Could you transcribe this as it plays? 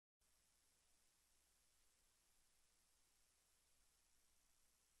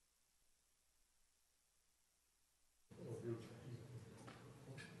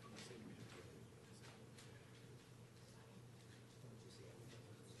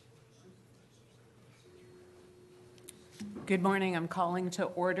Good morning. I'm calling to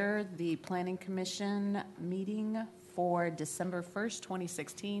order the Planning Commission meeting for December 1st,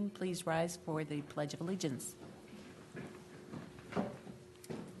 2016. Please rise for the Pledge of Allegiance.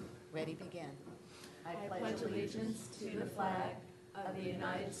 Ready, begin. I pledge allegiance to the flag of the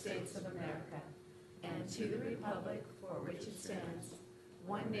United States of America and to the republic for which it stands,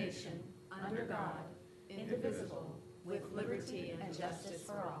 one nation, under God, indivisible, with liberty and justice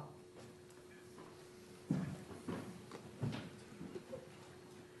for all.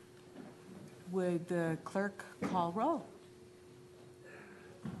 Would the clerk call roll?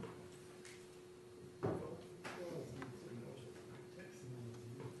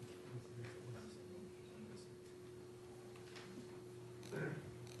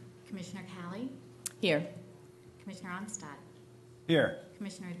 Commissioner Callie? Here. Commissioner Onstadt? Here.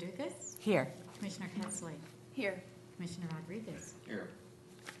 Commissioner Dukas? Here. Commissioner Ketzley? Here. Commissioner Rodriguez? Here.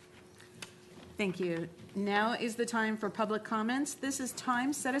 Thank you. Now is the time for public comments. This is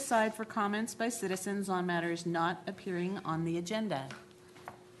time set aside for comments by citizens on matters not appearing on the agenda.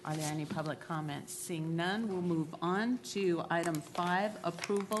 Are there any public comments? Seeing none, we'll move on to item 5,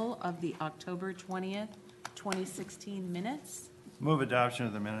 approval of the October 20th, 2016 minutes. Move adoption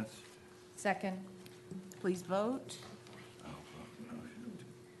of the minutes. Second. Please vote.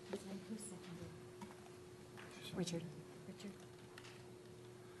 Richard.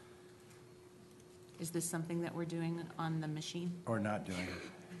 Is this something that we're doing on the machine? Or not doing it.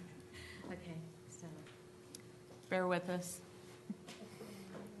 Okay, so Bear with us.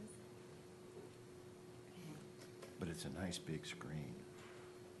 But it's a nice big screen.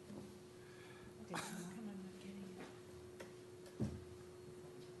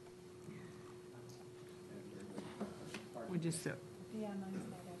 We just Yeah, mine's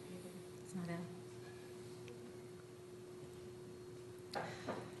not up either. it's not out.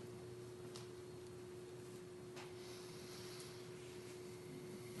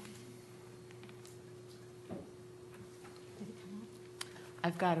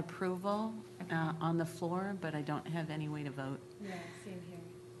 I've got approval on the floor, but I don't have any way to vote. Yeah, same here.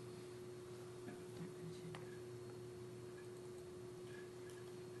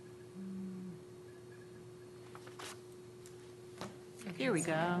 Here we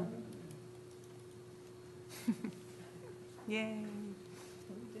go. Yay.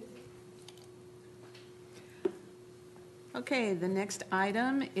 Okay, the next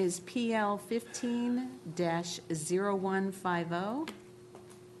item is PL 15-0150.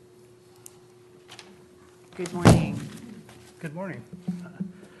 Good morning. Good morning,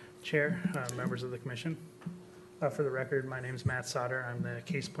 Chair, members of the Commission. For the record, my name is Matt Sauter. I'm the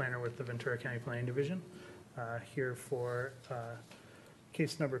case planner with the Ventura County Planning Division, here for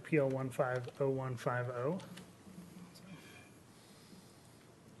case number PL 150150.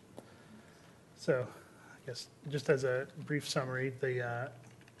 So, I guess just as a brief summary, this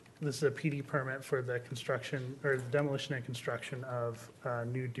is a PD permit for the construction or the demolition and construction of a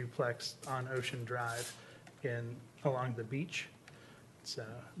new duplex on Ocean Drive along the beach. So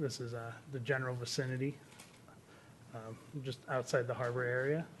this is the general vicinity, just outside the harbor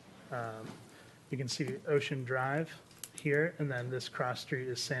area. You can see Ocean Drive here, and then this cross street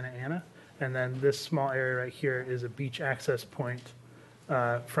is Santa Ana, and then this small area right here is a beach access point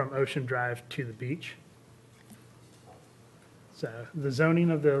from Ocean Drive to the beach. So the zoning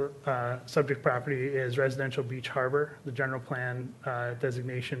of the subject property is residential beach harbor. The general plan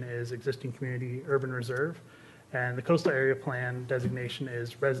designation is existing community urban reserve. And the coastal area plan designation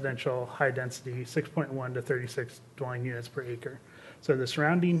is residential high density 6.1 to 36 dwelling units per acre. So the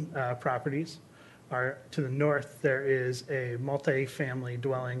surrounding properties are to the north, there is a multi-family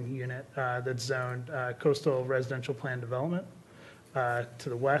dwelling unit that's zoned coastal residential plan development. To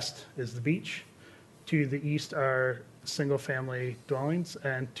the west is the beach. To the east are single-family dwellings,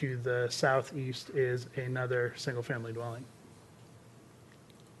 and to the southeast is another single-family dwelling.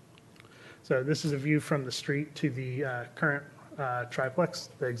 So this is a view from the street to the current triplex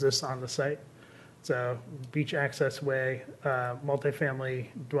that exists on the site. So beach access way, multifamily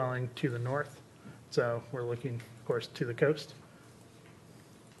dwelling to the north. So we're looking, of course, to the coast.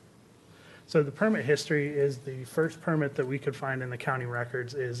 So the permit history is the first permit that we could find in the county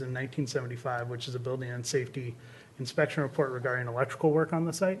records is in 1975, which is a building and safety inspection report regarding electrical work on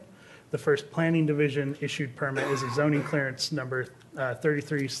the site. The first planning division issued permit is a zoning clearance number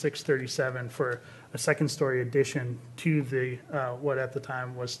 33637 for a second story addition to the what at the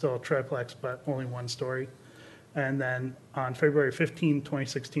time was still a triplex, but only one story. And then on February 15,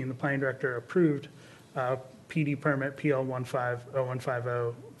 2016, the planning director approved PD permit PL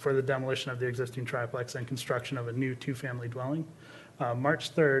 150150 for the demolition of the existing triplex and construction of a new two-family dwelling.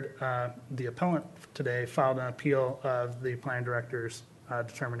 March 3rd, the appellant today filed an appeal of the plan director's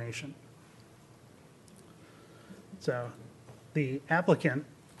determination. So the applicant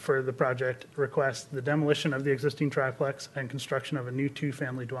for the project requests the demolition of the existing triplex and construction of a new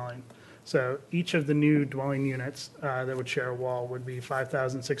two-family dwelling. So each of the new dwelling units that would share a wall would be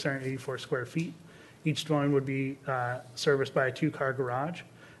 5,684 square feet. Each dwelling would be serviced by a two-car garage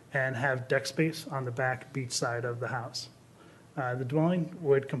and have deck space on the back beach side of the house. The dwelling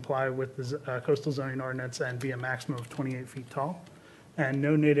would comply with the coastal zoning ordinance and be a maximum of 28 feet tall, and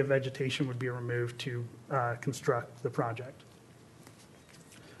no native vegetation would be removed to construct the project.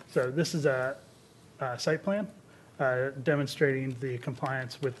 So this is a site plan demonstrating the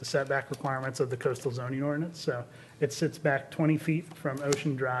compliance with the setback requirements of the coastal zoning ordinance. So it sits back 20 feet from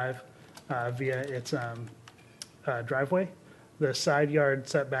Ocean Drive via its driveway. The side yard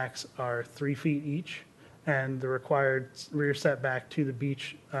setbacks are 3 feet each, and the required rear setback to the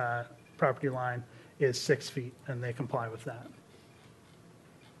beach property line is 6 feet, and they comply with that.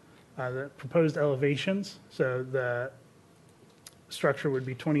 The proposed elevations, so the structure would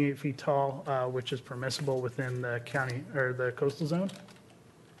be 28 feet tall, which is permissible within the county or the coastal zone.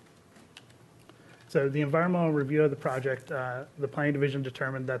 So the environmental review of the project, the planning division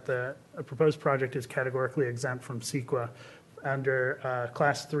determined that the proposed project is categorically exempt from CEQA under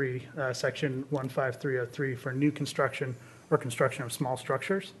Class 3, Section 15303 for new construction or construction of small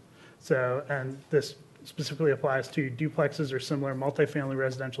structures. So, and this specifically applies to duplexes or similar multifamily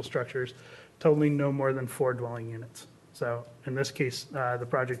residential structures totaling no more than 4 dwelling units. So in this case, the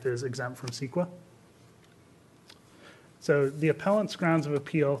project is exempt from CEQA. So the appellant's grounds of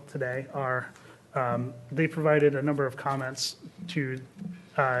appeal today are, they provided a number of comments to,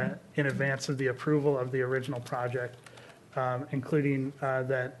 in advance of the approval of the original project, including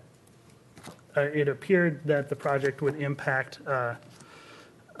that it appeared that the project would impact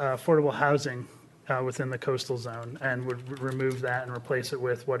affordable housing within the coastal zone and would remove that and replace it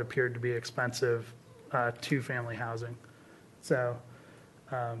with what appeared to be expensive two-family housing. So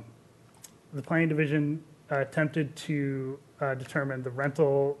the planning division attempted to determine the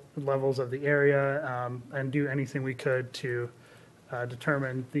rental levels of the area and do anything we could to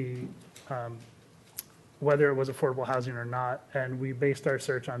determine the whether it was affordable housing or not. And we based our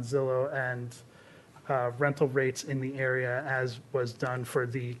search on Zillow and rental rates in the area as was done for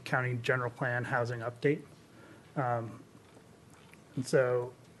the county general plan housing update. And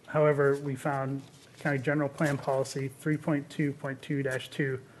so, however, we found county general plan policy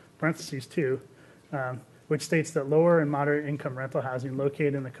 3.2.2-2, parentheses 2, which states that lower and moderate income rental housing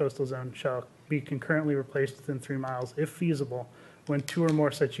located in the coastal zone shall be concurrently replaced within 3 miles if feasible when 2 or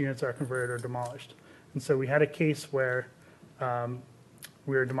more such units are converted or demolished. And so we had a case where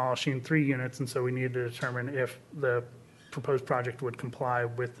we were demolishing 3 units, and so we needed to determine if the proposed project would comply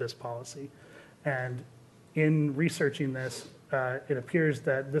with this policy. And in researching this, it appears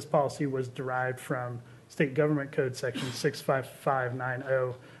that this policy was derived from State Government Code Section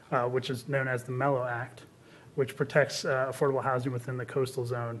 65590, which is known as the Mello Act, which protects affordable housing within the coastal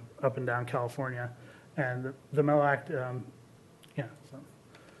zone up and down California. And the Mello Act,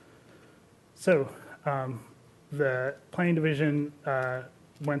 the planning division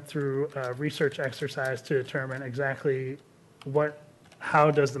went through a research exercise to determine exactly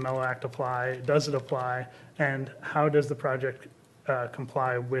how does the Mello Act apply, does it apply, and how does the project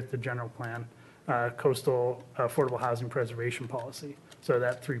comply with the general plan coastal affordable housing preservation policy. So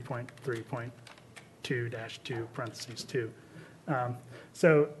that 3.3.2-2, parentheses 2.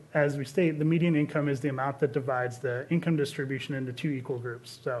 So as we state, the median income is the amount that divides the income distribution into 2 equal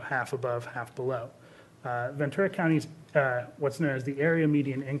groups, so half above, half below. Ventura County's what's known as the area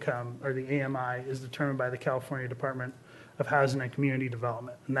median income, or the AMI, is determined by the California Department of Housing and Community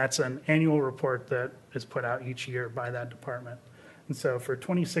Development. And that's an annual report that is put out each year by that department. And so for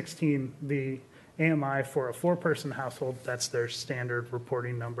 2016, the AMI for a 4-person household, that's their standard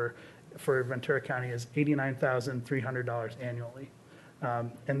reporting number, for Ventura County is $89,300 annually.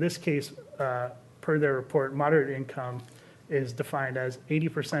 In this case, per their report, moderate income is defined as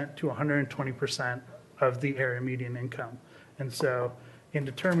 80% to 120% of the area median income. And so in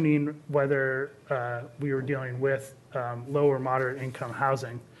determining whether we were dealing with low or moderate income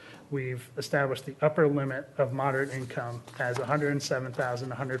housing, we've established the upper limit of moderate income as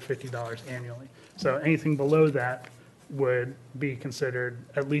 $107,150 annually. So anything below that would be considered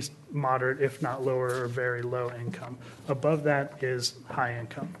at least moderate, if not lower or very low income. Above that is high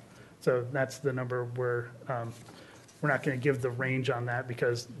income. So that's the number we're not going to give the range on that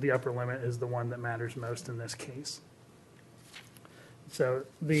because the upper limit is the one that matters most in this case. So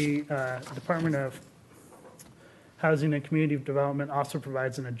the Department of Housing and Community Development also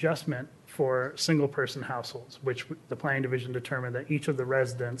provides an adjustment for single-person households, which the Planning Division determined that each of the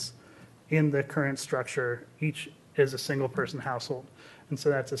residents in the current structure, each is a single-person household. And so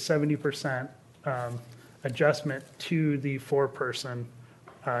that's a 70% adjustment to the four-person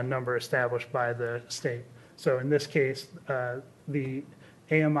number established by the state. So in this case, the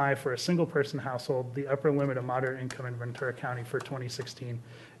AMI for a single-person household, the upper limit of moderate income in Ventura County for 2016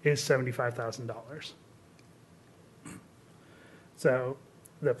 is $75,000. So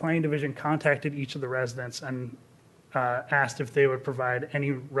the Planning Division contacted each of the residents and asked if they would provide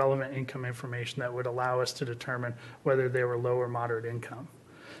any relevant income information that would allow us to determine whether they were low or moderate income.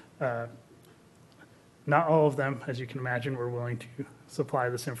 Not all of them, as you can imagine, were willing to supply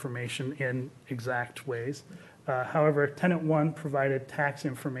this information in exact ways. However, tenant one provided tax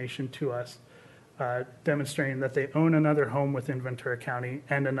information to us demonstrating that they own another home within Ventura County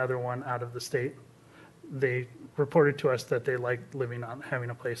and another one out of the state. They reported to us that they liked having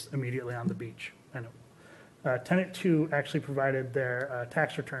a place immediately on the beach. And tenant two actually provided their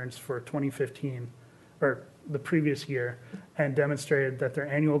tax returns for 2015, or the previous year, and demonstrated that their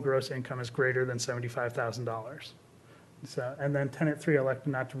annual gross income is greater than $75,000. So, and then tenant three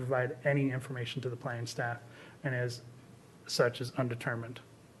elected not to provide any information to the planning staff, and as such is undetermined.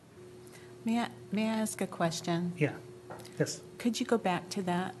 May I ask a question? Yeah, yes. Could you go back to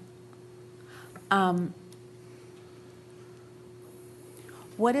that?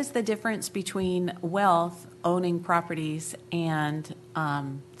 What is the difference between wealth, owning properties, and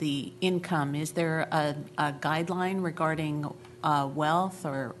the income? Is there a guideline regarding wealth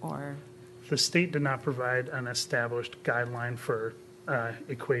or? The state did not provide an established guideline for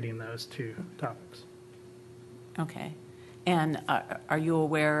equating those two topics. Okay. And are you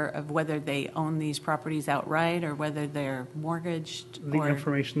aware of whether they own these properties outright or whether they're mortgaged? The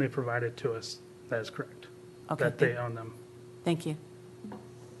information they provided to us, that is correct. Okay, that they own them. Thank you.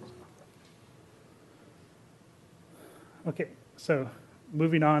 Okay, so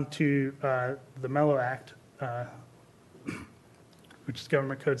moving on to the Mello Act, which is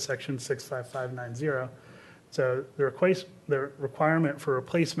Government Code Section 65590. So the requirement for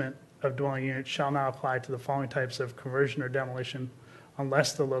replacement of dwelling units shall not apply to the following types of conversion or demolition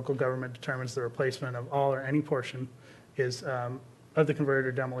unless the local government determines the replacement of all or any portion is of the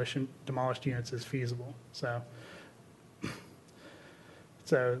converted or demolished units is feasible. So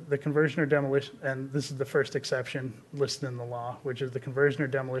the conversion or demolition, and this is the first exception listed in the law, which is the conversion or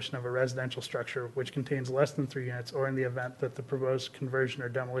demolition of a residential structure which contains less than 3 units, or in the event that the proposed conversion or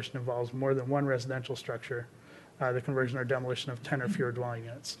demolition involves more than one residential structure, the conversion or demolition of 10 or fewer dwelling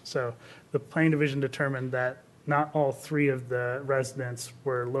units. So the Planning Division determined that not all 3 of the residents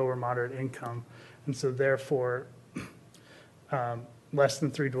were low or moderate income, and so therefore less than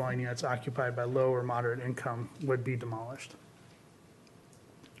 3 dwelling units occupied by low or moderate income would be demolished.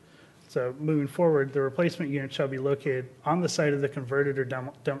 So moving forward, the replacement unit shall be located on the site of the converted or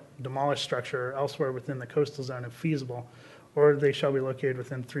demolished structure or elsewhere within the coastal zone if feasible, or they shall be located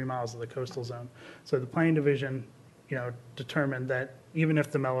within 3 miles of the coastal zone. So the Planning Division, determined that even if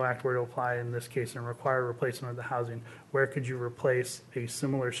the Mello Act were to apply in this case and require replacement of the housing, where could you replace a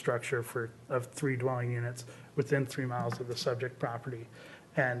similar structure of 3 dwelling units within 3 miles of the subject property?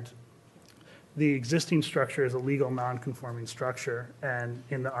 And the existing structure is a legal non-conforming structure and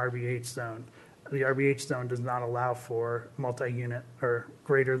in the RBH zone. The RBH zone does not allow for multi-unit or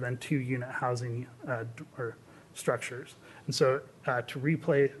greater than 2-unit housing or structures. And so to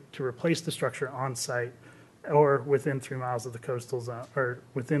replace the structure on site or within 3 miles of the coastal zone or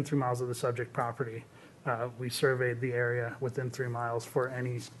within 3 miles of the subject property, we surveyed the area within 3 miles for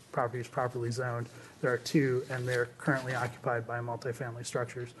any properties properly zoned. There are 2, and they're currently occupied by multifamily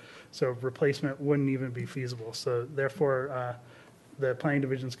structures. So replacement wouldn't even be feasible. So therefore, the Planning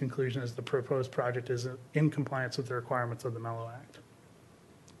Division's conclusion is the proposed project is in compliance with the requirements of the Mello Act.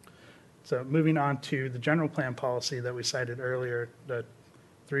 So moving on to the general plan policy that we cited earlier, the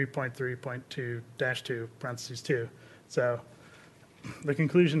 3.3.2-2, parentheses 2. So the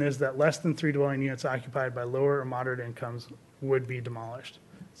conclusion is that less than 3 dwelling units occupied by lower or moderate incomes would be demolished.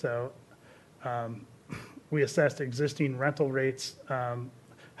 So we assessed existing rental rates.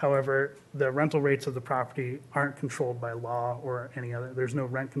 However, the rental rates of the property aren't controlled by law or any other. There's no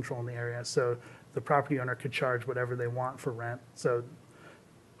rent control in the area. So the property owner could charge whatever they want for rent. So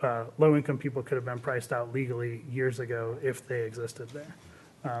low-income people could have been priced out legally years ago if they existed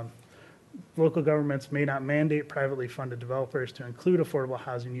there. Local governments may not mandate privately funded developers to include affordable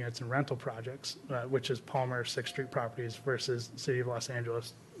housing units in rental projects, which is Palmer 6th Street Properties versus City of Los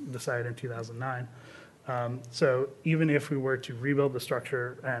Angeles, decided in 2009. So even if we were to rebuild the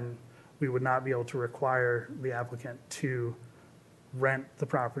structure and we would not be able to require the applicant to rent the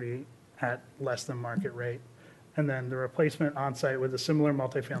property at less than market rate. And then the replacement on-site with a similar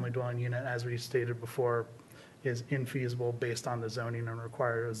multifamily dwelling unit, as we stated before, is infeasible based on the zoning and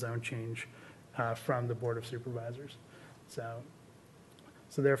require a zone change from the Board of Supervisors. So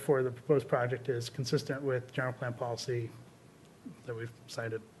therefore, the proposed project is consistent with general plan policy that we've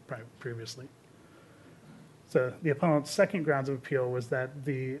cited previously. So the appellant's second grounds of appeal was that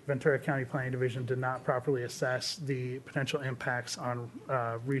the Ventura County Planning Division did not properly assess the potential impacts on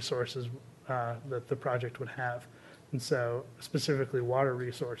resources that the project would have, and so specifically water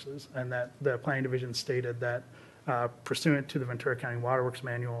resources, and that the Planning Division stated that pursuant to the Ventura County Waterworks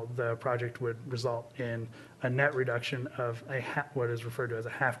Manual, the project would result in a net reduction of what is referred to as a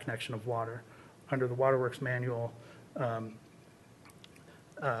half connection of water. Under the Waterworks Manual,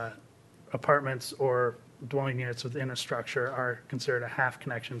 apartments or dwelling units within a structure are considered a half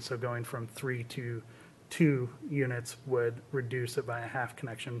connection, so going from 3 to 2 units would reduce it by a half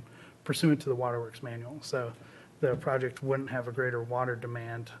connection pursuant to the Waterworks Manual. So the project wouldn't have a greater water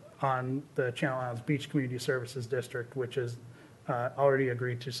demand on the Channel Islands Beach Community Services District, which is already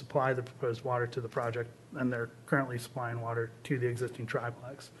agreed to supply the proposed water to the project, and they're currently supplying water to the existing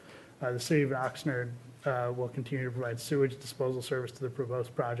triplex. The City of Oxnard will continue to provide sewage disposal service to the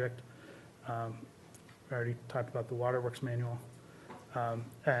proposed project. We already talked about the Waterworks Manual.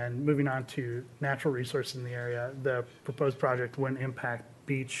 And moving on to natural resources in the area, the proposed project wouldn't impact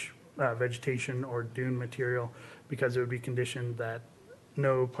beach vegetation or dune material because it would be conditioned that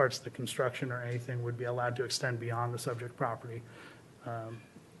no parts of the construction or anything would be allowed to extend beyond the subject property.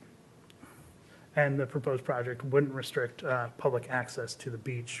 And the proposed project wouldn't restrict public access to the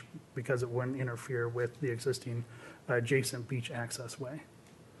beach because it wouldn't interfere with the existing adjacent beach access way.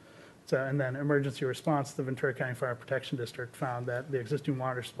 So, and then emergency response, the Ventura County Fire Protection District found that the existing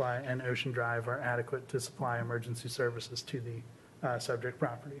water supply and Ocean Drive are adequate to supply emergency services to the subject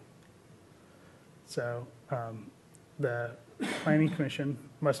property. So the Planning Commission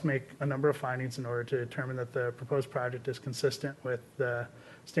must make a number of findings in order to determine that the proposed project is consistent with the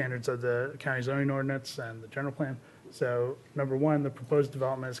standards of the county zoning ordinance and the general plan. So number one, the proposed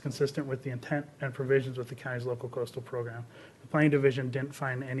development is consistent with the intent and provisions with the county's local coastal program. The Planning Division didn't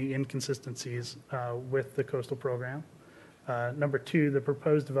find any inconsistencies with the coastal program. Number two, the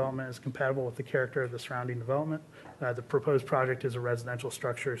proposed development is compatible with the character of the surrounding development. The proposed project is a residential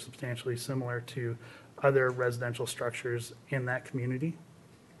structure substantially similar to other residential structures in that community.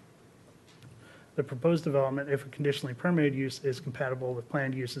 The proposed development, if a conditionally permitted use, is compatible with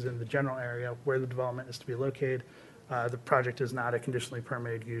planned uses in the general area where the development is to be located. The project is not a conditionally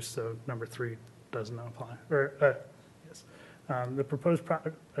permitted use, so number three does not apply. Yes. The proposed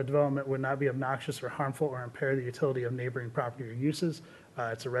development would not be obnoxious or harmful or impair the utility of neighboring property or uses.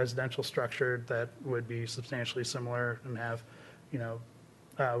 It's a residential structure that would be substantially similar and have,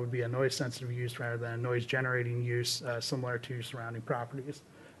 would be a noise-sensitive use rather than a noise-generating use similar to surrounding properties.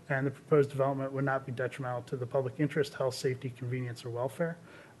 And the proposed development would not be detrimental to the public interest, health, safety, convenience, or welfare.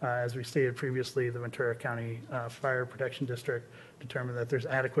 As we stated previously, the Ventura County Fire Protection District determined that there's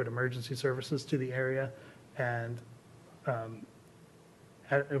adequate emergency services to the area, and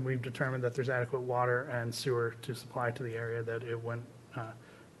we've determined that there's adequate water and sewer to supply to the area, that it wouldn't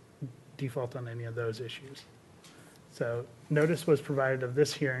default on any of those issues. So notice was provided of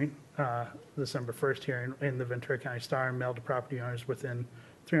this hearing, December 1st hearing, in the Ventura County Star, and mailed to property owners within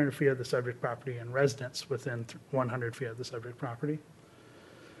 300 feet of the subject property and residents within 100 feet of the subject property.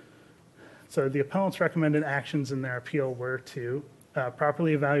 So the appellant's recommended actions in their appeal were to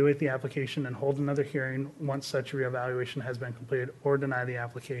properly evaluate the application and hold another hearing once such reevaluation has been completed, or deny the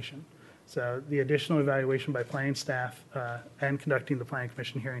application. So the additional evaluation by planning staff and conducting the Planning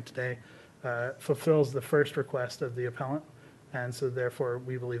Commission hearing today fulfills the first request of the appellant, and so therefore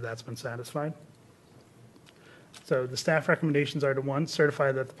we believe that's been satisfied. So the staff recommendations are to, one,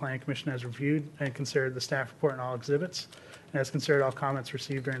 certify that the Planning Commission has reviewed and considered the staff report and all exhibits, and has considered all comments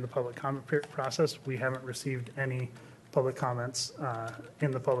received during the public comment process. We haven't received any public comments in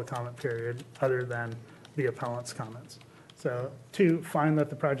the public comment period other than the appellant's comments. So two, find that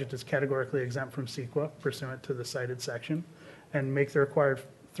the project is categorically exempt from CEQA pursuant to the cited section, and make the required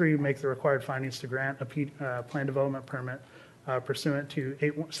findings to grant a plan development permit pursuant to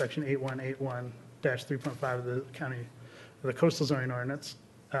section 8181-3.5 of the coastal zoning ordinance,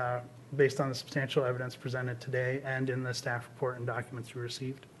 based on the substantial evidence presented today and in the staff report and documents you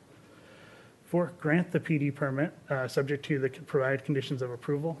received. 4, grant the PD permit subject to the provided conditions of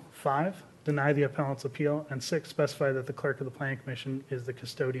approval. 5, deny the appellant's appeal. And 6, specify that the clerk of the Planning Commission is the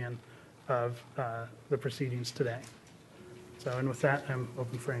custodian of the proceedings today. So, and with that, I'm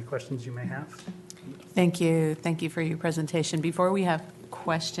open for any questions you may have. Thank you. Thank you for your presentation. Before we have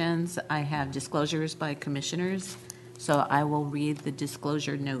questions, I have disclosures by commissioners, so I will read the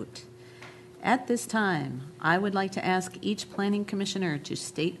disclosure note. At this time, I would like to ask each planning commissioner to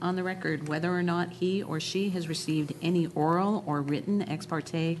state on the record whether or not he or she has received any oral or written ex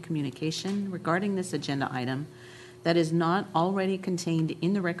parte communication regarding this agenda item that is not already contained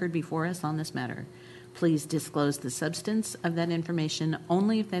in the record before us on this matter. Please disclose the substance of that information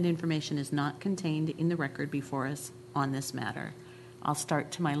only if that information is not contained in the record before us on this matter. I'll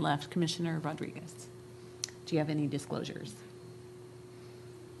start to my left, Commissioner Rodriguez. Do you have any disclosures?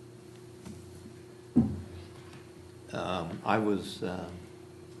 I'm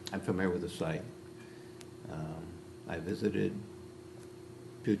familiar with the site. I visited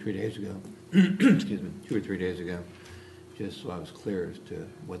 2 or 3 days ago, excuse me, 2 or 3 days ago, just so I was clear as to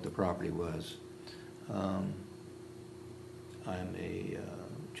what the property was. I'm a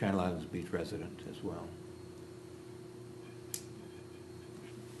Channel Islands Beach resident as well.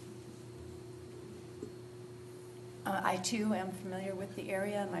 I too am familiar with the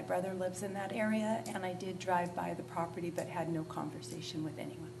area. My brother lives in that area, and I did drive by the property but had no conversation with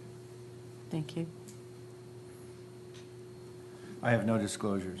anyone. Thank you. I have no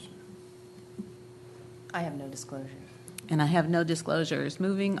disclosures. I have no disclosure. And I have no disclosures.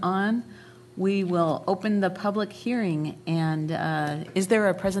 Moving on, we will open the public hearing. And is there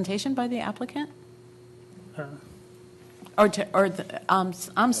a presentation by the applicant?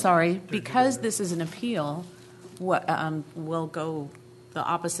 I'm sorry, because this is an appeal, we'll go the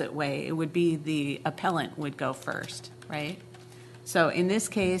opposite way. It would be the appellant would go first, right? So in this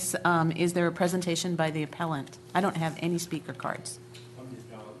case, is there a presentation by the appellant? I don't have any speaker cards. I'm the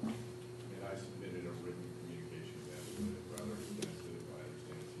appellant, and I submitted a written communication that was rather extensive. I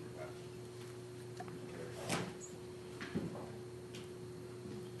understand it's your package.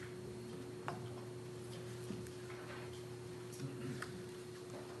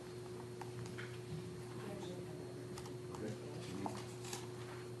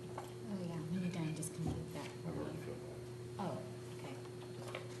 Oh, yeah, when you're done, you just complete that. Oh, okay.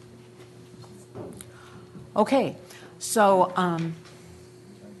 Okay, so,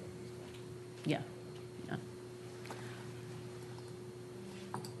 yeah.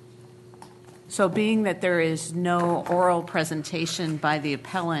 So being that there is no oral presentation by the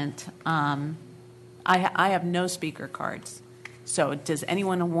appellant, I have no speaker cards. So does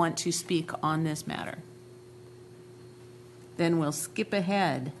anyone want to speak on this matter? Then we'll skip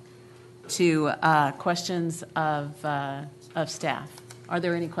ahead to questions of staff. Are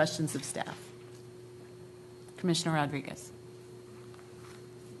there any questions of staff? Commissioner Rodriguez.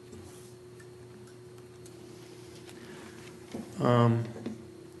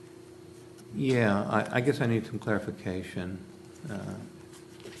 Yeah, I guess I need some clarification.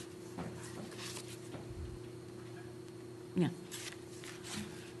 Yeah.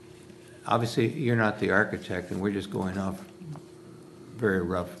 Obviously, you're not the architect, and we're just going off very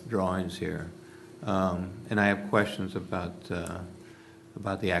rough drawings here. And I have questions about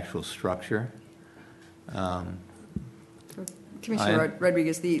the actual structure. Commissioner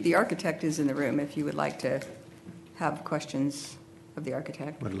Rodriguez, the architect is in the room if you would like to have questions of the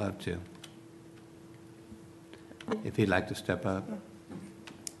architect. Would love to. If he'd like to step up.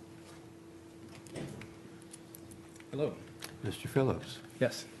 Hello. Mr. Phillips,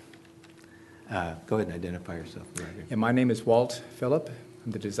 Yes. go ahead and identify yourself. And my name is Walt Phillip.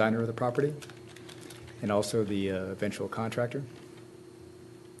 I'm the designer of the property and also the eventual contractor.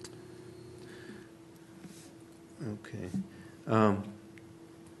 Okay.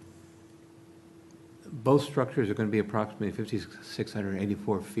 Both structures are going to be approximately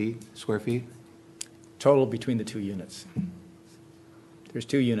 5,684 square feet? Total between the two units. There's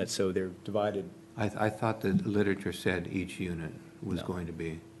 2 units, so they're divided. I thought the literature said each unit was No. going to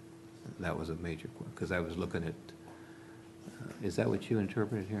be, that was a major, because I was looking at, is that what you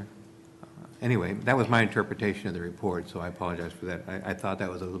interpreted here? Anyway, that was my interpretation of the report, so I apologize for that. I thought that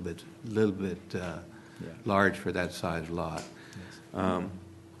was a little bit large for that size lot. Yes.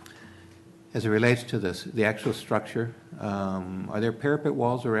 As it relates to the actual structure, are there parapet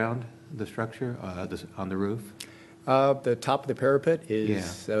walls around the structure on the roof? The top of the parapet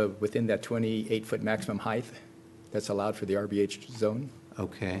is within that 28-foot maximum height that's allowed for the RBH zone.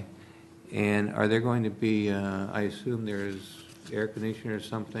 Okay. And are there going to be, I assume there's air conditioning or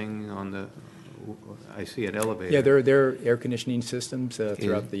something on the, I see an elevator. Yeah, there are air conditioning systems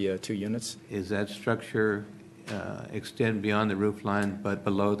throughout the 2 units. Is that structure extend beyond the roof line but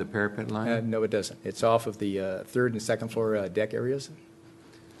below the parapet line? No, it doesn't. It's off of the 3rd and 2nd floor deck areas.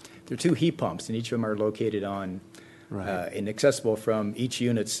 There are 2 heat pumps, and each of them are located on Right. inaccessible from each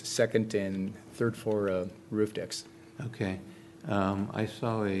unit's second and third floor roof decks. Okay. I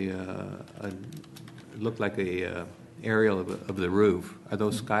saw it looked like a aerial of the roof. Are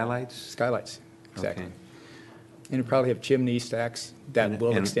those skylights? Skylights, exactly. Okay. And you probably have chimney stacks that will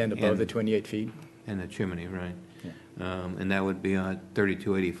And- extend above and- the 28 feet. And a chimney, right. Yeah. And that would be on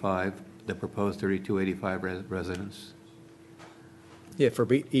 3285, the proposed 3285 residence? Yeah, for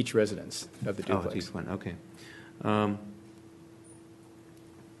each residence of the Oh, it's duplex. each one, okay.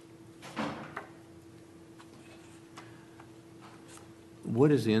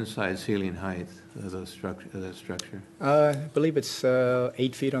 What is the inside ceiling height of that structure? I believe it's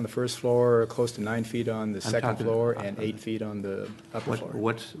 8 feet on the first floor, close to 9 feet on the second talking- floor, and 8 feet on the upper floor.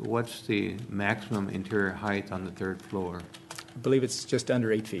 What's the maximum interior height on the third floor? I believe it's just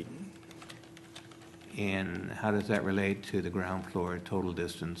under 8 feet. And how does that relate to the ground floor total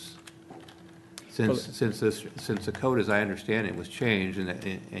distance? Well- Since the code, as I understand it, was changed,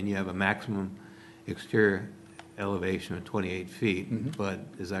 and you have a maximum exterior elevation of 28 feet, Mm-hmm. but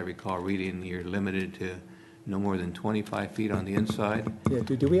as I recall reading, you're limited to no more than 25 feet on the inside, Yeah,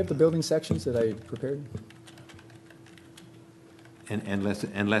 do we have the building sections that I prepared? and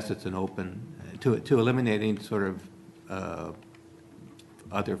unless it's an open, to eliminate any sort of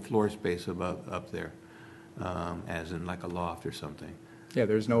other floor space up there, as in like a loft or something. Yeah,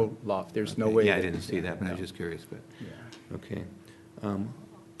 there's no loft, there's no Okay. way. Yeah, I that- didn't see that, but I was no. just curious, but, Yeah. okay.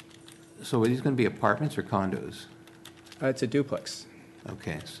 So are these going to be apartments or condos? It's a duplex.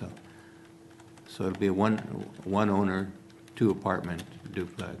 Okay, so it'll be a one owner, 2 apartment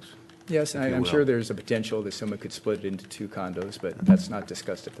duplex. Yes, If you I'm will. sure there's a potential that someone could split it into 2 condos, but that's not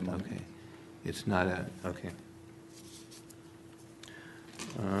discussed at the moment. Okay. It's not a, okay.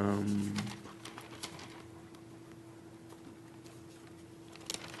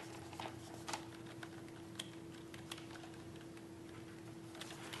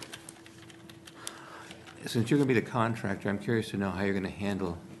 Since you're going to be the contractor, I'm curious to know how you're going to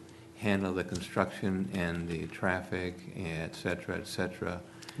handle the construction and the traffic, et cetera, et cetera.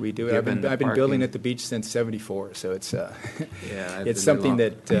 We do, Given the I've been building parking- at the beach since '74, so it's, Yeah, I've it's been there something long-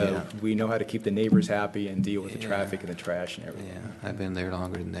 that Yeah. we know how to keep the neighbors happy and deal with the Yeah. traffic and the trash and everything. Yeah, I've been there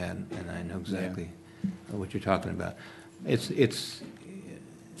longer than that, and I know exactly what you're talking about. It's,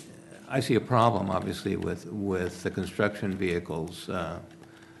 I see a problem, obviously, with the construction vehicles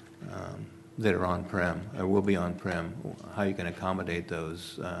that are on-prem, or will be on-prem, how you can accommodate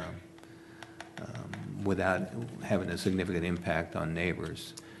those without having a significant impact on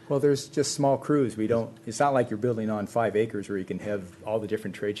neighbors. Well, there's just small crews. We don't, it's not like you're building on 5 acres where you can have all the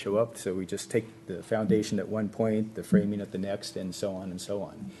different trades show up. So we just take the foundation at one point, the framing at the next, and so on and so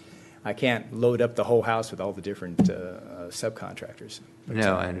on. I can't load up the whole house with all the different subcontractors.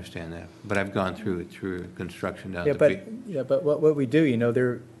 No, I understand that, but I've gone through construction down Yeah, the beach. but what we do, you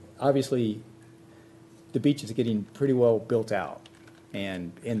know, obviously, the beach is getting pretty well built out.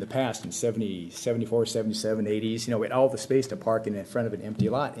 And in the past, in 74, 77, 80s, you know, we had all the space to park in front of an empty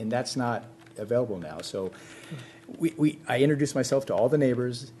lot, and that's not available now. So I introduced myself to all the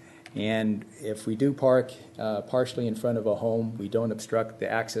neighbors, and if we do park partially in front of a home, we don't obstruct the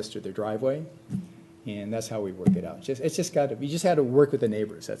access to their driveway, and that's how we work it out. We just had to work with the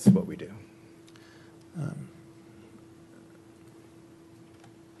neighbors. That's what we do.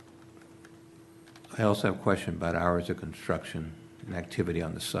 I also have a question about hours of construction and activity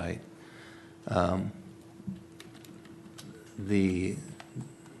on the site. The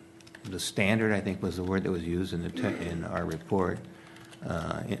standard, I think, was the word that was used in our report.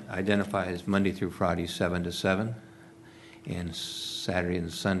 It identifies Monday through Friday, 7 to 7, and Saturday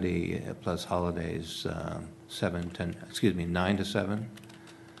and Sunday plus holidays, 9 to 7.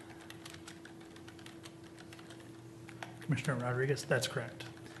 Commissioner Rodriguez, that's correct.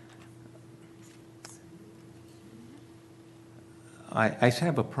 I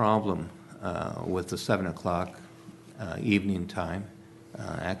have a problem with the 7 o'clock evening time,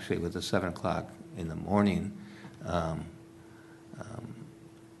 actually with the 7 o'clock in the morning. And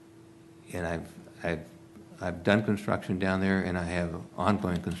I've done construction down there, and I have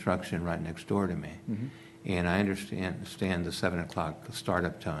ongoing construction right next door to me. Mm-hmm. And I understand the 7 o'clock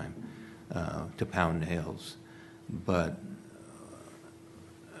startup time to pound nails. But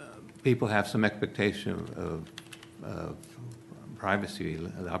people have some expectation of privacy,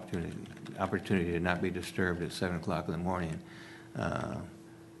 the opportunity to not be disturbed at 7 o'clock in the morning.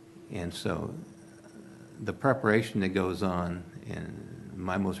 And so the preparation that goes on, in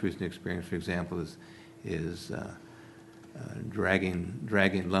my most recent experience, for example, is dragging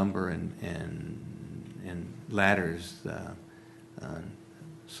lumber and ladders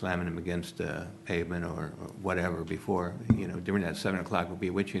slamming them against the pavement or whatever before, during that 7 o'clock will be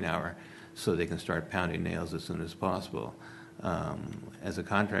a witching hour, so they can start pounding nails as soon as possible. As a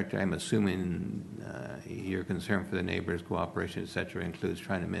contractor, I'm assuming your concern for the neighbors' cooperation, et cetera, includes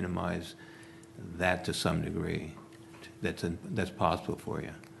trying to minimize that to some degree that's possible for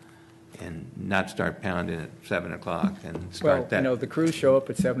you, and not start pounding at 7 o'clock and start that. Well, the crews show up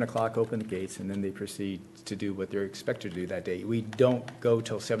at 7 o'clock, open the gates, and then they proceed to do what they're expected to do that day. We don't go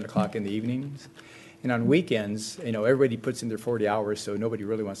till 7 o'clock in the evenings. And on weekends, everybody puts in their 40 hours, so nobody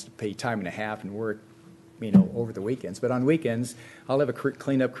really wants to pay time and a half and work, over the weekends. But on weekends, I'll have a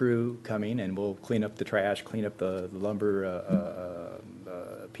cleanup crew coming, and we'll clean up the trash, clean up the lumber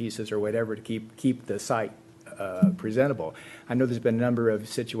pieces or whatever to keep the site presentable. I know there's been a number of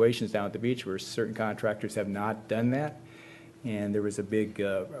situations down at the beach where certain contractors have not done that, and there was a big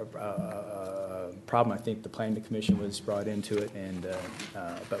problem. I think the planning commission was brought into it, and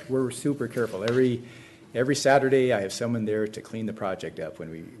but we're super careful. Every Saturday, I have someone there to clean the project up.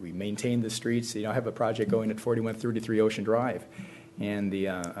 When we maintain the streets, I have a project going at 4133 Ocean Drive, and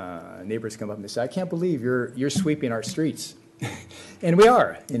the neighbors come up and they say, "I can't believe you're sweeping our streets." And we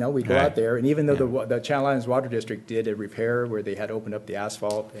are, we go out there, and even though the Channel Islands Water District did a repair where they had opened up the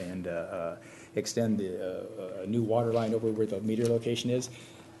asphalt and extend a new water line over where the meter location is,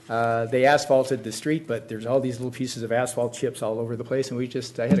 they asphalted the street, but there's all these little pieces of asphalt chips all over the place, and I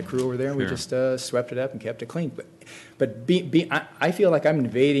had a crew over there, and we just swept it up and kept it clean. But I feel like I'm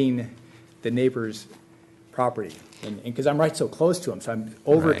invading the neighbor's property, and because I'm right so close to them, so I'm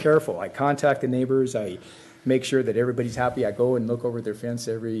over careful. I contact the neighbors. I make sure that everybody's happy. I go and look over their fence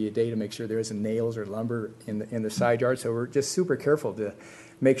every day to make sure there isn't nails or lumber in the side yard. So we're just super careful to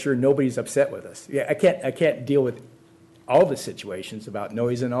make sure nobody's upset with us. Yeah, I can't deal with all the situations about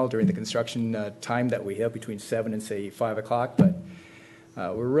noise and all during the construction time that we have between 7 and say 5 o'clock, but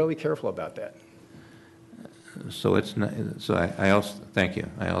we're really careful about that. So it's not. So I also thank you.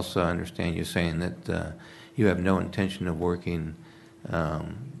 I also understand you saying that you have no intention of working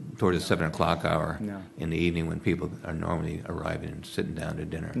toward the 7 o'clock hour in the evening when people are normally arriving and sitting down to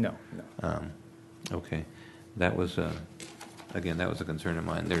dinner. No. Okay, that was again, that was a concern of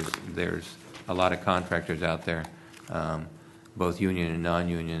mine. There's a lot of contractors out there, both union and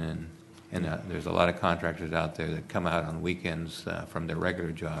non-union, and there's a lot of contractors out there that come out on weekends from their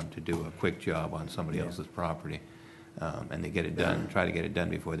regular job to do a quick job on somebody else's property, and they get it done, try to get it done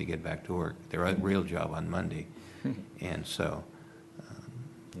before they get back to work. Their real job on Monday, and so.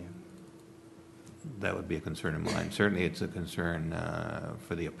 That would be a concern of mine. Certainly, it's a concern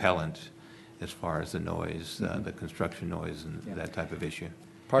for the appellant as far as the noise, the construction noise, and that type of issue.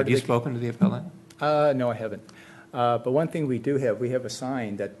 Have you spoken to the appellant? No, I haven't. But one thing we have a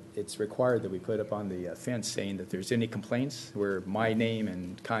sign that it's required that we put up on the fence saying that there's any complaints where my name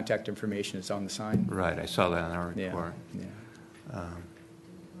and contact information is on the sign. Right, I saw that in our report. Yeah.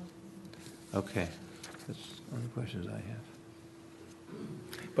 Okay, that's all the questions I have.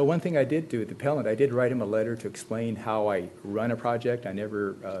 But one thing I did do with the appellant, I did write him a letter to explain how I run a project. I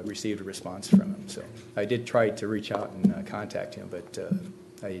never received a response from him. So I did try to reach out and contact him, but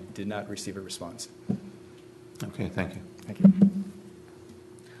I did not receive a response. Okay, thank you. Thank you.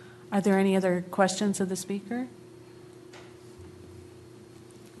 Are there any other questions of the speaker?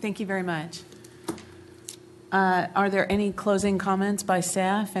 Thank you very much. Are there any closing comments by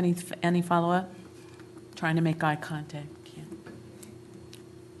staff? Any follow-up? Trying to make eye contact.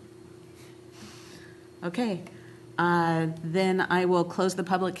 Okay, then I will close the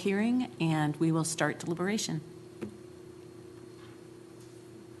public hearing and we will start deliberation.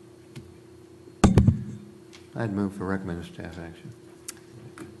 I'd move for recommended staff action.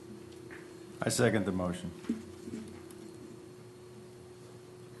 I second the motion.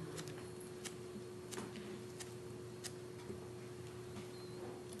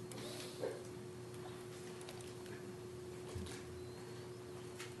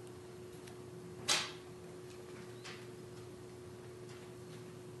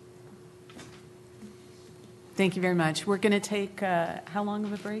 Thank you very much. We're going to take, how long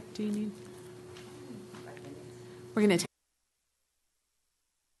of a break do you need? We're going to take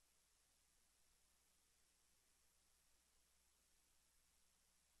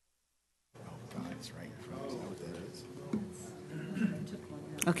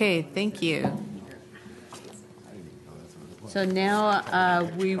Okay, thank you. So now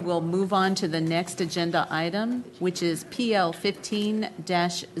we will move on to the next agenda item, which is PL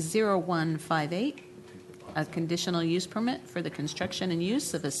 15-0158, a conditional use permit for the construction and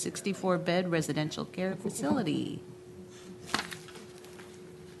use of a 64-bed residential care facility.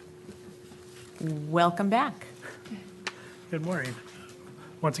 Welcome back. Good morning.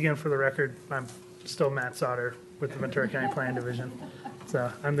 once again, for the record, I'm still Matt Sauter with the Ventura County Planning Division.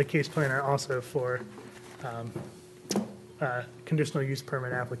 So I'm the case planner also for conditional use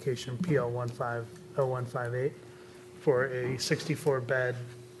permit application PL 150158 for a 64-bed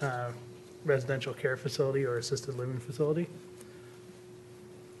residential care facility or assisted living facility.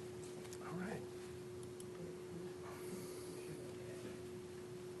 All right.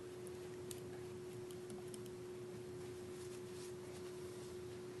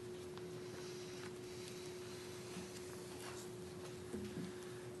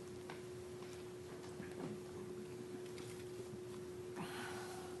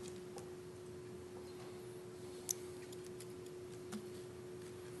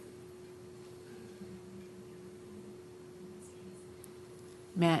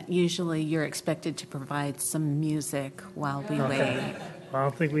 Matt, usually you're expected to provide some music while we wait. I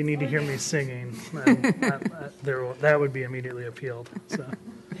don't think we need to hear me singing. That would be immediately appealed, so.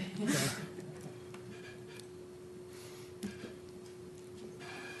 Yeah.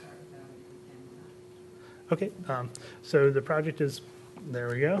 Okay, so the project is, there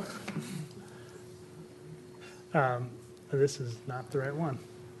we go. This is not the right one.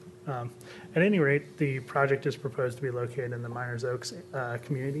 At any rate, the project is proposed to be located in the Miners Oaks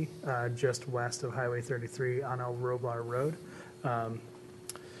community, just west of Highway 33 on El Roblar Road.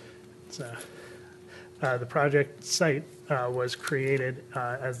 The project site was created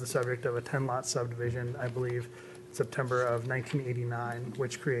as the subject of a 10-lot subdivision, I believe, September of 1989,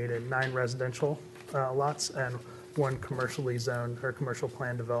 which created 9 residential lots and 1 commercially zoned or commercial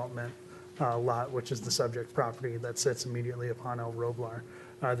plan development lot, which is the subject property that sits immediately upon El Roblar.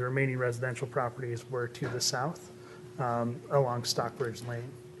 The remaining residential properties were to the south along Stockbridge Lane.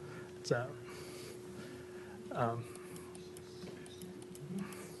 So,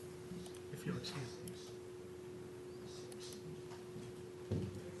 if you'll excuse me.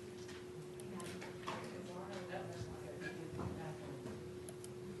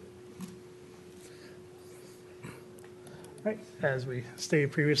 Right, as we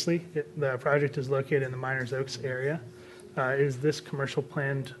stated previously, the project is located in the Miners Oaks area. Is this commercial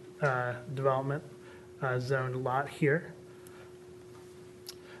planned development zoned lot here.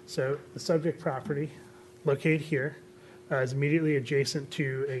 So the subject property located here is immediately adjacent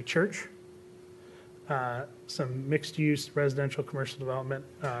to a church, some mixed-use residential commercial development,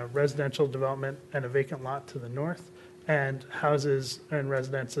 and a vacant lot to the north, and houses and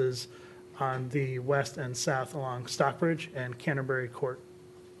residences on the west and south along Stockbridge and Canterbury Court.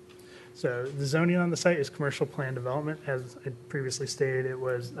 So the zoning on the site is commercial plan development. As I previously stated, it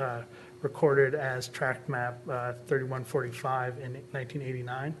was recorded as tract map 3145 in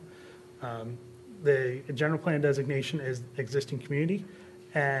 1989. The general plan designation is existing community,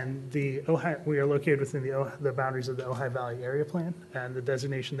 and we are located within the boundaries of the Ojai Valley Area Plan, and the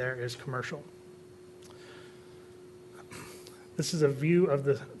designation there is commercial. This is a view of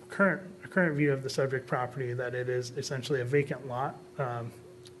the current view of the subject property, that it is essentially a vacant lot,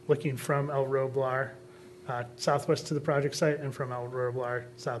 looking from El Roblar southwest to the project site and from El Roblar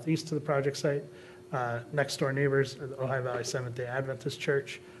southeast to the project site. Next door neighbors are the Ojai Valley Seventh-day Adventist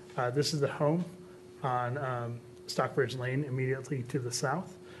Church. This is the home on Stockbridge Lane immediately to the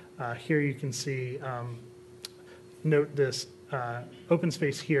south. Here you can see, note this open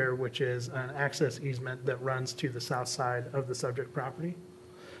space here, which is an access easement that runs to the south side of the subject property.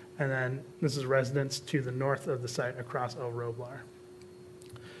 And then this is residence to the north of the site across El Roblar.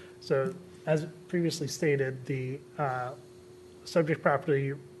 So as previously stated, the subject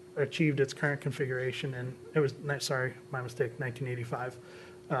property achieved its current configuration, and it was, sorry, my mistake, 1985,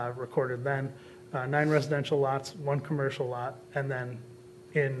 recorded then. 9 residential lots, 1 commercial lot, and then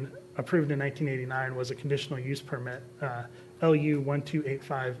approved in 1989 was a conditional use permit, LU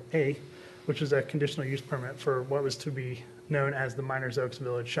 1285A, which is a conditional use permit for what was to be known as the Miners Oaks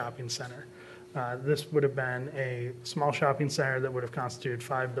Village Shopping Center. This would have been a small shopping center that would have constituted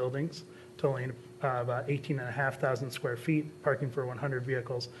 5 buildings, totaling about 18,500 square feet, parking for 100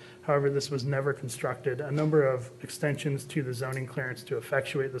 vehicles. However, this was never constructed. A number of extensions to the zoning clearance to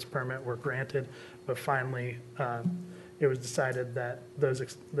effectuate this permit were granted, but finally it was decided that those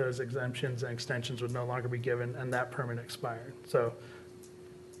exemptions and extensions would no longer be given, and that permit expired. So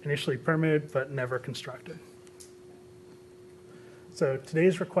initially permitted, but never constructed. So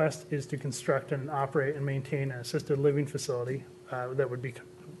today's request is to construct and operate and maintain an assisted living facility that would be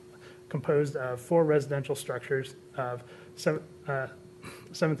composed of 4 residential structures of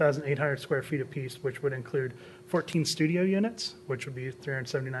 7,800 square feet apiece, which would include 14 studio units, which would be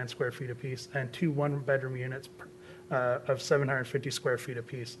 379 square feet apiece, and 2 one-bedroom units of 750 square feet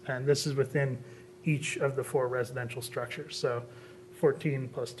apiece. And this is within each of the 4 residential structures. So 14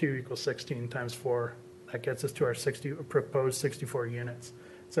 plus 2 equals 16 times 4. That gets us to our proposed 64 units.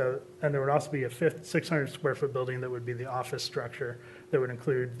 So, and there would also be a fifth 600 square foot building that would be the office structure that would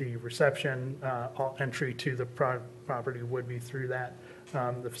include the reception, all entry to the property would be through that,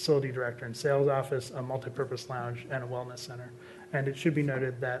 the facility director and sales office, a multipurpose lounge, and a wellness center. And it should be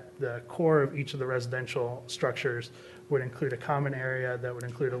noted that the core of each of the residential structures would include a common area that would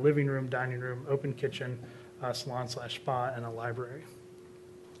include a living room, dining room, open kitchen, salon/spa, and a library,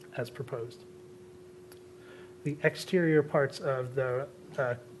 as proposed. The exterior parts of the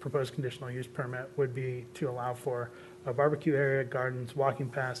proposed conditional use permit would be to allow for a barbecue area, gardens, walking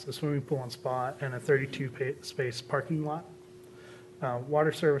paths, a swimming pool and spa, and a 32-space parking lot.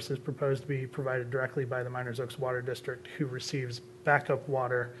 Water service is proposed to be provided directly by the Miners Oaks Water District, who receives backup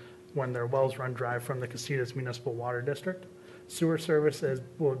water when their wells run dry from the Casitas Municipal Water District. Sewer service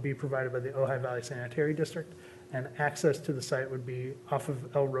will be provided by the Ojai Valley Sanitary District, and access to the site would be off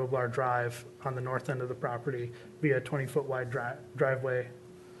of El Roblar Drive on the north end of the property via a 20-foot wide driveway.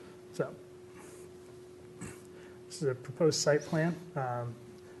 So this is a proposed site plan.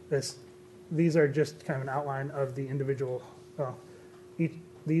 These are just kind of an outline of the individual,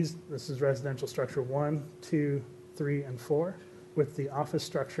 this is residential structure 1, 2, 3, and 4, with the office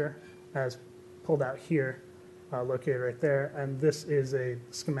structure as pulled out here, located right there. And this is a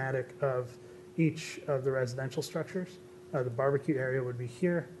schematic of each of the residential structures. The barbecue area would be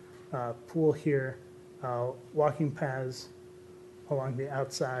here, pool here, walking paths along the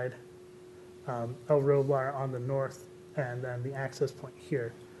outside, El Roblar on the north, and then the access point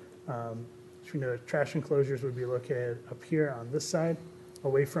here. You know, trash enclosures would be located up here on this side,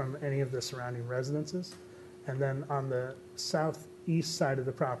 away from any of the surrounding residences. And then on the southeast side of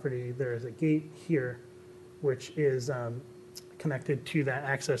the property, there is a gate here, which is connected to that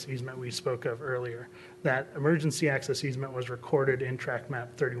access easement we spoke of earlier. That emergency access easement was recorded in tract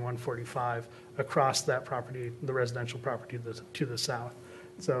map 3145 across that property, the residential property to the south.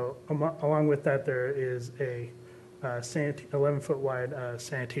 So along with that, there is a 11-foot wide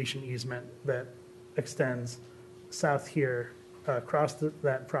sanitation easement that extends south here across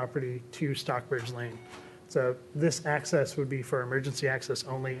that property to Stockbridge Lane. So this access would be for emergency access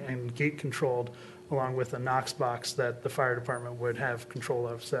only and gate controlled, along with a Knox box that the fire department would have control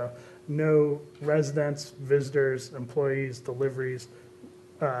of. So no residents, visitors, employees, deliveries,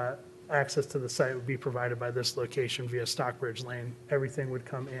 access to the site would be provided by this location via Stockbridge Lane. Everything would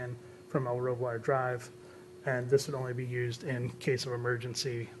come in from El Roblar Drive, and this would only be used in case of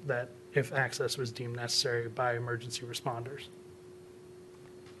emergency, that if access was deemed necessary by emergency responders.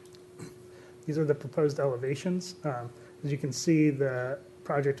 These are the proposed elevations. As you can see, the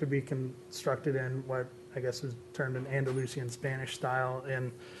project would be constructed in what I guess is termed an Andalusian Spanish style,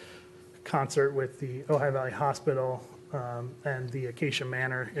 in concert with the Ojai Valley Hospital and the Acacia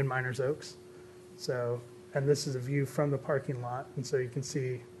Manor in Miners Oaks. So, and this is a view from the parking lot, and so you can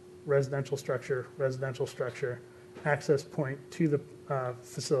see residential structure, access point to the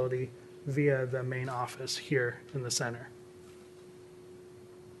facility via the main office here in the center.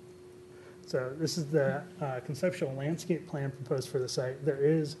 So this is the conceptual landscape plan proposed for the site. There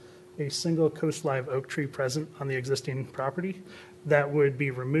is a single Coast Live oak tree present on the existing property that would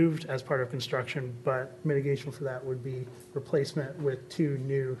be removed as part of construction, but mitigation for that would be replacement with 2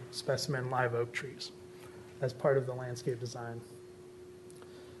 new specimen live oak trees as part of the landscape design.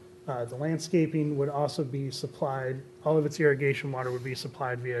 The landscaping would also be supplied, all of its irrigation water would be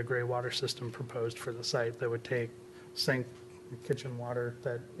supplied via a gray water system proposed for the site that would take sink kitchen water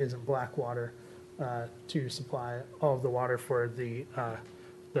that isn't black water to supply all of the water for the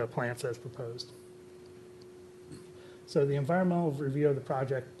plants as proposed. So the environmental review of the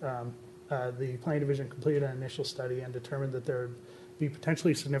project, the planning division completed an initial study and determined that there would be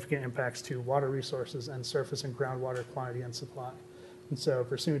potentially significant impacts to water resources and surface and groundwater quantity and supply. And so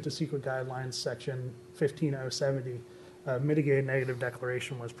pursuant to CEQA guidelines, section 15070, a mitigated negative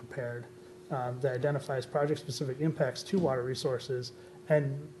declaration was prepared that identifies project-specific impacts to water resources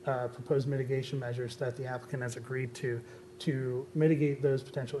and proposed mitigation measures that the applicant has agreed to mitigate those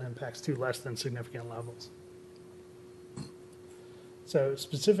potential impacts to less than significant levels. So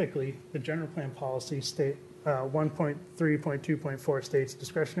specifically, the general plan policy state 1.3.2.4 states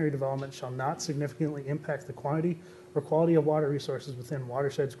discretionary development shall not significantly impact the quantity or quality of water resources within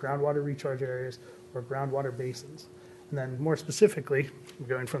watersheds, groundwater recharge areas, or groundwater basins. And then more specifically,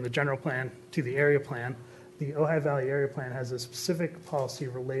 going from the general plan to the area plan, the Ojai Valley Area Plan has a specific policy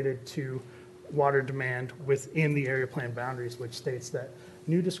related to water demand within the area plan boundaries, which states that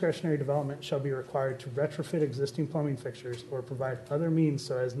new discretionary development shall be required to retrofit existing plumbing fixtures or provide other means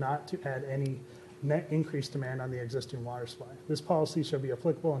so as not to add any net increased demand on the existing water supply. This policy shall be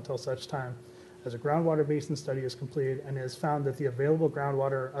applicable until such time as a groundwater basin study is completed and it is found that the available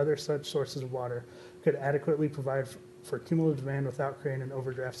groundwater or other such sources of water could adequately provide for cumulative demand without creating an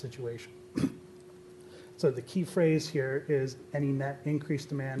overdraft situation. So the key phrase here is any net increased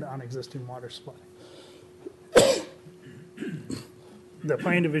demand on existing water supply. The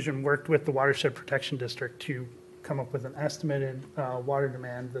Planning Division worked with the Watershed Protection District to come up with an estimated water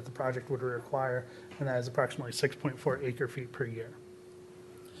demand that the project would require, and that is approximately 6.4 acre feet per year.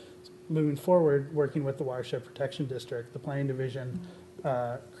 Moving forward, working with the Watershed Protection District, the Planning Division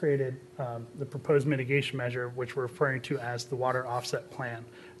created the proposed mitigation measure, which we're referring to as the Water Offset Plan,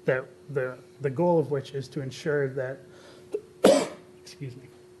 that the goal of which is to ensure that, excuse me,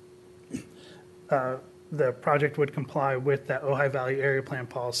 the project would comply with that Ojai Valley Area Plan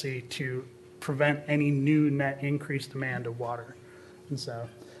policy to prevent any new net increased demand of water. And so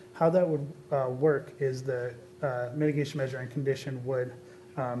how that would work is the mitigation measure and condition would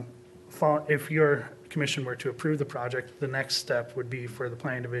fall, if your commission were to approve the project, the next step would be for the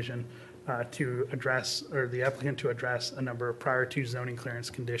Planning Division to address, or the applicant to address a number of prior to zoning clearance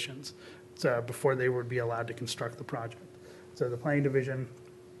conditions before they would be allowed to construct the project. So the Planning Division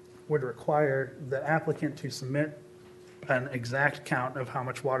would require the applicant to submit an exact count of how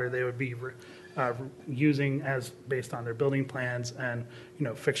much water they would be using as based on their building plans and,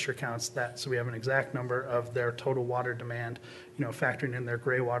 fixture counts, so we have an exact number of their total water demand, factoring in their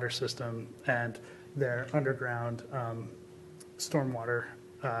gray water system and their underground stormwater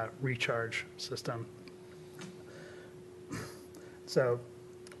recharge system. So,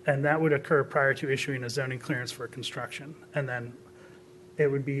 and that would occur prior to issuing a zoning clearance for construction. And then it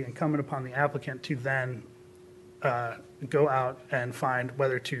would be incumbent upon the applicant to then go out and find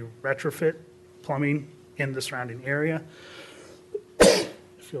whether to retrofit plumbing in the surrounding area.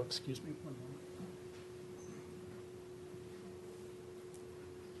 If you'll excuse me one moment.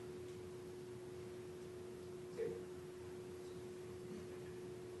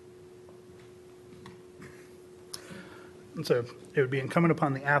 And so it would be incumbent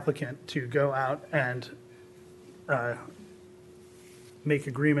upon the applicant to go out and make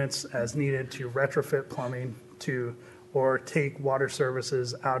agreements as needed to retrofit plumbing or take water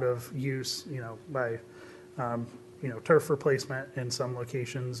services out of use, by, turf replacement in some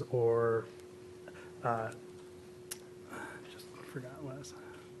locations or, just forgot what it was.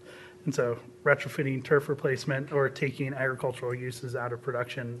 And so retrofitting turf replacement or taking agricultural uses out of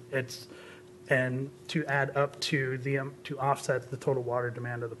production, and to add up to to offset the total water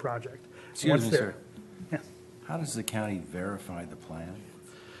demand of the project. Excuse me, sir. Yeah. How does the county verify the plan?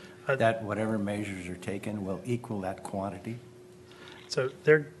 That whatever measures are taken will equal that quantity? So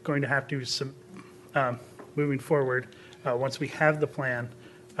they're going to have to, moving forward, once we have the plan,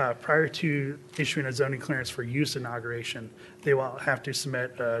 prior to issuing a zoning clearance for use inauguration, they will have to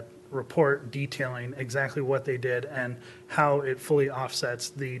submit a report detailing exactly what they did and how it fully offsets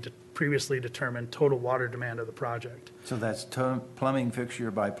the previously determined total water demand of the project. So that's plumbing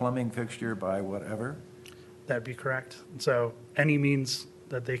fixture by whatever? That'd be correct. So any means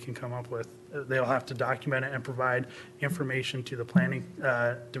that they can come up with, they'll have to document it and provide information to the Planning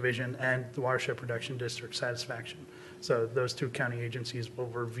Division and the Watershed Protection District satisfaction. So those two county agencies will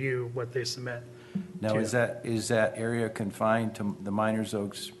review what they submit. Now, is that area confined to the Miners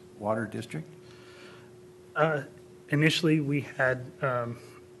Oaks Water District? Initially, we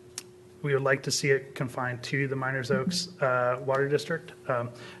would like to see it confined to the Miners Oaks Water District.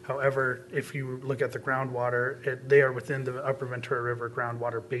 However, if you look at the groundwater, they are within the Upper Ventura River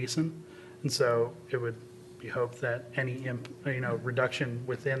groundwater basin. And so it would be hoped that any reduction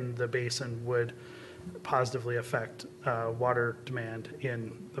within the basin would positively affect water demand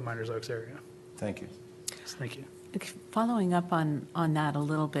in the Miners Oaks area. Thank you. Yes, thank you. Following up on that a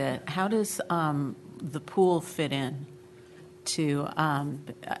little bit, how does the pool fit in to,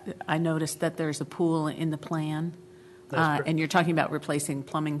 I noticed that there's a pool in the plan, and you're talking about replacing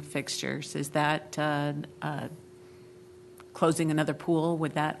plumbing fixtures. Is that closing another pool?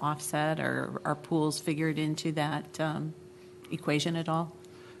 Would that offset, or are pools figured into that equation at all?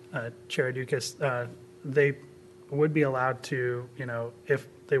 Chair Dukas, they would be allowed to, if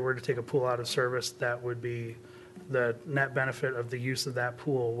they were to take a pool out of service, that would be the net benefit of the use of that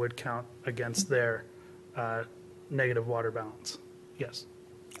pool would count against their negative water balance. Yes.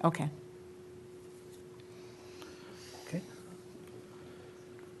 Okay. Okay.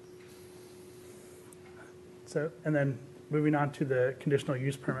 So, and then moving on to the conditional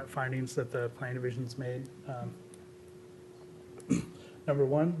use permit findings that the Planning Division's made. Number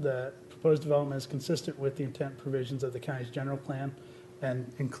one, the proposed development is consistent with the intent provisions of the county's general plan,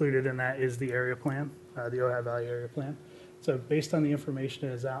 And included in that is the area plan, the Ojai Valley area plan. So based on the information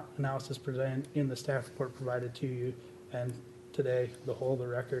and analysis presented in the staff report provided to you, and today, the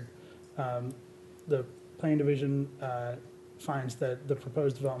record, the Planning Division finds that the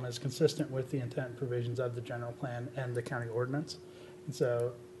proposed development is consistent with the intent and provisions of the general plan and the county ordinance. And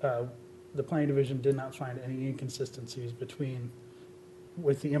so the Planning Division did not find any inconsistencies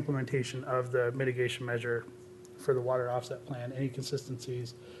with the implementation of the mitigation measure for the water offset plan, any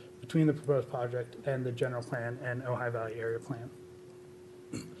consistencies between the proposed project and the general plan and Ojai Valley area plan.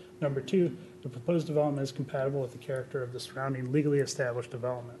 Number two, the proposed development is compatible with the character of the surrounding legally established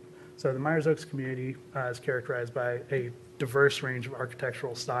development. So the Myers Oaks community is characterized by a diverse range of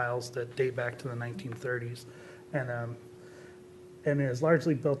architectural styles that date back to the 1930s, and is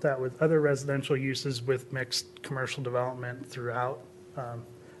largely built out with other residential uses with mixed commercial development throughout.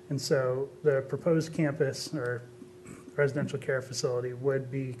 And so the proposed campus or residential care facility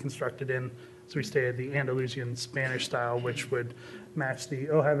would be constructed in, as we stated, the Andalusian Spanish style, which would match the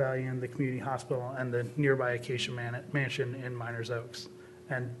Ojai Valley Inn, the community hospital, and the nearby Acacia Mansion in Myers Oaks.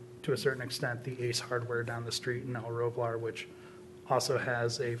 And to a certain extent, the Ace Hardware down the street in El Roblar, which also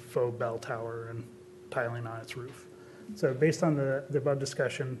has a faux bell tower and tiling on its roof. So based on the above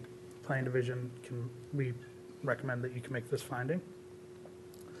discussion, Planning Division, we recommend that you can make this finding.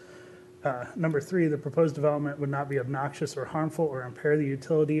 Number three, the proposed development would not be obnoxious or harmful or impair the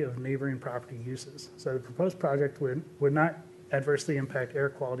utility of neighboring property uses. So the proposed project would not adversely impact air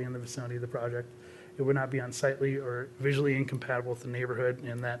quality in the vicinity of the project. It would not be unsightly or visually incompatible with the neighborhood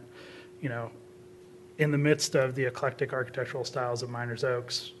in that, in the midst of the eclectic architectural styles of Myers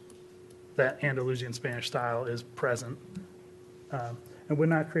Oaks, that Andalusian Spanish style is present. And would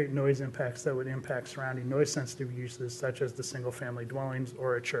not create noise impacts that would impact surrounding noise-sensitive uses such as the single-family dwellings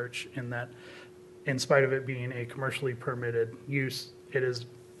or a church, in that, in spite of it being a commercially permitted use, it is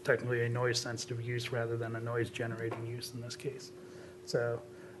technically a noise-sensitive use rather than a noise-generating use in this case. So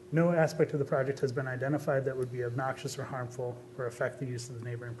no aspect of the project has been identified that would be obnoxious or harmful or affect the use of the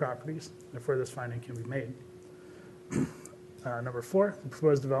neighboring properties. Therefore, this finding can be made. Number four, the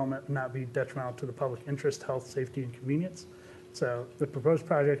proposed development would not be detrimental to the public interest, health, safety, and convenience. So the proposed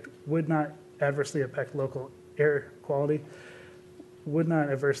project would not adversely affect local air quality, would not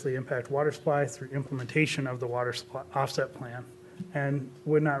adversely impact water supply through implementation of the water supply offset plan, and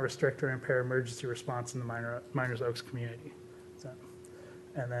would not restrict or impair emergency response in the Myers Oaks community. So,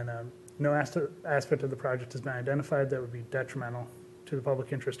 and then no aspect of the project has been identified that would be detrimental to the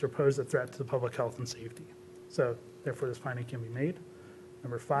public interest or pose a threat to the public health and safety. So therefore, this finding can be made.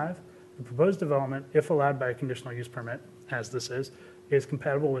 Number five, the proposed development, if allowed by a conditional use permit, as this is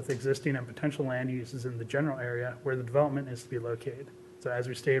compatible with existing and potential land uses in the general area where the development is to be located. So as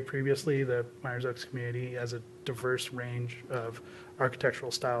we stated previously, the Myers Oaks community has a diverse range of architectural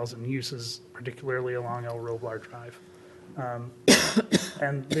styles and uses, particularly along El Roblar Drive.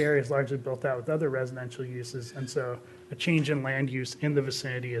 And the area is largely built out with other residential uses, and so a change in land use in the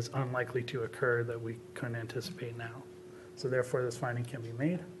vicinity is unlikely to occur that we couldn't anticipate now. So therefore, this finding can be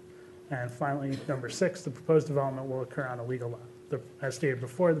made. And finally, number six, the proposed development will occur on a legal lot. As stated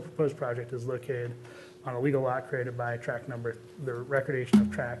before, the proposed project is located on a legal lot created by the recordation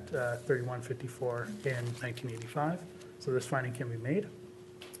of tract 3154 in 1985. So this finding can be made.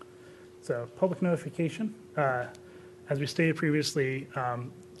 So public notification. As we stated previously,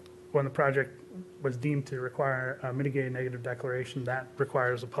 when the project was deemed to require a mitigated negative declaration, that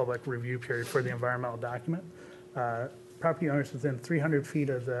requires a public review period for the environmental document. Property owners within 300 feet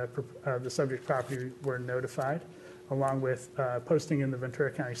of the subject property were notified, along with posting in the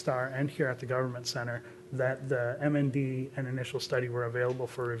Ventura County Star and here at the Government Center that the MND and initial study were available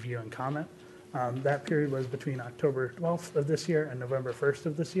for review and comment. That period was between October 12th of this year and November 1st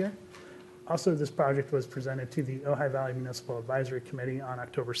of this year. Also, this project was presented to the Ojai Valley Municipal Advisory Committee on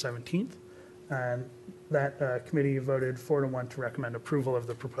October 17th, and that committee voted 4-1 to recommend approval of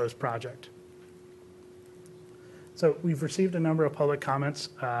the proposed project. So we've received a number of public comments,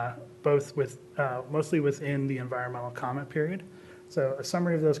 mostly within the environmental comment period. So a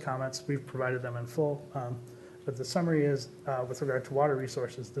summary of those comments, we've provided them in full. But the summary is, with regard to water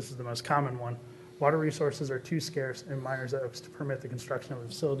resources, this is the most common one. Water resources are too scarce in Myers Oaks to permit the construction of a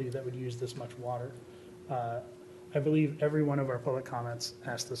facility that would use this much water. I believe every one of our public comments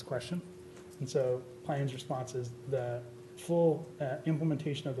asked this question. And so Planning's response is the full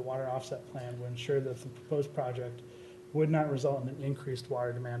implementation of the water offset plan will ensure that the proposed project would not result in an increased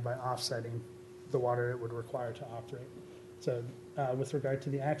water demand by offsetting the water it would require to operate. So with regard to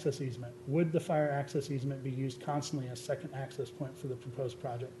the access easement, would the fire access easement be used constantly as second access point for the proposed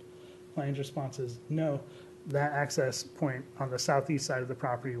project? Planning's response is no. That access point on the southeast side of the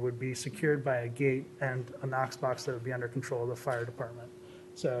property would be secured by a gate and a Knox box that would be under control of the fire department.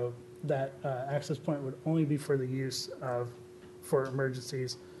 So that access point would only be for the use of, for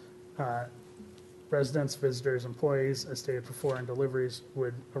emergencies. Residents, visitors, employees, as stated before, and deliveries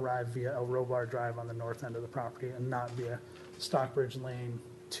would arrive via El Robar Drive on the north end of the property and not via Stockbridge Lane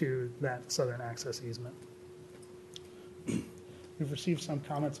to that southern access easement. We've received some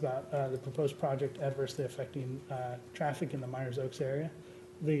comments about the proposed project adversely affecting traffic in the Myers Oaks area.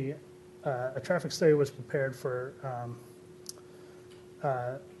 A traffic study was prepared for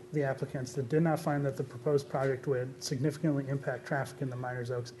the applicants that did not find that the proposed project would significantly impact traffic in the Myers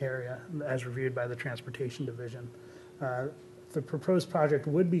Oaks area, as reviewed by the Transportation Division. The proposed project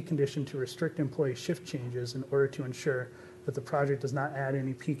would be conditioned to restrict employee shift changes in order to ensure that the project does not add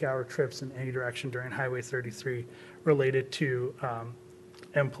any peak hour trips in any direction during Highway 33 related to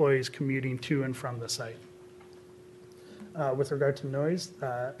employees commuting to and from the site. With regard to noise,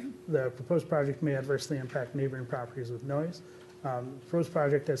 the proposed project may adversely impact neighboring properties with noise. The proposed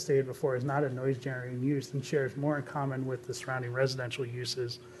project, as stated before, is not a noise-generating use and shares more in common with the surrounding residential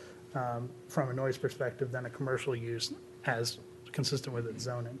uses from a noise perspective than a commercial use, as consistent with its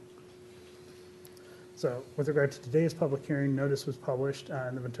zoning. So with regard to today's public hearing, notice was published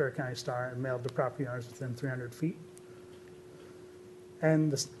in the Ventura County Star and mailed to property owners within 300 feet.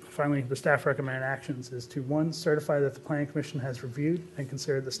 And finally, the staff recommended actions is to, 1, certify that the Planning Commission has reviewed and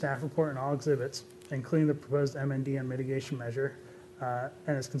considered the staff report and all exhibits, including the proposed MND and mitigation measure,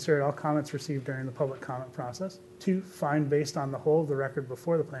 and has considered all comments received during the public comment process. 2, find based on the whole of the record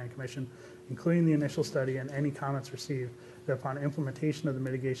before the Planning Commission, including the initial study and any comments received, that upon implementation of the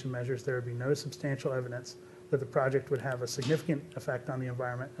mitigation measures, there would be no substantial evidence that the project would have a significant effect on the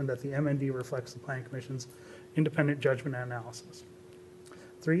environment and that the MND reflects the Planning Commission's independent judgment and analysis.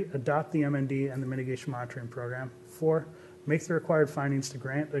 3, adopt the MND and the mitigation monitoring program. 4, make the required findings to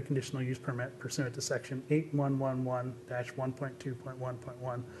grant a conditional use permit pursuant to section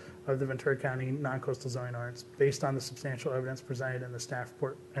 8111-1.2.1.1 of the Ventura County Non-Coastal Zoning Ordinance based on the substantial evidence presented in the staff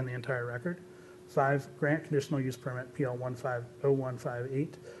report and the entire record. 5, grant conditional use permit PL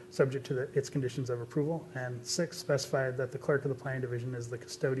 150158 subject to its conditions of approval. And 6, specify that the clerk of the planning division is the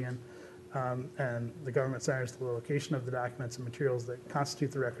custodian and the government centers the location of the documents and materials that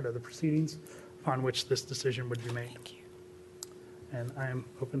constitute the record of the proceedings upon which this decision would be made. Thank you. And I am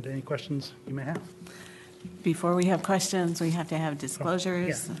open to any questions you may have. Before we have questions, we have to have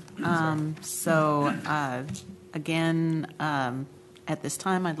disclosures. Again, at this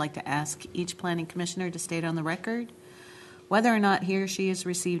time, I'd like to ask each planning commissioner to state on the record whether or not he or she has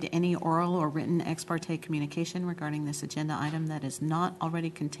received any oral or written ex parte communication regarding this agenda item that is not already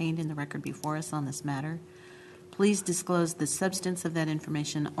contained in the record before us on this matter. Please disclose the substance of that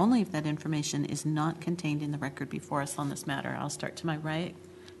information only if that information is not contained in the record before us on this matter. I'll start to my right.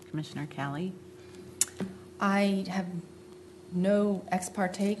 Commissioner Callie. I have no ex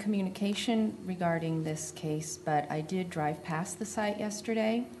parte communication regarding this case, but I did drive past the site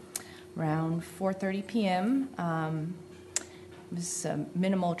yesterday around 4:30 p.m. It was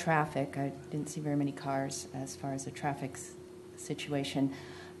minimal traffic. I didn't see very many cars as far as the traffic situation.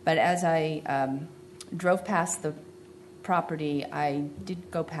 But as I drove past the property, I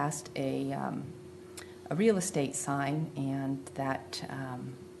did go past a real estate sign, and that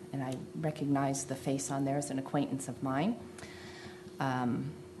and I recognized the face on there as an acquaintance of mine.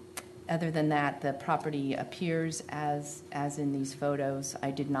 Other than that, the property appears as in these photos.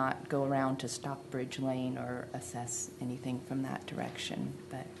 I did not go around to Stockbridge Lane or assess anything from that direction.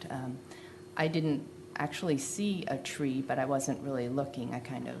 But I didn't actually see a tree, but I wasn't really looking. I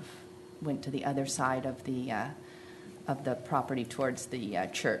kind of went to the other side of the property towards the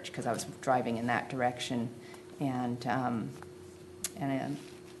church because I was driving in that direction, and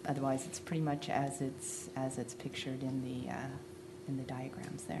otherwise it's pretty much as it's pictured in the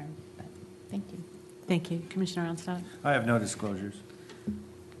diagrams there. But thank you. Thank you. Commissioner Ronstadt? I have no disclosures.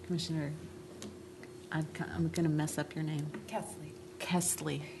 Commissioner, I'm going to mess up your name. Kesley.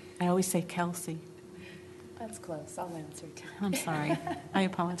 Kesley. I always say Kelsey. That's close. I'll answer too. I'm sorry. I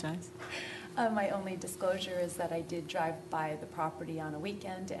apologize. My only disclosure is that I did drive by the property on a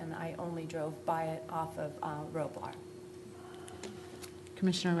weekend, and I only drove by it off of Roblar.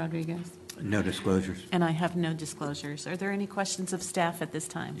 Commissioner Rodriguez? No disclosures. And I have no disclosures. Are there any questions of staff at this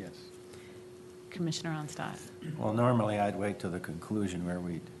time? Yes. Commissioner Ronstadt? Well, normally I'd wait till the conclusion where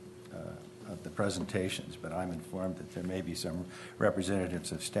we of the presentations, but I'm informed that there may be some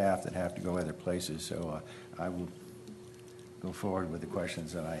representatives of staff that have to go other places, so I will go forward with the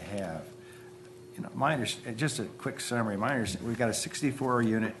questions that I have. You know, just a quick summary. We've got a 64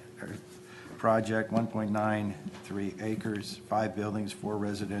 unit project, 1.93 acres, 5 buildings, 4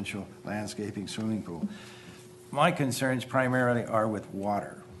 residential, landscaping, swimming pool. My concerns primarily are with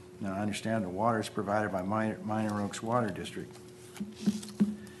water. Now, I understand the water is provided by Minor Oaks Water District.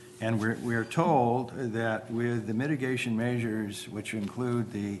 And we're told that with the mitigation measures, which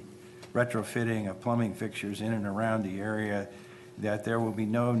include the retrofitting of plumbing fixtures in and around the area, that there will be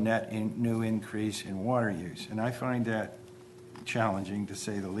no net new increase in water use. And I find that challenging, to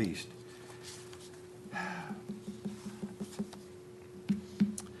say the least.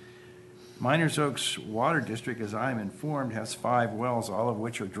 Miners Oaks Water District, as I'm informed, has 5 wells, all of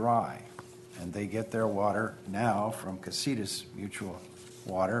which are dry. And they get their water now from Casitas Mutual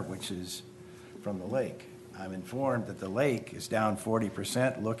Water, which is from the lake. I'm informed that the lake is down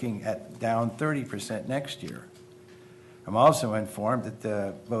 40%, looking at down 30% next year. I'm also informed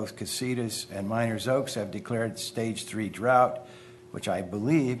that both Casitas and Miners Oaks have declared stage 3 drought, which I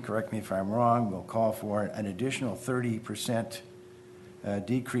believe, correct me if I'm wrong, will call for an additional 30%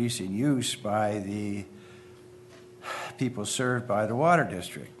 decrease in use by the people served by the water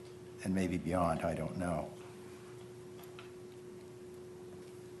district, and maybe beyond, I don't know.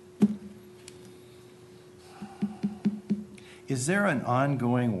 Is there an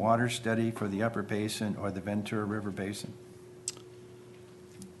ongoing water study for the Upper Basin or the Ventura River Basin?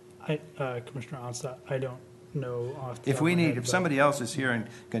 Commissioner Onstad, I don't know off the If top we of my need, head, if but- somebody else is here and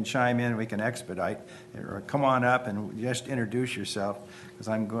can chime in, we can expedite, or come on up and just introduce yourself, because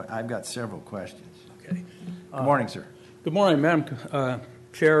I've got several questions. Okay. Good morning, sir. Good morning, Madam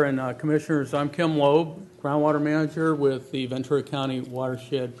Chair and Commissioners. I'm Kim Loeb, groundwater manager with the Ventura County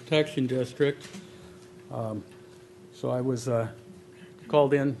Watershed Protection District. So I was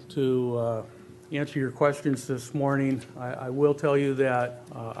called in to answer your questions this morning. I will tell you that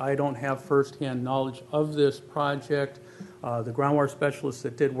I don't have firsthand knowledge of this project. The groundwater specialist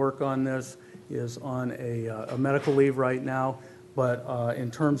that did work on this is on a medical leave right now, but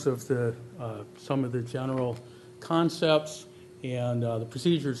in terms of some of the general concepts and the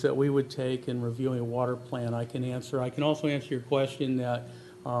procedures that we would take in reviewing a water plan, I can answer. I can also answer your question that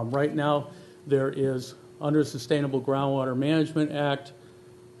right now there is, under the Sustainable Groundwater Management Act,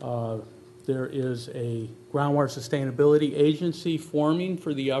 there is a groundwater sustainability agency forming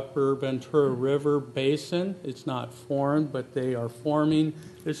for the Upper Ventura River Basin. It's not formed, but they are forming.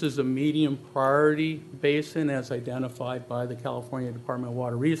 This is a medium priority basin as identified by the California Department of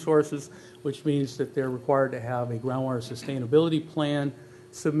Water Resources, which means that they're required to have a groundwater sustainability plan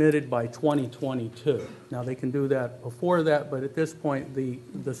submitted by 2022. Now, they can do that before that, but at this point, the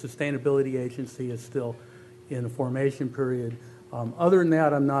sustainability agency is still in a formation period. Other than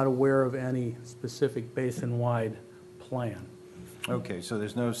that, I'm not aware of any specific basin-wide plan. Okay, so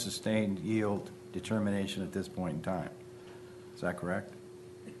there's no sustained yield determination at this point in time. Is that correct?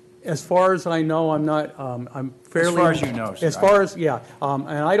 As far as I know, I'm not, I'm fairly... As far as you know, sir. As far as, yeah. And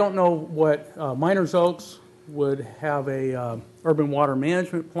I don't know what, Miners Oaks would have a urban water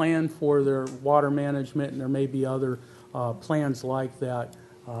management plan for their water management, and there may be other plans like that,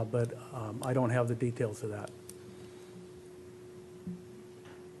 but I don't have the details of that.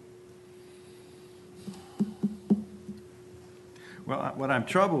 Well, what I'm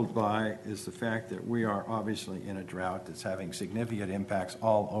troubled by is the fact that we are obviously in a drought that's having significant impacts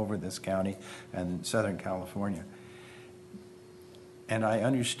all over this county and Southern California. And I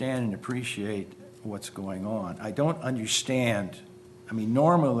understand and appreciate what's going on. I don't understand, I mean,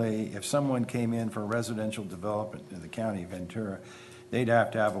 normally, if someone came in for residential development in the county of Ventura, they'd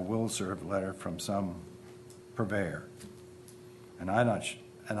have to have a will serve letter from some purveyor. And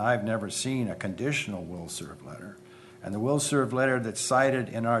I've never seen a conditional will serve letter. And the will serve letter that's cited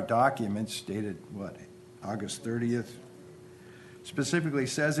in our documents, dated, what, August 30th, specifically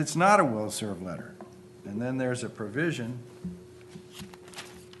says it's not a will serve letter. And then there's a provision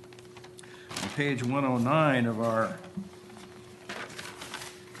on page 109 of our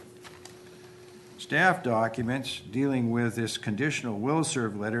staff documents dealing with this conditional will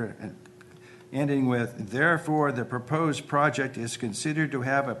serve letter, ending with, therefore, the proposed project is considered to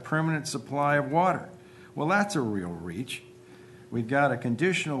have a permanent supply of water. Well, that's a real reach. We've got a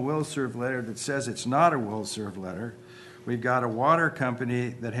conditional will serve letter that says it's not a will serve letter. We've got a water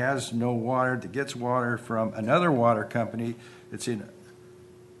company that has no water, that gets water from another water company that's in,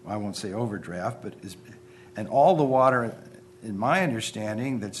 I won't say overdraft, but and all the water, in my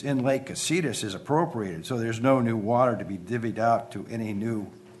understanding, that's in Lake Casitas is appropriated, so there's no new water to be divvied out to any new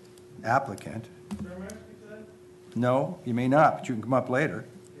applicant. No, you may not, but you can come up later.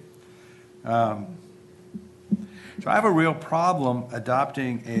 So I have a real problem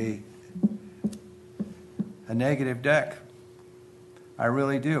adopting a negative deck. I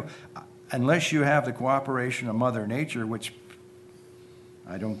really do. unless you have the cooperation of Mother Nature, which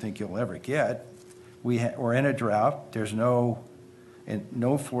I don't think you'll ever get, we're in a drought. There's no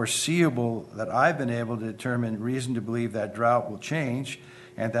foreseeable, that I've been able to determine, reason to believe that drought will change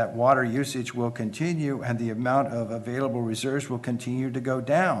and that water usage will continue and the amount of available reserves will continue to go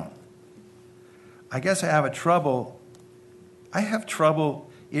down. I guess I have trouble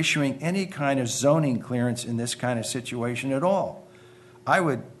issuing any kind of zoning clearance in this kind of situation at all. I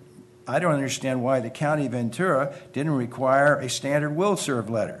don't understand why the County of Ventura didn't require a standard will serve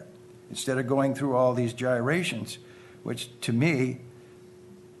letter instead of going through all these gyrations, which to me,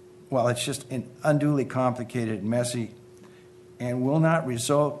 well, it's just unduly complicated and messy and will not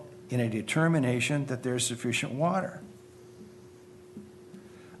result in a determination that there's sufficient water.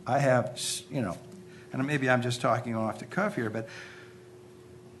 I have, and maybe I'm just talking off the cuff here, but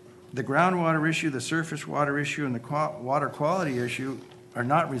the groundwater issue, the surface water issue, and the water quality issue are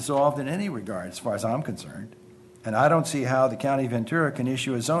not resolved in any regard as far as I'm concerned. And I don't see how the County of Ventura can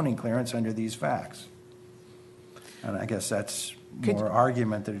issue a zoning clearance under these facts. And I guess that's more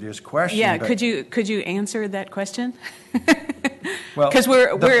argument than it is question. Yeah, but, could you answer that question? Well, because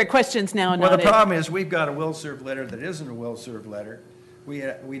we're at questions now. Well, not the problem is we've got a will serve letter that isn't a will serve letter.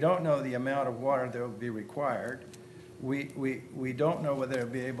 We don't know the amount of water that will be required. We don't know whether they'll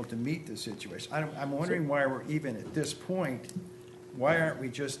be able to meet the situation. I'm wondering why we're even at this point. Why aren't we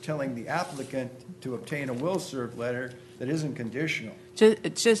just telling the applicant to obtain a will serve letter that isn't conditional?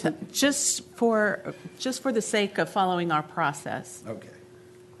 Just for the sake of following our process. Okay.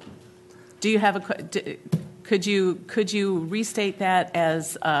 Do you have could you restate that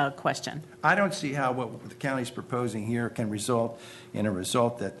as a question? I don't see how what the county's proposing here can result in a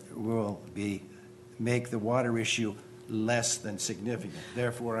result that will make the water issue less than significant.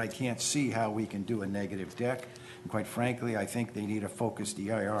 Therefore, I can't see how we can do a negative deck. And quite frankly, I think they need a focused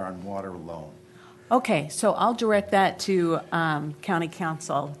EIR on water alone. Okay, so I'll direct that to County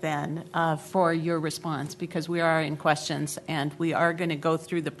Council then for your response, because we are in questions and we are going to go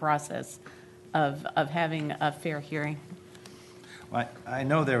through the process of having a fair hearing. Well, I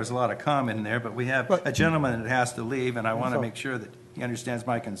know there was a lot of comment in there, but we have a gentleman that has to leave, and I want to make sure that he understands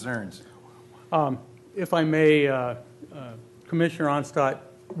my concerns. If I may, Commissioner Onstadt,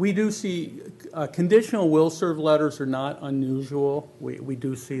 we do see conditional will serve letters are not unusual. We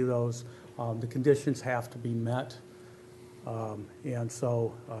do see those. The conditions have to be met. And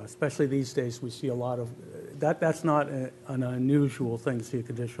so, especially these days, we see a lot of that. That's not an unusual thing to see a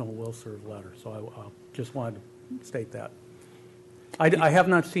conditional will serve letter. So I just wanted to state that. I have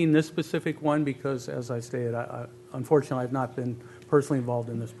not seen this specific one because, as I stated, unfortunately, I've not been personally involved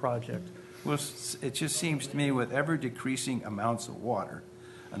in this project. Well, it just seems to me with ever decreasing amounts of water,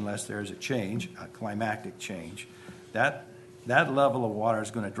 unless there's a change, a climatic change, that level of water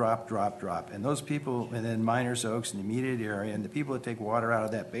is going to drop. And those people within Miners Oaks and the immediate area and the people that take water out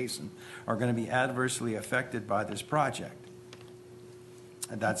of that basin are going to be adversely affected by this project.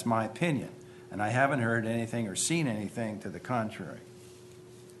 And that's my opinion. And I haven't heard anything or seen anything to the contrary.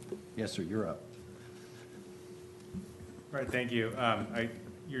 Yes, sir, you're up. Right, thank you.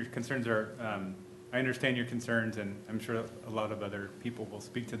 Your concerns are, I understand your concerns, and I'm sure a lot of other people will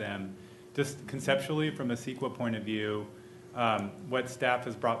speak to them. Just conceptually, from a CEQA point of view, what staff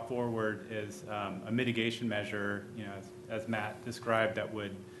has brought forward is a mitigation measure, as Matt described, that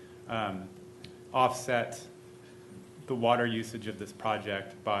would offset the water usage of this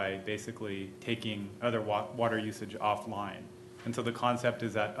project by basically taking other water usage offline. And so the concept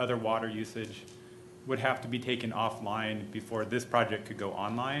is that other water usage would have to be taken offline before this project could go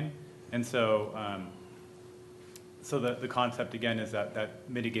online. And so so the concept, again, is that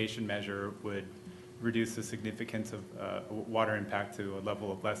mitigation measure would reduce the significance of water impact to a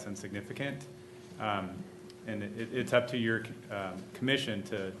level of less than significant. And it's up to your commission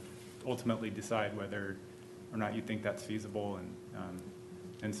to ultimately decide whether or not you think that's feasible.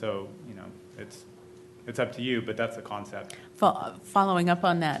 And so, it's up to you, but that's the concept. Following up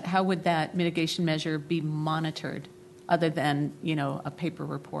on that, how would that mitigation measure be monitored other than, a paper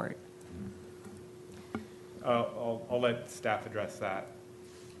report? I'll let staff address that.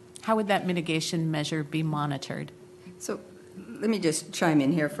 How would that mitigation measure be monitored? So let me just chime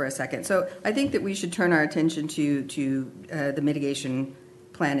in here for a second. So I think that we should turn our attention to the mitigation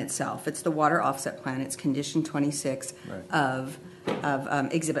plan itself. It's the water offset plan. It's condition 26 of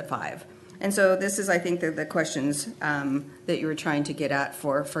Exhibit 5. And so this is, I think, the questions that you were trying to get at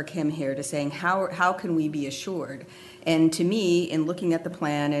for Kim here, to saying how can we be assured? And to me, in looking at the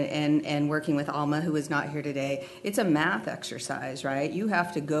plan and working with Alma, who is not here today, it's a math exercise, right? You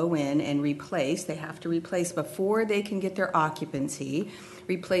have to go in and replace. They have to replace before they can get their occupancy,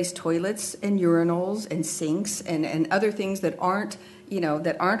 replace toilets and urinals and sinks and other things that aren't,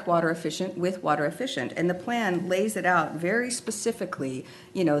 that aren't water efficient with water efficient. And the plan lays it out very specifically,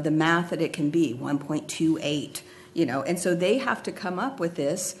 the math that it can be, 1.28, and so they have to come up with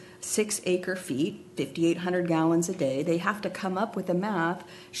this 6 acre feet, 5,800 gallons a day. They have to come up with a math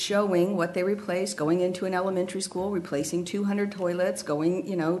showing what they replace, going into an elementary school, replacing 200 toilets, going,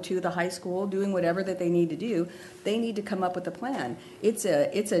 to the high school, doing whatever that they need to do. They need to come up with a plan. It's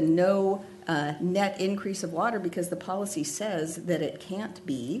a no net increase of water because the policy says that it can't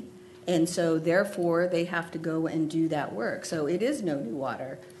be. And so therefore they have to go and do that work. So it is no new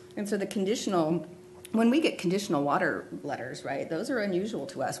water. And so when we get conditional water letters, right, those are unusual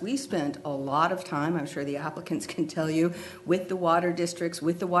to us. We spent a lot of time, I'm sure the applicants can tell you, with the water districts,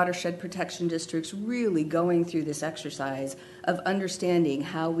 with the watershed protection districts, really going through this exercise of understanding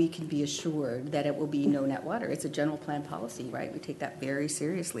how we can be assured that it will be no net water. It's a general plan policy, right? We take that very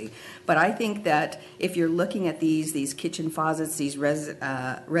seriously. But I think that if you're looking at these kitchen faucets, these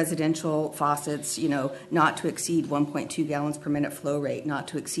residential faucets, not to exceed 1.2 gallons per minute flow rate, not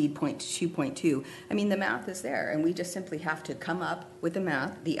to exceed 2.2, I mean, the math is there, and we just simply have to come up with the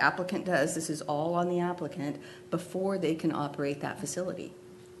math. The applicant does. This is all on the applicant before they can operate that facility.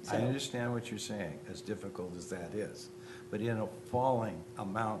 I understand what you're saying, as difficult as that is. But in a falling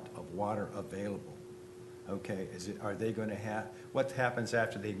amount of water available, okay, are they going to have, what happens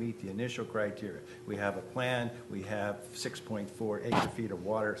after they meet the initial criteria? We have a plan, we have 6.4 acre feet of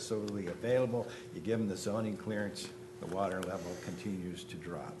water solely available. You give them the zoning clearance, the water level continues to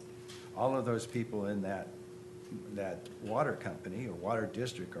drop. All of those people in that water company or water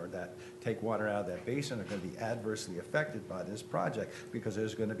district or that take water out of that basin are going to be adversely affected by this project because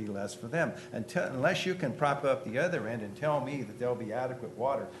there's going to be less for them. Unless you can prop up the other end and tell me that there'll be adequate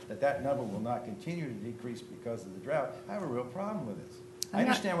water, that number will not continue to decrease because of the drought, I have a real problem with this. I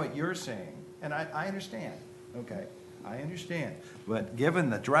understand what you're saying, and I understand, okay? I understand. But given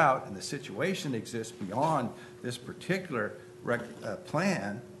the drought and the situation exists beyond this particular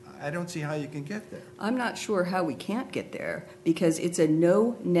plan, I don't see how you can get there. I'm not sure how we can't get there because it's a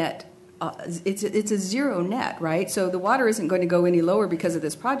no net. It's a zero net, right? So the water isn't going to go any lower because of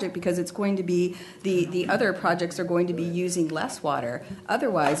this project because it's going to be the other projects are going to be using less water.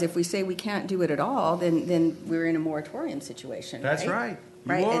 Otherwise, if we say we can't do it at all, then we're in a moratorium situation. That's right.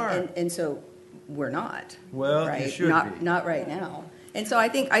 You are. And so we're not. Well, right? you should be. Not right now. And so I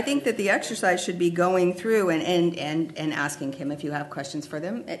think that the exercise should be going through and asking Kim if you have questions for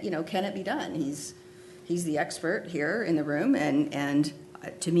them. Can it be done? He's the expert here in the room, and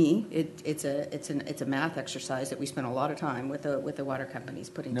to me, it's a math exercise that we spent a lot of time with the water companies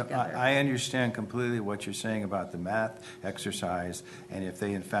putting together. I understand completely what you're saying about the math exercise, and if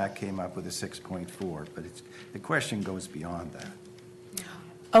they in fact came up with a 6.4, but the question goes beyond that.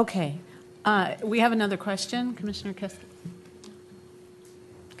 Okay. We have another question, Commissioner Kessler.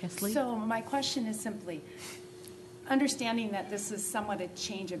 So my question is simply, understanding that this is somewhat a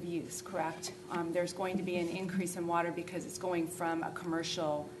change of use, correct? There's going to be an increase in water because it's going from a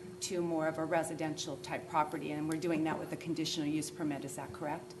commercial to more of a residential type property, and we're doing that with a conditional use permit. Is that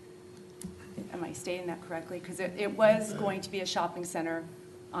correct? Am I stating that correctly? Because it was going to be a shopping center.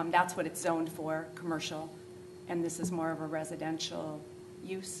 That's what it's zoned for, commercial, and this is more of a residential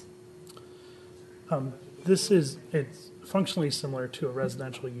use? It's functionally similar to a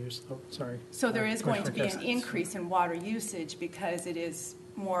residential use. Oh, sorry. So there is going to be an increase in water usage because it is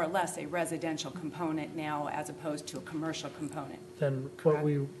more or less a residential component now as opposed to a commercial component. Than what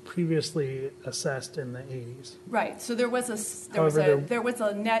we previously assessed in the 80s. Right. So there was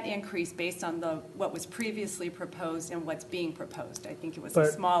a net increase based on what was previously proposed and what's being proposed. I think it was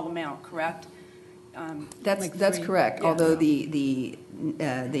a small amount, correct? That's correct. Yes. Although the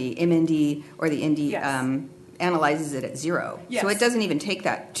MND or the ND yes. Analyzes it at 0. Yes. So it doesn't even take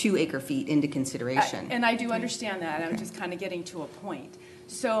that 2 acre feet into consideration. And I do understand that. I'm just kind of getting to a point.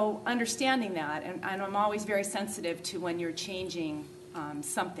 So understanding that, and I'm always very sensitive to when you're changing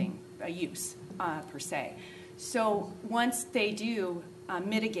something, a use per se. So once they do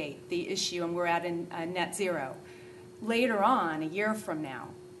mitigate the issue and we're at a net 0, later on, a year from now,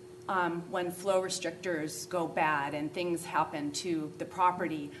 when flow restrictors go bad and things happen to the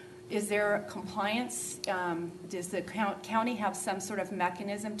property, is there compliance? Does the county have some sort of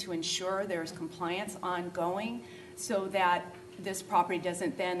mechanism to ensure there's compliance ongoing so that this property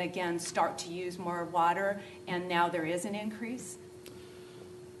doesn't then again start to use more water and now there is an increase?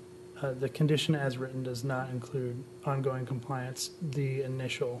 The condition as written does not include ongoing compliance. The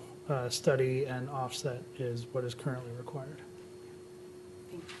initial study and offset is what is currently required.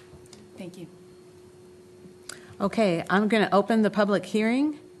 Thank you. Okay, I'm going to open the public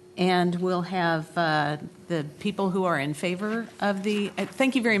hearing, and we'll have the people who are in favor of the,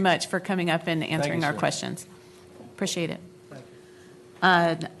 thank you very much for coming up and answering our sir. questions. Appreciate it.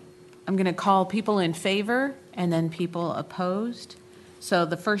 I'm going to call people in favor and then people opposed. So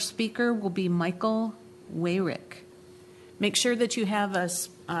the first speaker will be Michael Wayrick. Make sure that you have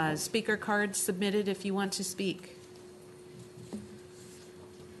a speaker card submitted if you want to speak.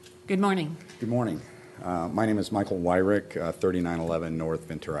 Good morning. Good morning. My name is Michael Wyrick, 3911 North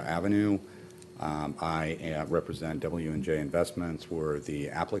Ventura Avenue. I represent W&J Investments. We're the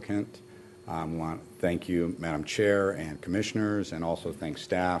applicant. I want to thank you, Madam Chair and Commissioners, and also thank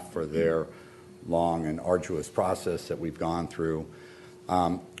staff for their long and arduous process that we've gone through.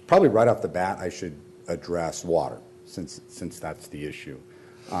 Probably right off the bat, I should address water, since that's the issue.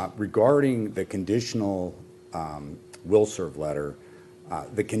 Regarding the conditional will serve letter,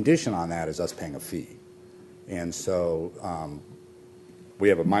 the condition on that is us paying a fee. And so we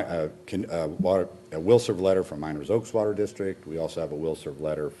have a will serve letter from Miners Oaks Water District. We also have a will serve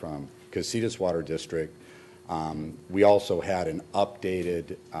letter from Casitas Water District. We also had an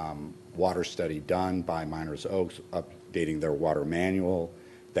updated water study done by Miners Oaks, updating their water manual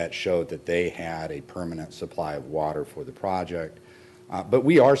that showed that they had a permanent supply of water for the project. But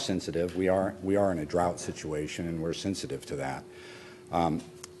we are sensitive. We are in a drought situation, and we're sensitive to that.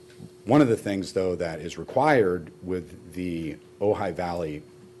 One of the things, though, that is required with the Ojai Valley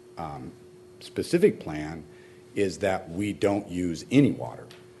specific plan is that we don't use any water.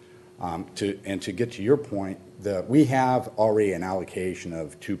 And to get to your point, we have already an allocation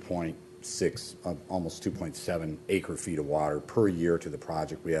of 2.6, almost 2.7 acre feet of water per year to the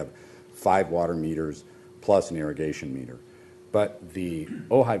project. We have 5 water meters plus an irrigation meter. But the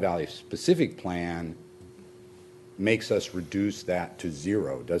Ojai Valley specific plan makes us reduce that to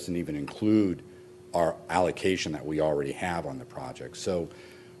 0, doesn't even include our allocation that we already have on the project. So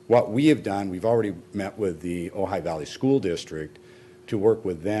what we have done, we've already met with the Ojai Valley School District to work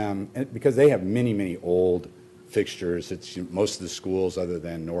with them, because they have many, many old fixtures. Most of the schools other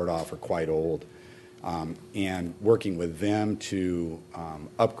than Nordhoff are quite old, and working with them to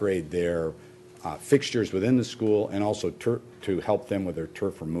upgrade their fixtures within the school, and also to help them with their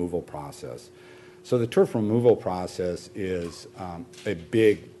turf removal process. So the turf removal process is a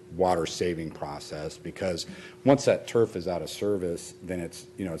big water saving process, because once that turf is out of service, then it's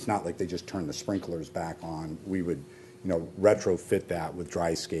not like they just turn the sprinklers back on. We would retrofit that with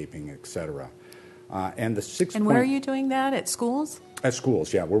dryscaping, et cetera. And the 6 And where are you doing that? At schools? At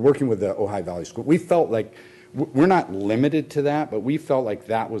schools, yeah. We're working with the Ojai Valley School. We felt like we're not limited to that, but we felt like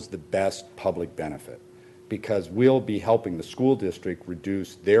that was the best public benefit, because we'll be helping the school district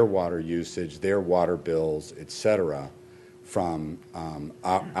reduce their water usage, their water bills, et cetera, from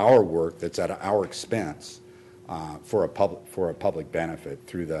our work that's at our expense for a public benefit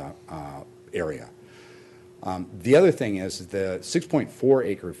through the area. The other thing is the 6.4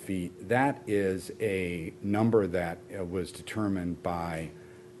 acre feet, that is a number that was determined by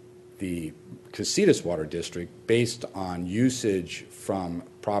the Casitas Water District based on usage from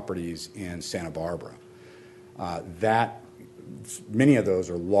properties in Santa Barbara. Many of those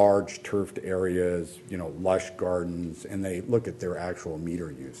are large turfed areas, lush gardens, and they look at their actual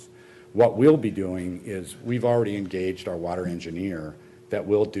meter use. What we'll be doing is we've already engaged our water engineer that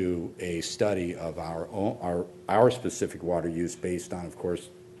will do a study of our specific water use based on, of course,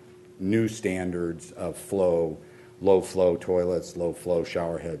 new standards of flow, low flow toilets, low flow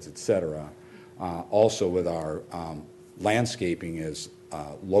shower heads, et cetera. Also with our landscaping is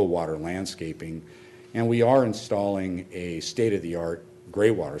low water landscaping. And we are installing a state-of-the-art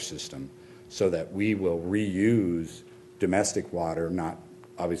gray water system so that we will reuse domestic water,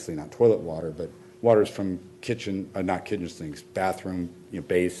 obviously not toilet water, but waters from bathroom,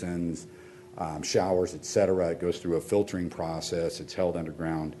 basins, showers, et cetera. It goes through a filtering process. It's held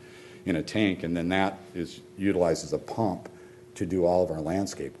underground in a tank, and then that is utilized as a pump to do all of our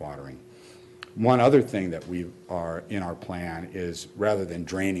landscape watering. One other thing that we are in our plan is, rather than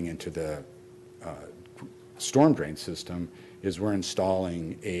draining into the storm drain system, is we're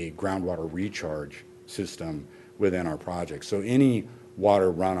installing a groundwater recharge system within our project. So any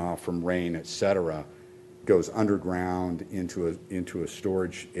water runoff from rain, et cetera, goes underground into a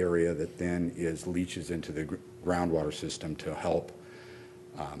storage area that then leaches into the groundwater system to help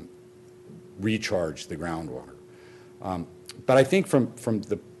recharge the groundwater. But I think from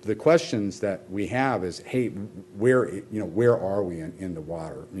the questions that we have is, hey, where are we in the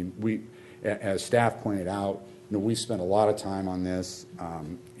water? I mean, as staff pointed out, we spent a lot of time on this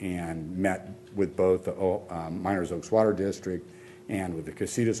and met with both the Miners Oaks Water District and with the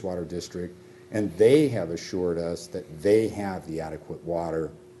Casitas Water District, And they have assured us that they have the adequate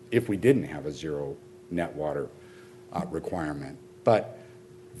water if we didn't have a zero net water requirement. But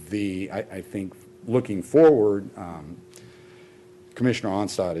I think looking forward, Commissioner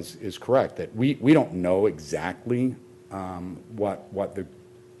Onstad is correct that we don't know exactly what the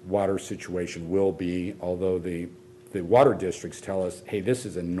water situation will be, although the water districts tell us, hey, this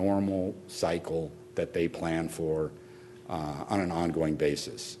is a normal cycle that they plan for on an ongoing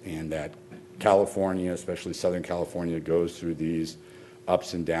basis, and that California, especially Southern California, goes through these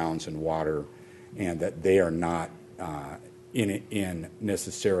ups and downs in water, and that they are not in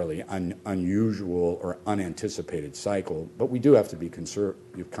necessarily unusual or unanticipated cycle. But we do have to be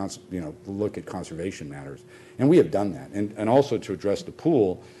look at conservation matters, and we have done that. And also to address the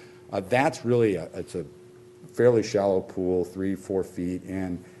pool, that's really it's a fairly shallow pool, 3-4 feet,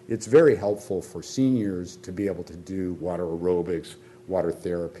 and it's very helpful for seniors to be able to do water aerobics, water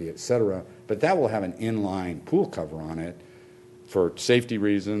therapy, et cetera. But that will have an inline pool cover on it for safety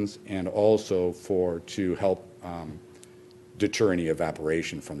reasons and also to help deter any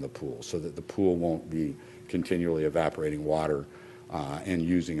evaporation from the pool, so that the pool won't be continually evaporating water and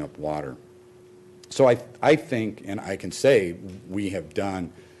using up water. So I think, and I can say, we have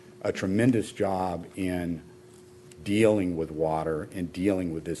done a tremendous job in dealing with water and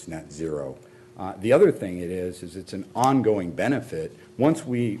dealing with this net zero. The other thing it is it's an ongoing benefit. Once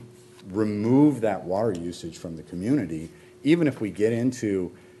we remove that water usage from the community, even if we get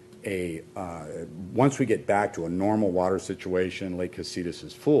into once we get back to a normal water situation, Lake Casitas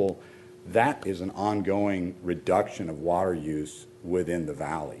is full, that is an ongoing reduction of water use within the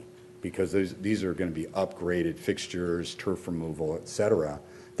valley, because these are going to be upgraded fixtures, turf removal, et cetera,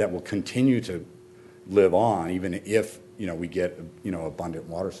 that will continue to live on even if we get abundant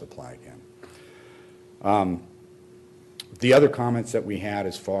water supply again. The other comments that we had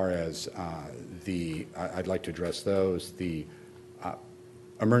as far as I'd like to address those, the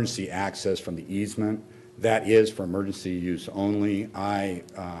emergency access from the easement, that is for emergency use only. I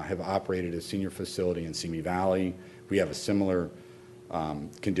have operated a senior facility in Simi Valley. We have a similar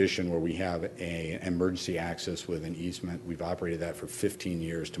condition where we have an emergency access with an easement. We've operated that for 15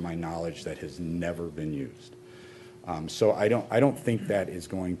 years. To my knowledge, that has never been used. So I don't think that is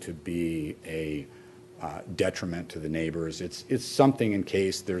going to be a detriment to the neighbors. It's something in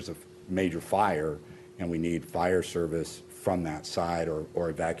case there's a major fire and we need fire service from that side or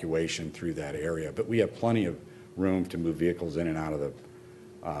evacuation through that area. But we have plenty of room to move vehicles in and out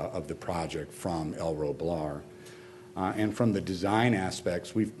of the project from El Roblar. And from the design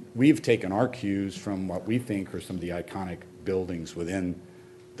aspects, we've taken our cues from what we think are some of the iconic buildings within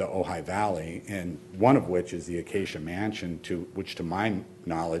the Ojai Valley, and one of which is the Acacia Mansion, which to my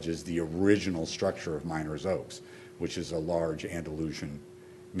knowledge is the original structure of Miners Oaks, which is a large Andalusian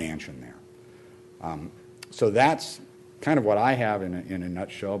mansion there. So that's kind of what I have in a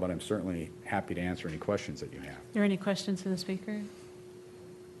nutshell, but I'm certainly happy to answer any questions that you have. Are there any questions for the speaker?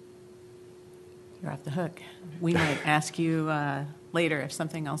 You're off the hook. We might ask you later if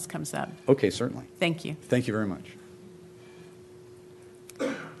something else comes up. Okay, certainly. Thank you. Thank you very much.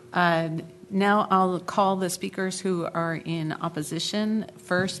 Now I'll call the speakers who are in opposition,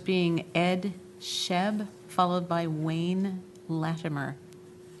 first being Ed Sheb, followed by Wayne Latimer.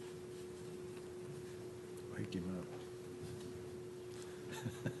 Wake him up.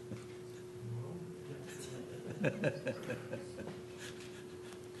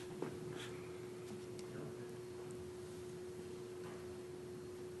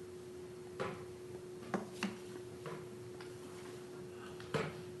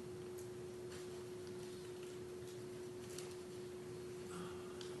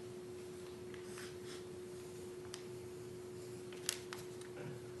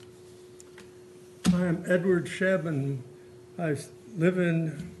 I'm Edward Sheb, and I live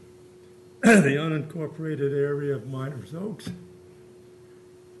in the unincorporated area of Miners Oaks,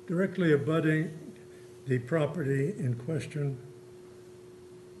 directly abutting the property in question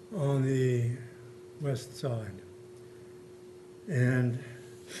on the west side. And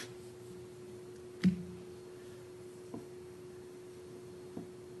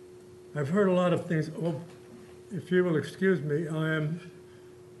I've heard a lot of things. Oh, if you will excuse me, I am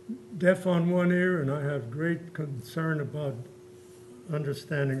deaf on one ear, and I have great concern about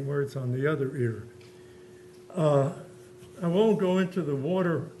understanding words on the other ear. I won't go into the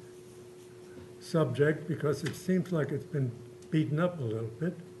water subject because it seems like it's been beaten up a little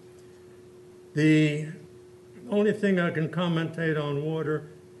bit. The only thing I can commentate on water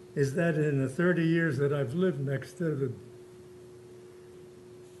is that in the 30 years that I've lived next to the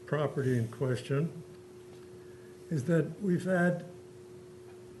property in question, is that we've had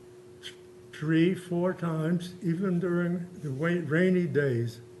 3, 4 times, even during the rainy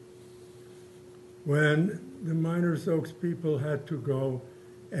days, when the Miners Oaks people had to go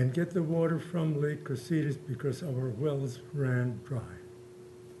and get the water from Lake Casitas because our wells ran dry.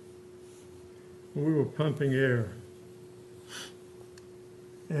 We were pumping air.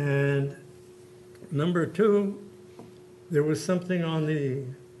 And number 2, there was something on the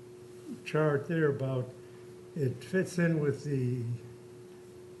chart there about it fits in with the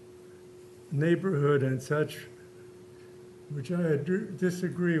neighborhood and such, which I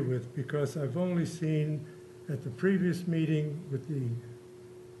disagree with, because I've only seen at the previous meeting with the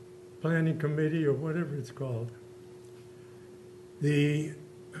planning committee or whatever it's called, the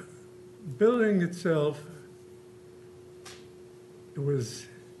building itself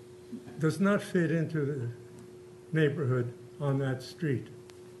does not fit into the neighborhood on that street.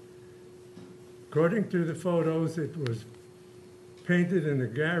 According to the photos, it was painted in a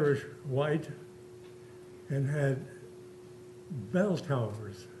garish white and had bell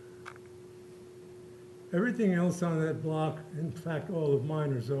towers. Everything else on that block, in fact all of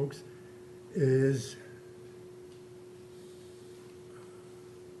Miners Oaks, is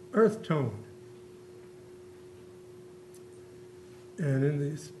earth toned. And in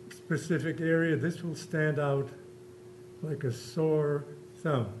this specific area, this will stand out like a sore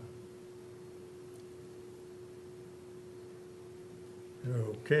thumb.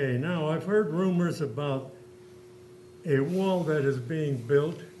 Okay, now I've heard rumors about a wall that is being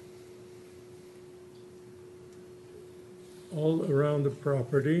built all around the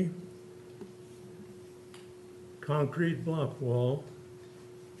property, concrete block wall,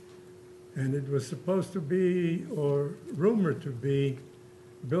 and it was supposed to be, or rumored to be,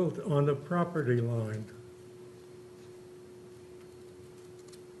 built on the property line.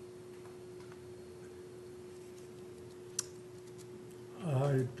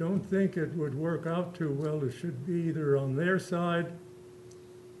 I don't think it would work out too well. It should be either on their side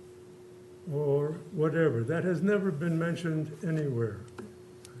or whatever. That has never been mentioned anywhere.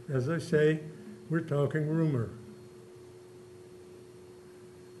 As I say, we're talking rumor.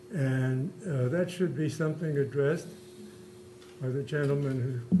 And that should be something addressed by the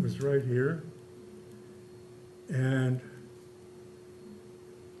gentleman who was right here and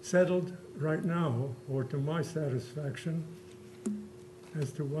settled right now, or to my satisfaction,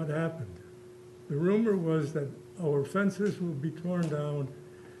 as to what happened. The rumor was that our fences will be torn down,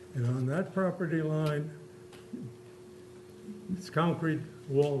 and on that property line, this concrete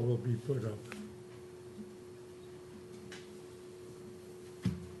wall will be put up.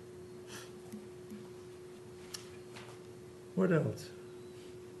 What else?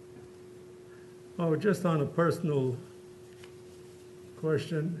 Oh, just on a personal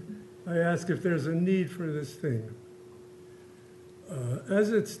question, I ask if there's a need for this thing.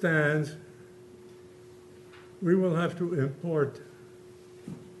 As it stands, we will have to import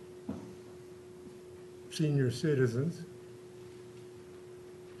senior citizens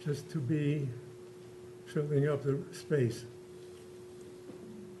just to be filling up the space.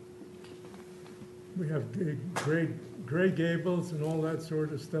 We have Gray Gables and all that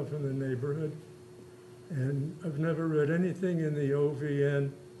sort of stuff in the neighborhood. And I've never read anything in the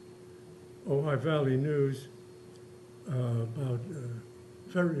OVN, Ojai Valley News, about a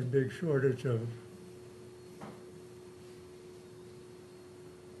very big shortage of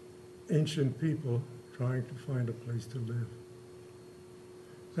ancient people trying to find a place to live.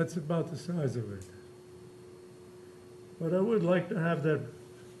 That's about the size of it. But I would like to have that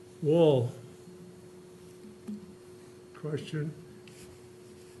wall question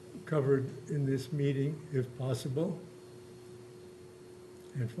covered in this meeting, if possible,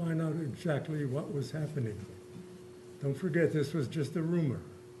 and find out exactly what was happening. Don't forget, this was just a rumor,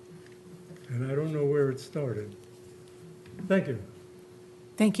 and I don't know where it started. Thank you.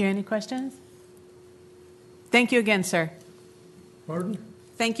 Thank you. Any questions? Thank you again, sir. Pardon?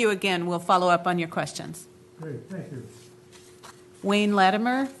 Thank you again. We'll follow up on your questions. Great, thank you. Wayne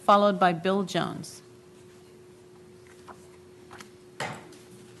Latimer, followed by Bill Jones.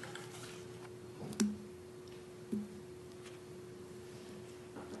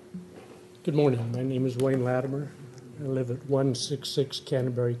 Good morning. My name is Wayne Latimer. I live at 166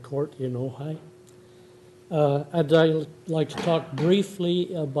 Canterbury Court in Ojai. I'd like to talk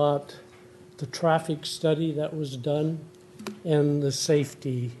briefly about the traffic study that was done and the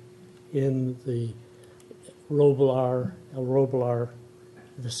safety in the El Roblar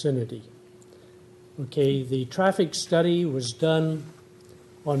vicinity. Okay, the traffic study was done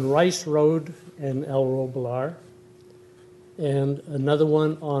on Rice Road and El Roblar, and another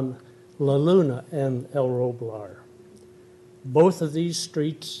one on La Luna and El Roblar. Both of these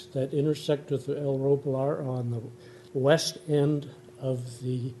streets that intersect with El Roblar are on the west end of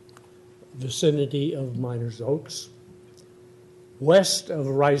the vicinity of Miners Oaks. West of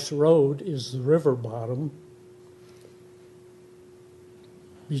Rice Road is the river bottom.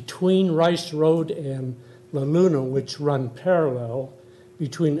 Between Rice Road and La Luna, which run parallel,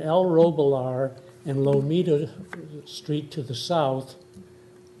 between El Roblar and Lomita Street to the south,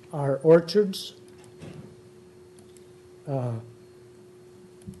 are orchards,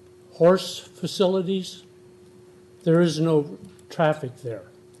 horse facilities. There is no traffic there.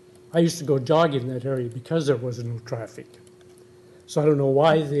 I used to go jogging in that area because there was no traffic. So I don't know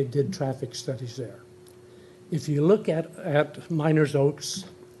why they did traffic studies there. If you look at Miners Oaks,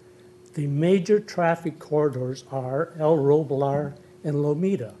 the major traffic corridors are El Roblar and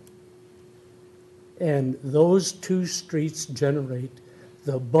Lomita. And those two streets generate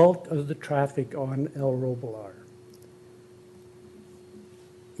the bulk of the traffic on El Roblar.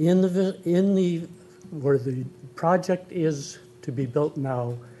 Where the project is to be built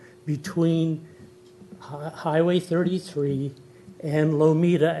now, between Highway 33 and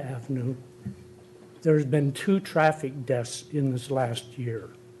Lomita Avenue, there's been 2 traffic deaths in this last year.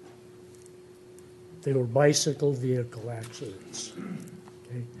 They were bicycle vehicle accidents.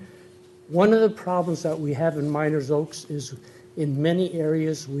 Okay. One of the problems that we have in Miners Oaks is in many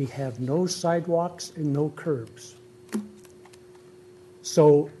areas we have no sidewalks and no curbs.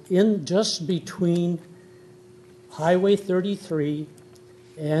 So in just between Highway 33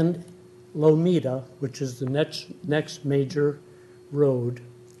 and Lomita, which is the next major road,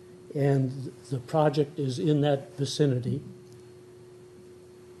 and the project is in that vicinity,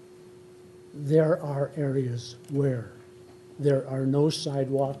 there are areas where there are no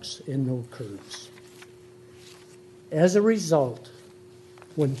sidewalks and no curbs. As a result,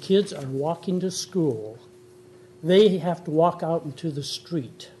 when kids are walking to school, they have to walk out into the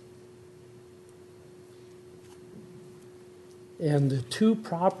street. And the 2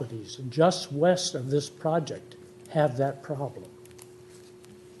 properties just west of this project have that problem.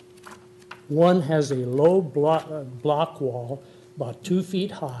 One has a low block wall, about 2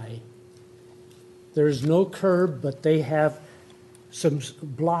 feet high. There's no curb, but they have some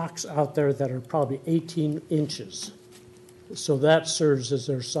blocks out there that are probably 18 inches. So that serves as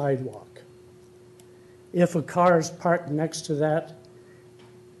their sidewalk. If a car is parked next to that,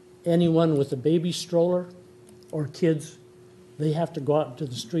 anyone with a baby stroller or kids, they have to go out into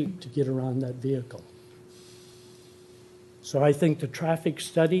the street to get around that vehicle. So I think the traffic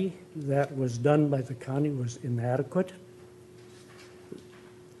study that was done by the county was inadequate.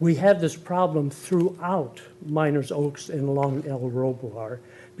 We have this problem throughout Miners Oaks and along El Roblar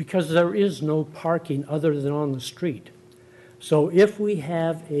because there is no parking other than on the street. So if we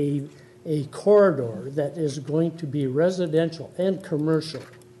have a corridor that is going to be residential and commercial,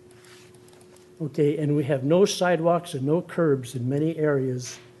 okay, and we have no sidewalks and no curbs in many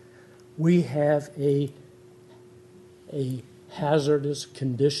areas, we have a hazardous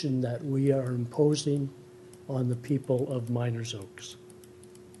condition that we are imposing on the people of Miners Oaks.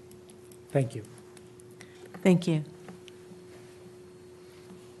 Thank you. Thank you.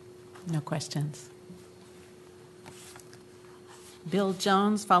 No questions. Bill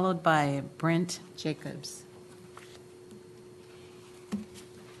Jones, followed by Brent Jacobs.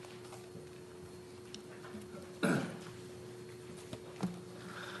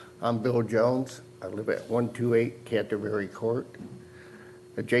 I'm Bill Jones. I live at 128 Canterbury Court,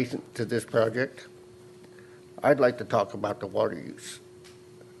 adjacent to this project. I'd like to talk about the water use.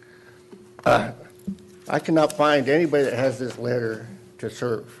 I cannot find anybody that has this letter to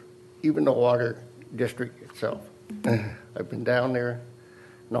serve, even the water district itself. I've been down there,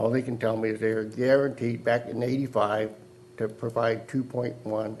 and all they can tell me is they're guaranteed back in '85 to provide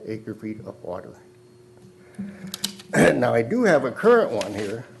 2.1 acre feet of water. Now, I do have a current one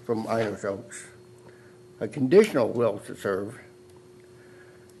here from Miners Oaks, a conditional will to serve,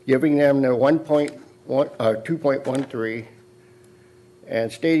 giving them their 2.13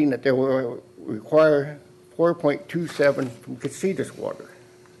 and stating that they will require 4.27 from Casitas water.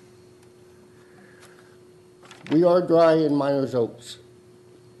 We are dry in Miners Oaks,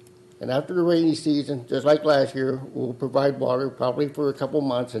 and after the rainy season, just like last year, we'll provide water probably for a couple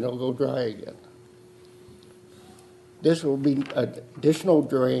months and it'll go dry again. This will be an additional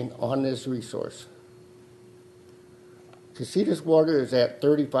drain on this resource. Casitas water is at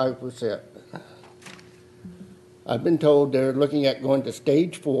 35%. I've been told they're looking at going to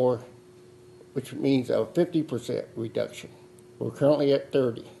stage 4, which means a 50% reduction. We're currently at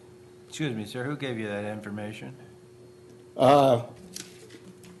 30. Excuse me, sir, who gave you that information?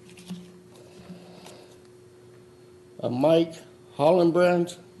 Mike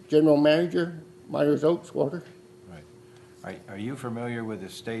Hollenbrand, General Manager, Myers Oaks Water. Are you familiar with the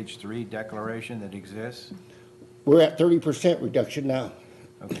Stage 3 declaration that exists? We're at 30% reduction now.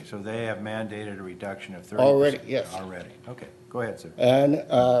 Okay, so they have mandated a reduction of 30%? Already, yes. Already, okay. Go ahead, sir. And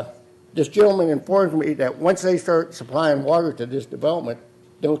this gentleman informed me that once they start supplying water to this development,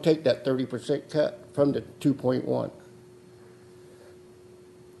 they'll take that 30% cut from the 2.1.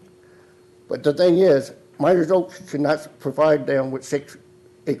 But the thing is, Myers Oaks should not provide them with 6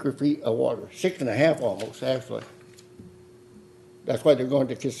 acre-feet of water, 6.5 almost, actually. That's why they're going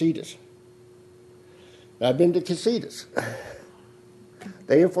to Casitas. I've been to Casitas.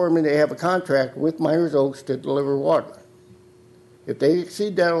 They informed me they have a contract with Myers Oaks to deliver water. If they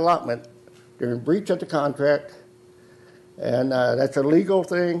exceed that allotment, they're in breach of the contract, and that's a legal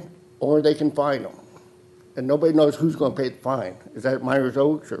thing, or they can fine them. And nobody knows who's going to pay the fine. Is that Myers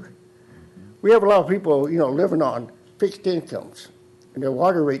Oaks or? We have a lot of people, living on fixed incomes, and their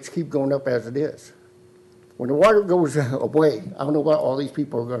water rates keep going up as it is. When the water goes away, I don't know what all these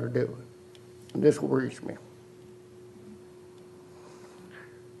people are going to do. And this worries me.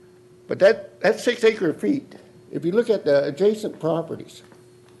 But that's 6 acre feet. If you look at the adjacent properties,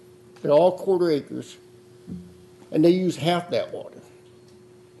 they're all quarter acres, and they use half that water.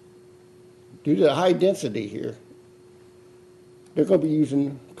 Due to the high density here, they're going to be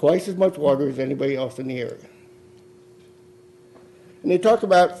using twice as much water as anybody else in the area. And they talk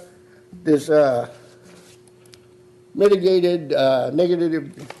about this mitigated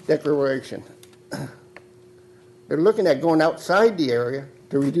negative declaration. They're looking at going outside the area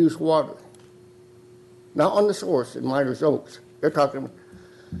to reduce water. Not on the source in Myers Oaks. They're talking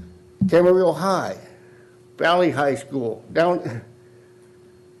Camarillo High, Valley High School, down.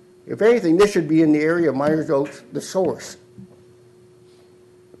 If anything, this should be in the area of Myers Oaks, the source.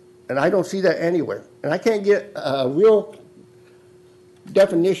 And I don't see that anywhere. And I can't get a real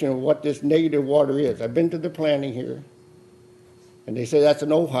definition of what this negative water is. I've been to the planning here, and they say that's an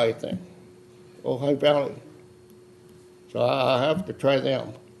Ojai thing, Ojai Valley. So I'll have to try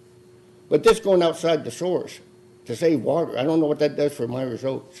them. But this going outside the source to save water, I don't know what that does for Myers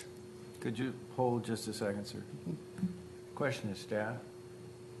Oaks. Could you hold just a second, sir? Question to staff.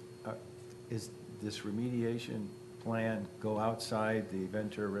 Is this remediation plan go outside the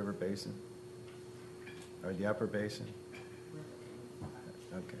Ventura River Basin? Or the upper basin?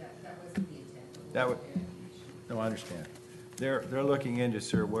 Okay. That wasn't the intent. That would, no, I understand. They're looking into,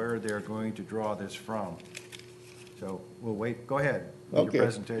 sir, where they're going to draw this from. So we'll wait. Go ahead with Okay. your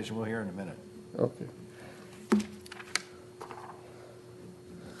presentation. We'll hear in a minute. Okay.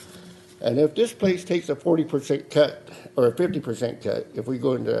 And if this place takes a 40% cut or a 50% cut, if we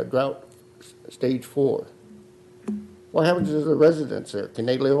go into drought stage 4, what happens to the residents there? Can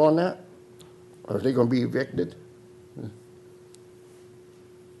they live on that? Or are they going to be evicted?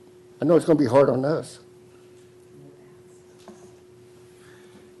 I know it's going to be hard on us.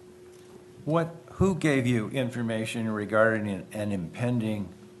 Who gave you information regarding an impending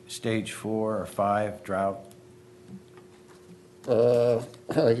stage 4 or 5 drought? Like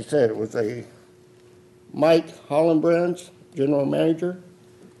I said, it was a Mike Hollenbrand, general manager,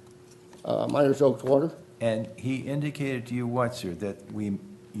 Myers Oaks Water. And he indicated to you what, sir, that you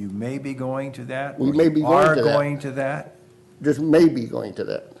may be going to that? We or may be you going are to that. going to that? Just may be going to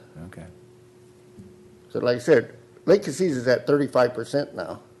that. Okay. So like I said, Lake Casitas is at 35%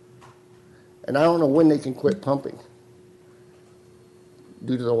 now. And I don't know when they can quit pumping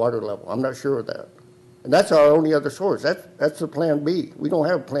due to the water level. I'm not sure of that. And that's our only other source. That's the plan B. We don't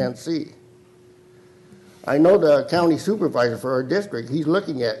have plan C. I know the county supervisor for our district, he's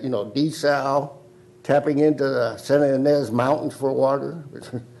looking at, desal, tapping into the Santa Ynez Mountains for water.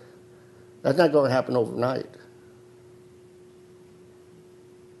 That's not going to happen overnight.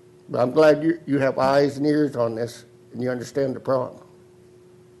 But I'm glad you have eyes and ears on this and you understand the problem.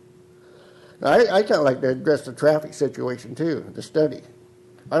 Now, I kind of like to address the traffic situation too, the study.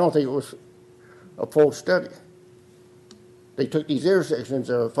 I don't think it was a full study. They took these intersections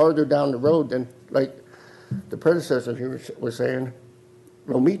that are farther down the road than, like the predecessor here was saying,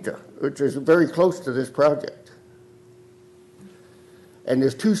 Lomita, which is very close to this project. And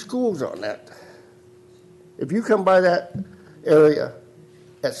there's 2 schools on that. If you come by that area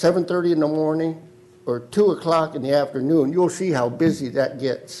at 7:30 in the morning or 2 o'clock in the afternoon, you'll see how busy that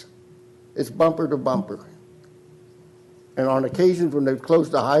gets. It's bumper to bumper. And on occasions when they've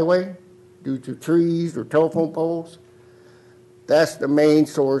closed the highway due to trees or telephone poles, that's the main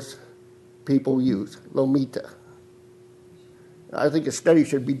source people use, Lomita. I think a study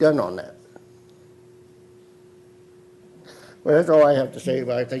should be done on that. Well, that's all I have to say,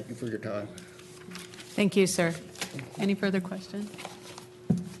 but I thank you for your time. Thank you, sir. Any further questions?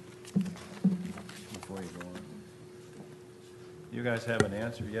 Before you go on. You guys have an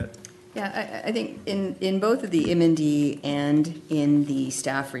answer yet? Yeah, I think in both of the M&D and in the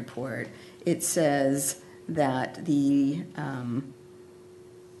staff report, it says that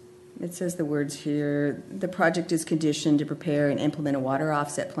it says the words here, the project is conditioned to prepare and implement a water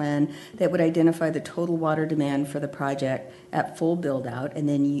offset plan that would identify the total water demand for the project at full build-out and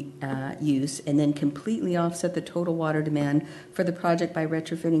then use, and then completely offset the total water demand for the project by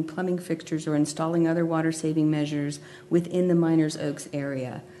retrofitting plumbing fixtures or installing other water-saving measures within the Miners Oaks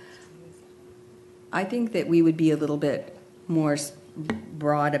area. I think that we would be a little bit more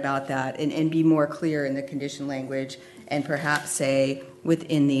broad about that and be more clear in the condition language and perhaps say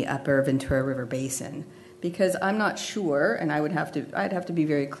within the upper Ventura River Basin. Because I'm not sure, and I'd have to be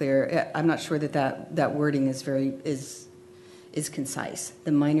very clear, I'm not sure that wording is concise.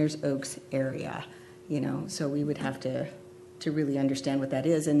 The Miners Oaks area, so we would have to really understand what that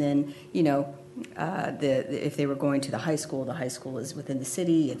is. And then, if they were going to the high school is within the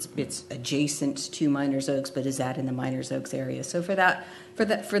city. It's adjacent to Miners Oaks, but is that in the Miners Oaks area? So for that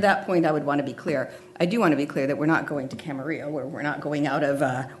point, I would want to be clear. I do want to be clear that we're not going to Camarillo, where we're not going out of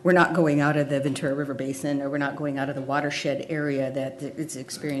the Ventura River Basin, or we're not going out of the watershed area that is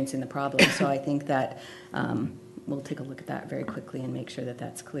experiencing the problem. So I think that we'll take a look at that very quickly and make sure that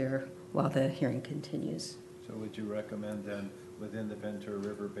that's clear while the hearing continues. So would you recommend then within the Ventura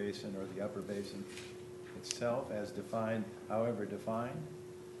River Basin or the upper basin itself as defined, however defined?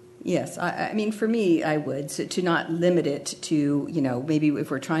 Yes, I mean, for me, I would, so to not limit it to, maybe if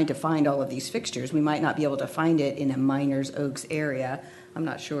we're trying to find all of these fixtures, we might not be able to find it in a Miners Oaks area. I'm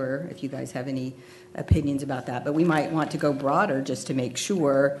not sure if you guys have any opinions about that, but we might want to go broader just to make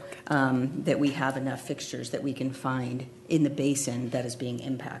sure that we have enough fixtures that we can find in the basin that is being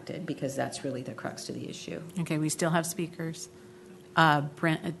impacted, because that's really the crux to the issue. Okay, we still have speakers.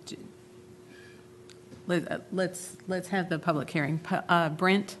 Brent, let's have the public hearing.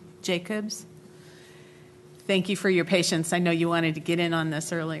 Brent Jacobs, thank you for your patience. I know you wanted to get in on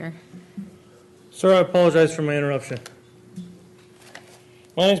this earlier. Sir, I apologize for my interruption.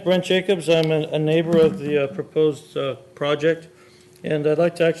 My name is Brent Jacobs. I'm a neighbor of the proposed project, and I'd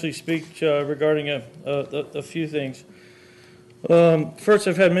like to actually speak regarding a few things. First,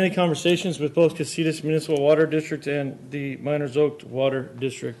 I've had many conversations with both Casitas Municipal Water District and the Miners Oaks Water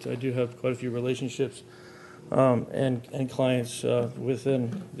District. I do have quite a few relationships and clients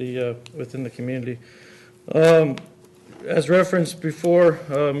within the community. As referenced before,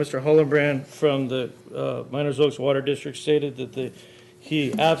 Mr. Hollenbrand from the Miners Oaks Water District stated that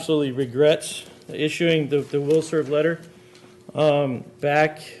he absolutely regrets issuing the will serve letter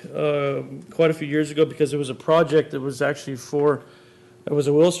back quite a few years ago, because it was a project that was actually it was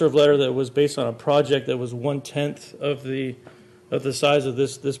a will serve letter that was based on a project that was 1/10 of the size of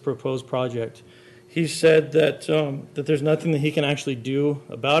this proposed project. He said that there's nothing that he can actually do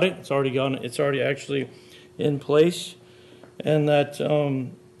about it. It's already actually in place, and that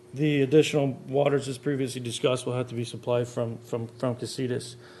the additional waters, as previously discussed, will have to be supplied from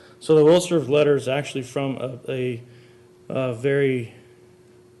Casitas. So the will serve letter is actually from a very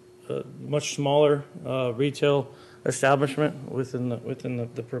much smaller retail establishment within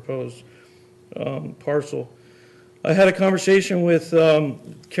the proposed parcel. I had a conversation with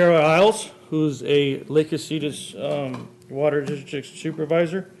Carol Isles, who's a Lake Casitas Water District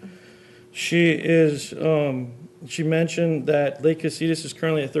supervisor. She mentioned that Lake Casitas is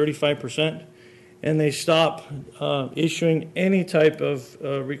currently at 35%, and they stop issuing any type of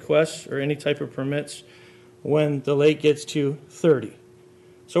requests or any type of permits when the lake gets to 30.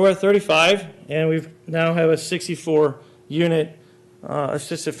 So we're at 35, and we now have a 64-unit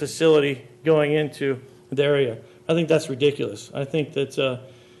assisted facility going into the area. I think that's ridiculous. I think that,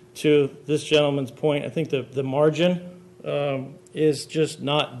 to this gentleman's point, I think the margin is just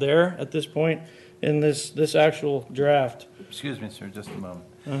not there at this point in this actual draft. Excuse me, sir, just a moment.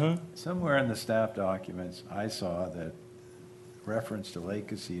 Somewhere in the staff documents, I saw that reference to Lake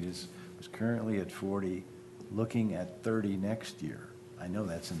Casitas was currently at 40, looking at 30 next year. I know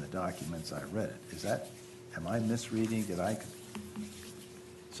that's in the documents. I read it. Am I misreading?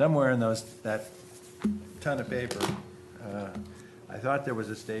 Somewhere in that ton of paper, I thought there was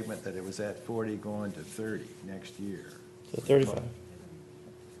a statement that it was at 40 going to 30 next year. So 35.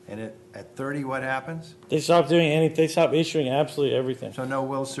 And at 30, what happens? They stop doing anything. They stop issuing absolutely everything. So no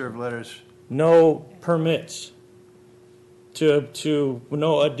will serve letters? No permits to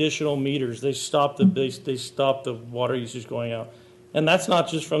no additional meters. They stop the water usage going out. And that's not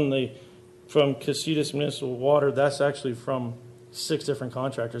just from Casitas Municipal Water. That's actually from 6 different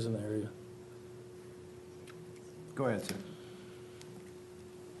contractors in the area. Go ahead, sir.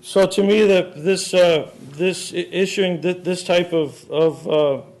 So to me, issuing this type of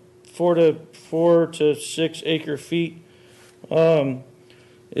 4 to 6 acre feet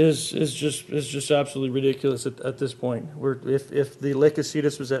is just absolutely ridiculous at this point. If the Lake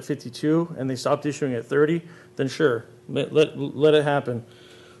Casitas was at 52 and they stopped issuing at 30, then sure, let it happen.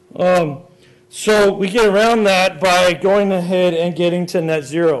 So we get around that by going ahead and getting to net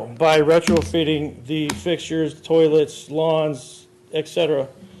zero, by retrofitting the fixtures, toilets, lawns, etc.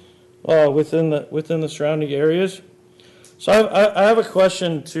 Within the surrounding areas. So I have a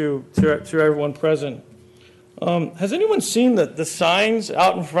question to everyone present. Has anyone seen the signs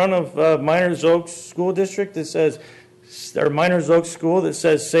out in front of Miners Oaks School District that says, or Miners Oaks School that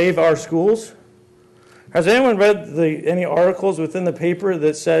says "Save Our Schools"? Has anyone read any articles within the paper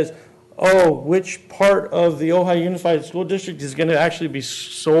that says, oh, which part of the Ojai Unified School District is going to actually be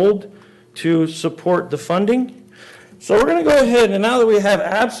sold to support the funding? So we're going to go ahead, and now that we have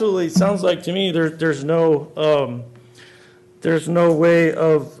absolutely, sounds like to me there's no way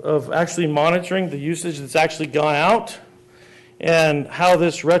of actually monitoring the usage that's actually gone out and how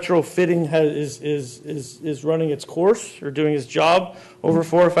this retrofitting is running its course or doing its job over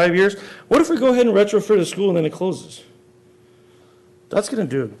 4 or 5 years. What if we go ahead and retrofit a school and then it closes? That's going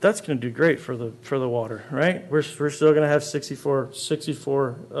to do great for the water, right? We're still going to have 64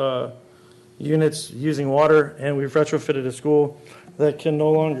 units using water, and we've retrofitted a school that can no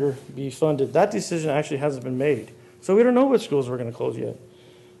longer be funded. That decision actually hasn't been made. So we don't know which schools we're going to close yet.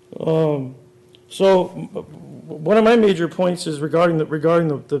 So one of my major points is regarding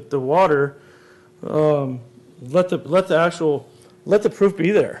the water. Let the proof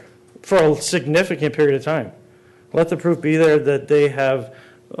be there for a significant period of time. Let the proof be there that they have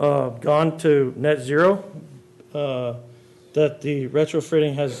gone to net zero, that the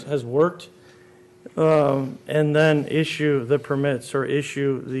retrofitting has worked, and then issue the permits or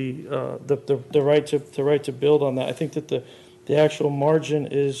issue the right to build on that. I think that the actual margin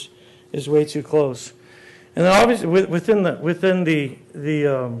is way too close. And then obviously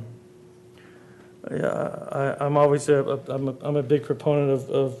I'm always I'm a big proponent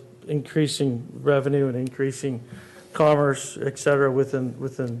of increasing revenue and increasing commerce, et cetera,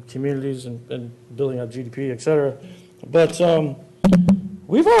 within communities and building up GDP, et cetera. But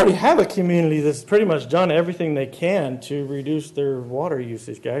we've already have a community that's pretty much done everything they can to reduce their water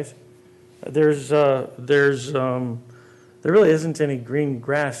usage, guys. There really isn't any green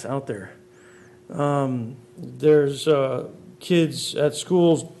grass out there. There's kids at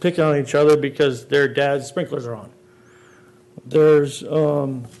schools picking on each other because their dad's sprinklers are on. There's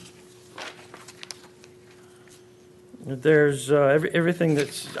everything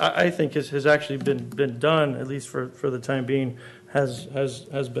that's I think has actually been done, at least for the time being,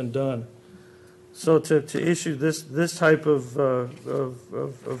 has been done. So to issue this type of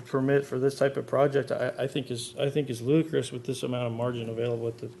permit for this type of project, I think is ludicrous with this amount of margin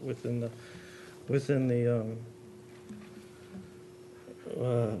available within the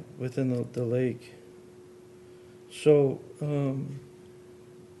lake. So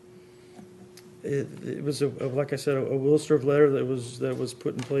it was like I said, a will serve letter that was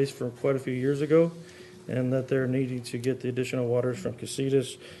put in place for quite a few years ago, and that they're needing to get the additional waters from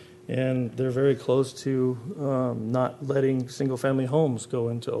Casitas, and they're very close to not letting single family homes go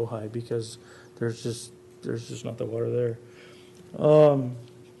into Ojai because there's just not the water there.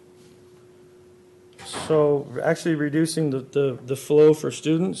 So actually reducing the flow for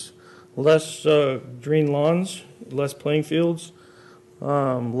students, less green lawns, less playing fields,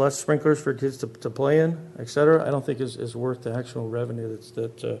 less sprinklers for kids to play in, et cetera, I don't think is worth the actual revenue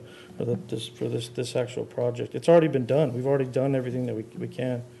for this actual project. It's already been done. We've already done everything that we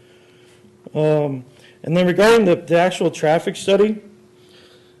can. And then regarding the actual traffic study,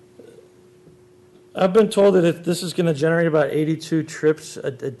 I've been told that this is going to generate about 82 trips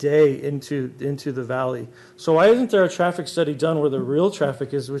a day into the valley. So why isn't there a traffic study done where the real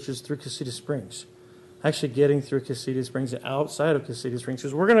traffic is, which is through Casitas Springs? Actually getting through Casitas Springs and outside of Casitas Springs,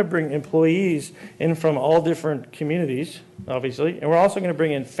 because we're going to bring employees in from all different communities, obviously, and we're also going to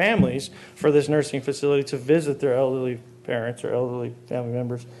bring in families for this nursing facility to visit their elderly parents or elderly family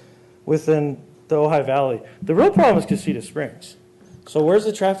members within the Ojai Valley. The real problem is Casitas Springs. So where's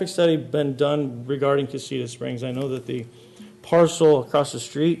the traffic study been done regarding Casitas Springs? I know that the parcel across the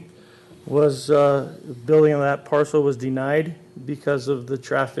street was, building on that parcel was denied because of the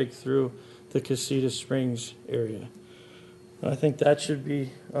traffic through the Casitas Springs area. I think that should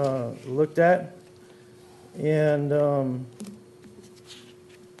be looked at. And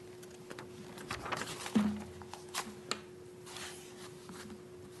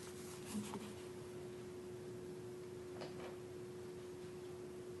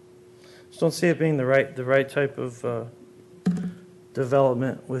don't see it being the right type of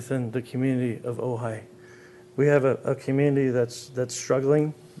development within the community of Ojai. We have a community that's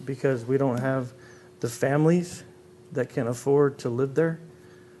struggling because we don't have the families that can afford to live there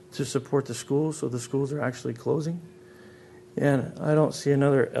to support the schools, so the schools are actually closing. And I don't see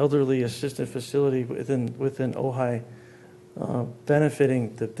another elderly assisted facility within Ojai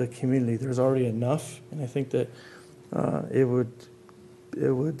benefiting the community. There's already enough, and I think that it would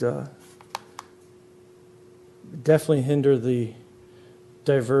definitely hinder the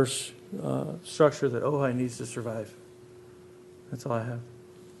diverse structure that Ojai needs to survive. That's all I have.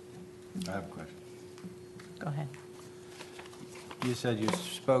 I have a question. Go ahead. You said you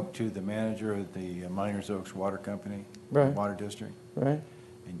spoke to the manager of the Miners Oaks Water Company, Right. Water District. Right.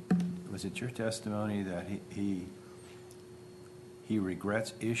 And was it your testimony that he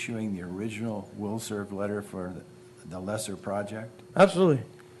regrets issuing the original will serve letter for the lesser project? Absolutely.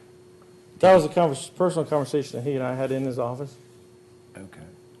 That was a personal conversation that he and I had in his office. Okay.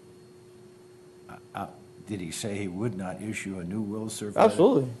 Did he say he would not issue a new will serve letter?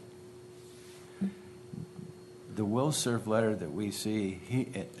 Absolutely. The will serve letter that we see,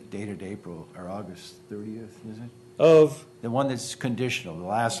 dated April or August 30th, is it? Of? The one that's conditional. The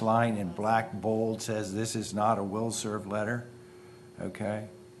last line in black bold says this is not a will serve letter. Okay.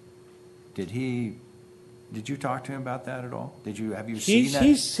 Did you talk to him about that at all? Have you seen that?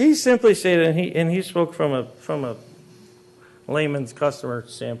 He simply stated, and he spoke from a layman's customer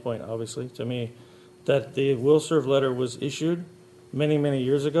standpoint, obviously, to me, that the will serve letter was issued many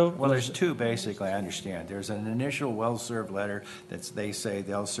years ago. Well, there's two, basically, I understand. There's an initial well-served letter that they say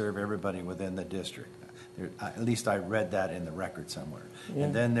they'll serve everybody within the district. At least I read that in the record somewhere. Yeah.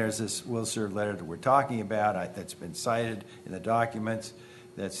 And then there's this will-served letter that we're talking about that's been cited in the documents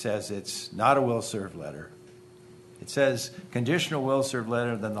that says it's not a will-served letter. It says conditional will-served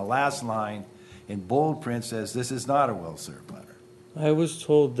letter, then the last line in bold print says this is not a will-served letter. I was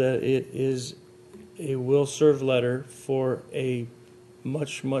told that it is a will serve letter for a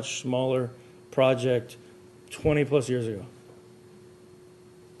much smaller project 20 plus years ago.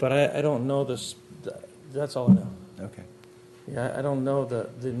 But I don't know this. That's all I know. Okay. Yeah, I don't know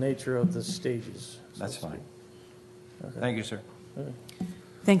the nature of the stages. That's fine. Okay. Thank you, sir. Okay.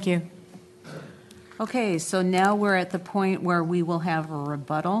 Thank you. Okay, so now we're at the point where we will have a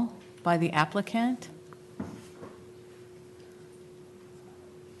rebuttal by the applicant.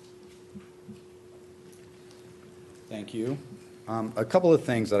 Thank you. A couple of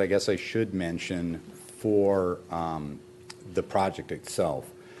things that I guess I should mention for the project itself.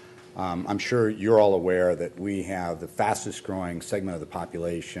 I'm sure you're all aware that we have the fastest growing segment of the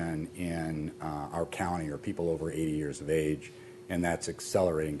population in our county are people over 80 years of age, and that's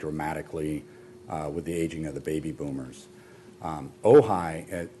accelerating dramatically with the aging of the baby boomers.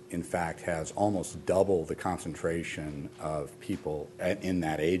 Ojai, in fact, has almost double the concentration of people in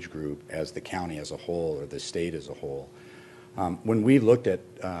that age group as the county as a whole or the state as a whole. When we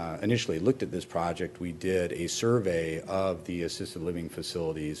initially looked at this project, we did a survey of the assisted living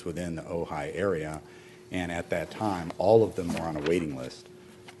facilities within the Ojai area, and at that time, all of them were on a waiting list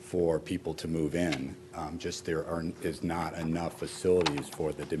for people to move in. Just there is not enough facilities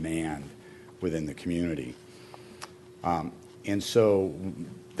for the demand within the community. And so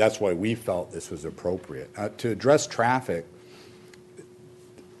that's why we felt this was appropriate. To address traffic,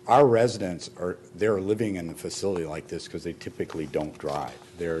 our residents they're living in a facility like this because they typically don't drive.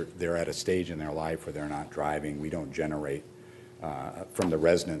 They're at a stage in their life where they're not driving. We don't generate, from the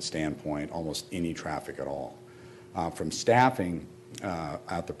resident standpoint, almost any traffic at all. From staffing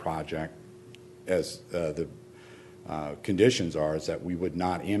at the project, as the conditions are, is that we would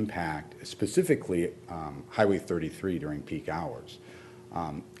not impact specifically Highway 33 during peak hours.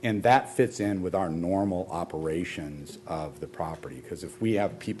 And that fits in with our normal operations of the property, because if we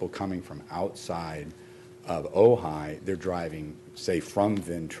have people coming from outside of Ojai, they're driving, say, from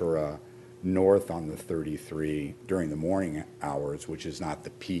Ventura north on the 33 during the morning hours, which is not the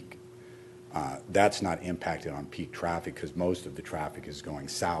peak. That's not impacted on peak traffic because most of the traffic is going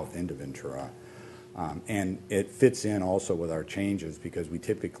south into Ventura. And it fits in also with our changes because we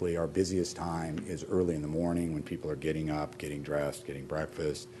typically, our busiest time is early in the morning when people are getting up, getting dressed, getting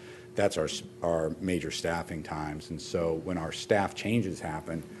breakfast. That's our major staffing times. And so when our staff changes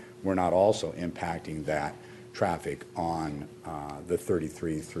happen, we're not also impacting that traffic on the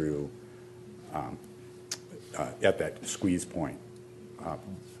 33 through at that squeeze point.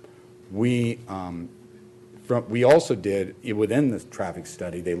 We also did, within the traffic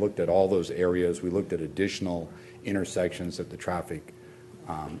study, they looked at all those areas. We looked at additional intersections that the traffic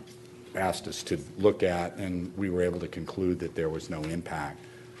asked us to look at, and we were able to conclude that there was no impact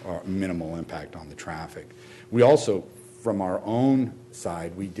or minimal impact on the traffic. We also, from our own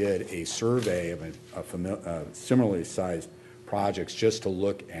side, we did a survey of similarly sized projects just to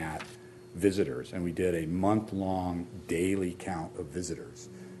look at visitors, and we did a month-long daily count of visitors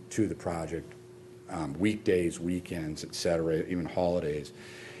to the project, weekdays, weekends, et cetera, even holidays.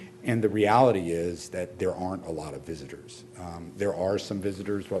 And the reality is that there aren't a lot of visitors. There are some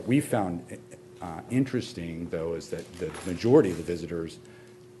visitors. What we found interesting, though, is that the majority of the visitors'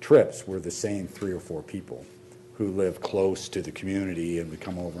 trips were the same 3 or 4 people who live close to the community and would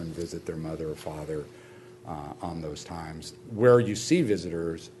come over and visit their mother or father on those times. Where you see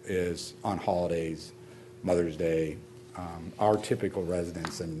visitors is on holidays, Mother's Day. Our typical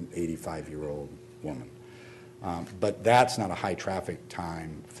resident's an 85-year-old woman. But that's not a high traffic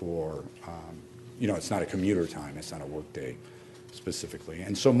time for, it's not a commuter time, it's not a work day specifically.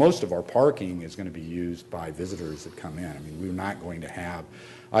 And so most of our parking is going to be used by visitors that come in. I mean, we're not going to have,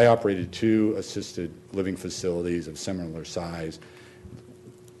 I operated 2 assisted living facilities of similar size.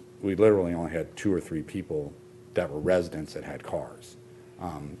 We literally only had 2 or 3 people that were residents that had cars.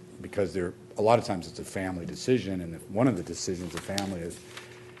 Because a lot of times it's a family decision, and if one of the decisions of family is,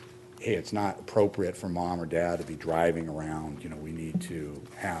 hey, it's not appropriate for mom or dad to be driving around, we need to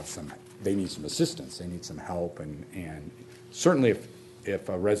have they need some assistance, they need some help, and certainly if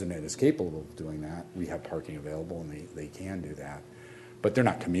a resident is capable of doing that, we have parking available and they can do that. But they're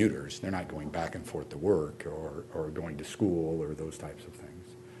not commuters, they're not going back and forth to work or going to school or those types of things.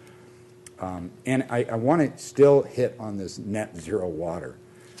 And I want to still hit on this net zero water.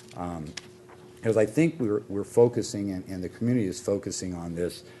 Because I think we're focusing, and the community is focusing on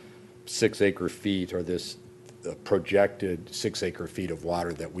this 6 acre feet or this projected 6 acre feet of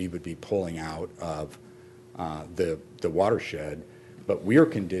water that we would be pulling out of the watershed, but we're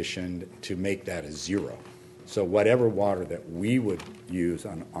conditioned to make that a 0. So whatever water that we would use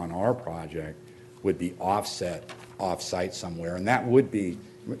on our project would be offset off-site somewhere, and that would be,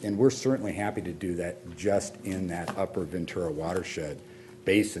 and we're certainly happy to do that just in that upper Ventura watershed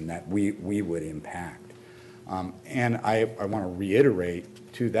basin that we would impact. And I want to reiterate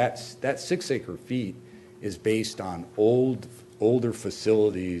too, that 6 acre feet is based on older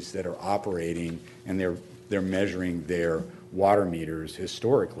facilities that are operating, and they're measuring their water meters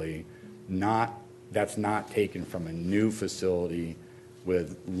historically. That's not taken from a new facility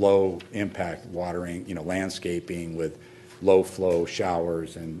with low impact watering, landscaping with low flow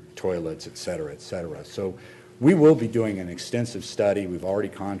showers and toilets, et cetera, et cetera. So we will be doing an extensive study. We've already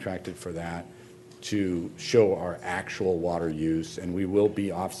contracted for that to show our actual water use, and we will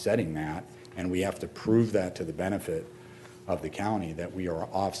be offsetting that, and we have to prove that to the benefit of the county that we are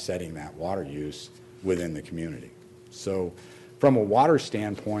offsetting that water use within the community. So from a water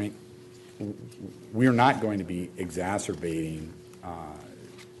standpoint, we're not going to be exacerbating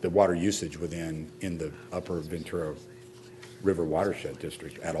the water usage in the upper Ventura River Watershed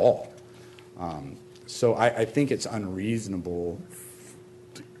District at all. So I think it's unreasonable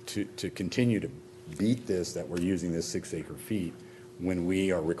to continue to beat this, that we're using this 6 acre feet when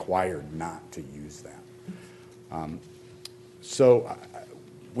we are required not to use that. So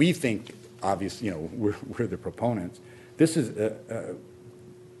we think, obviously, we're the proponents. This is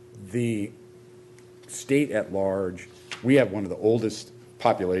the state at large. We have one of the oldest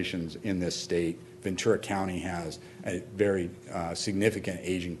populations in this state. Ventura County has a very significant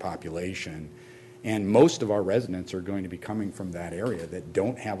aging population. And most of our residents are going to be coming from that area that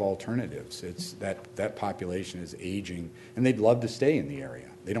don't have alternatives. It's that population is aging, and they'd love to stay in the area.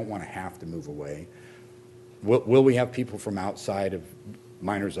 They don't want to have to move away. Will we have people from outside of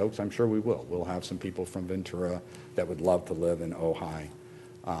Miners Oaks? I'm sure we will. We'll have some people from Ventura that would love to live in Ojai.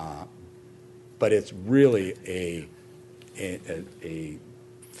 But it's really a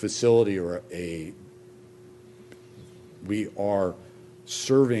facility or we are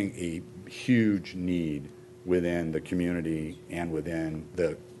serving a huge need within the community and within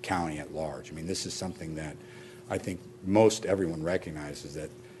the county at large. I mean, this is something that I think most everyone recognizes, that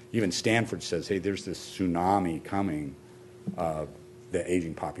even Stanford says, hey, there's this tsunami coming of the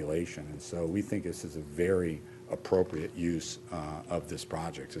aging population. And so we think this is a very appropriate use of this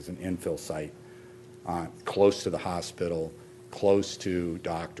project. It's an infill site close to the hospital, close to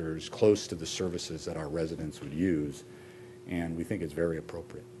doctors, close to the services that our residents would use. And we think it's very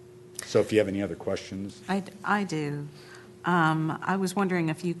appropriate. So if you have any other questions. I do. I was wondering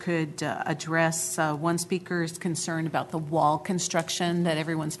if you could address one speaker's concern about the wall construction, that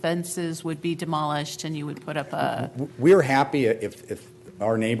everyone's fences would be demolished and you would put up a... We're happy if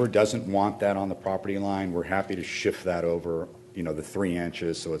our neighbor doesn't want that on the property line, we're happy to shift that over, the 3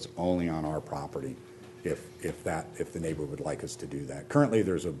 inches, so it's only on our property. if the neighbor would like us to do that. Currently,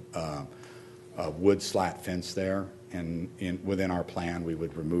 there's a wood slat fence there, and within our plan, we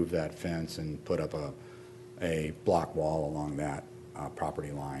would remove that fence and put up a block wall along that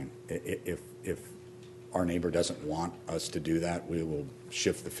property line. If our neighbor doesn't want us to do that, we will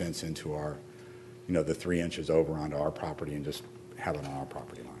shift the fence into our, the 3 inches over onto our property and just have it on our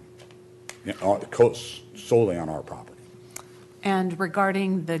property line, solely on our property. And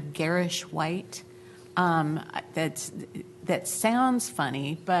regarding the garish white, that sounds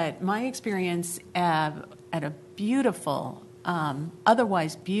funny, but my experience at a beautiful,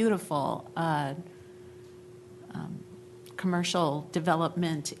 otherwise beautiful commercial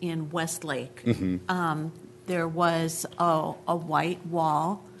development in Westlake, there was a white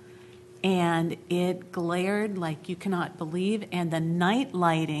wall, and it glared like you cannot believe, and the night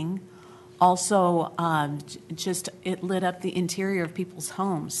lighting also it lit up the interior of people's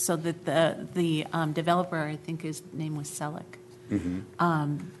homes, so that the developer, I think his name was Selleck,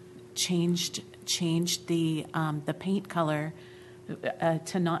 changed the paint color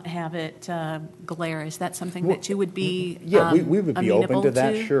to not have it glare. Is that something that you would be we would be open to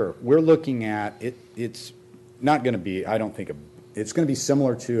that, to? sure. We're looking at it. It's not going to be, I don't think, it's going to be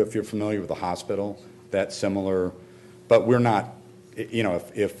similar to, if you're familiar with the hospital, that's similar, but we're not,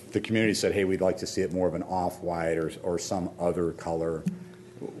 if the community said, hey, we'd like to see it more of an off-white or some other color,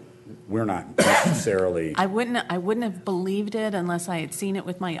 we're not necessarily. I wouldn't have believed it unless I had seen it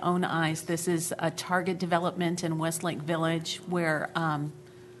with my own eyes. This is a Target development in Westlake Village where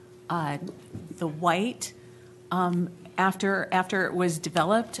the white, after it was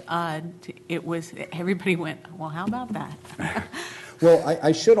developed, everybody went, well, how about that? Well,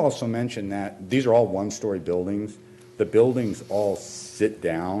 I should also mention that these are all one-story buildings. The buildings all sit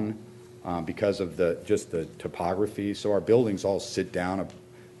down because of just the topography. So our buildings all sit down.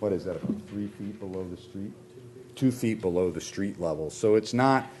 What is that, about 3 feet below the street? 2 feet below the street level. So it's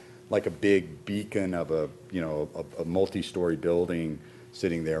not like a big beacon of a multi-story building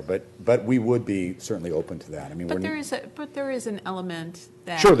sitting there. But we would be certainly open to that. I mean, but there is an element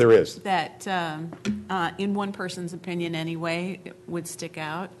that sure there is that in one person's opinion anyway would stick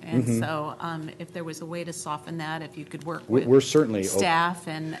out. And so if there was a way to soften that, if you could work with we're certainly staff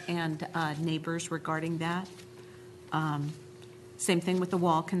and neighbors regarding that. Same thing with the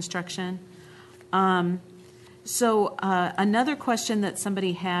wall construction. So another question that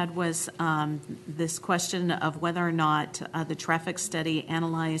somebody had was this question of whether or not the traffic study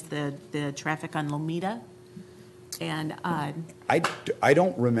analyzed the traffic on Lomita. And I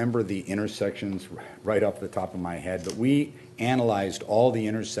don't remember the intersections right off the top of my head, but we analyzed all the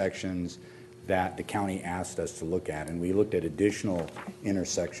intersections that the county asked us to look at, and we looked at additional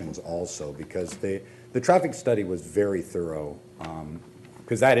intersections also, because the traffic study was very thorough,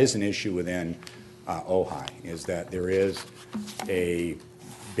 because that is an issue within Ojai, is that there is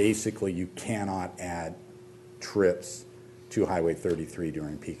basically you cannot add trips to Highway 33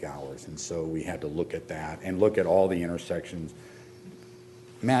 during peak hours, and so we had to look at that and look at all the intersections.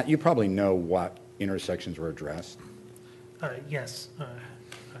 Matt, you probably know what intersections were addressed. Yes,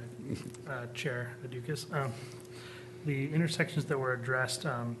 Chair Adukas. The intersections that were addressed,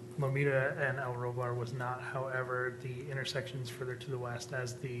 Lomita and El Roblar was not. However, the intersections further to the west,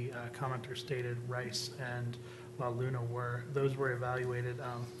 as the commenter stated, Rice and La Luna were. Those were evaluated,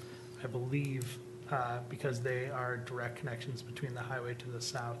 I believe, because they are direct connections between the highway to the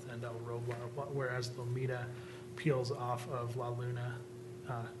south and El Roblar, whereas Lomita peels off of La Luna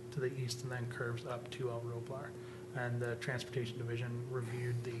to the east and then curves up to El Roblar. And the Transportation Division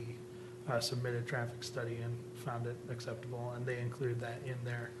reviewed the submitted traffic study and found it acceptable, and they included that in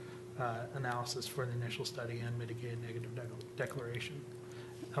their analysis for the initial study and mitigated negative declaration.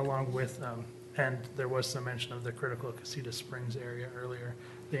 Along with, and there was some mention of the critical Casitas Springs area earlier,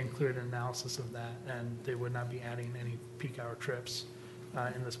 they included an analysis of that, and they would not be adding any peak hour trips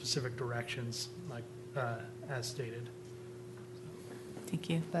in the specific directions like as stated. Thank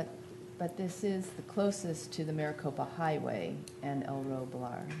you. But this is the closest to the Maricopa Highway and El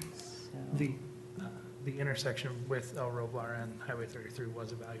Roblar. So. The intersection with El Roblar and Highway 33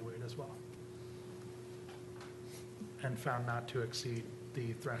 was evaluated as well, and found not to exceed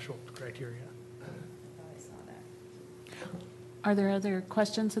the threshold criteria. I saw that. Are there other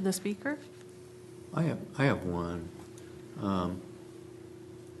questions of the speaker? I have one.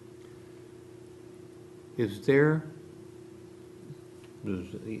 Is there?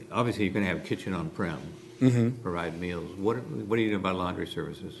 Obviously, you're going to have a kitchen on prem, provide meals. What do you do about laundry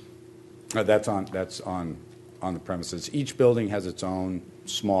services? That's on the premises. Each building has its own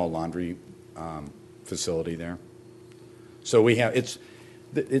small laundry facility there. So we have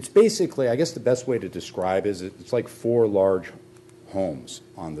It's basically, I guess the best way to describe is it's like 4 large homes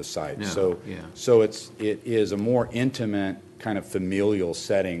on the site. Yeah, So, yeah. so it is a more intimate kind of familial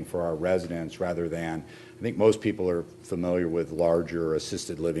setting for our residents rather than, I think most people are familiar with larger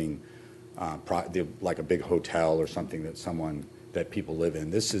assisted living, like a big hotel or something that people live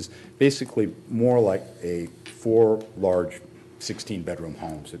in. This is basically more like 4 large 16-bedroom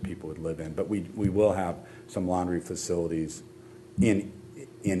homes that people would live in. But we will have some laundry facilities in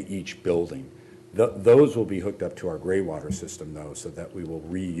each building. Those will be hooked up to our gray water system, though, so that we will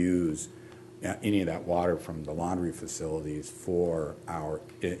reuse any of that water from the laundry facilities for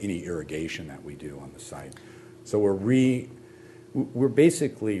any irrigation that we do on the site. So we're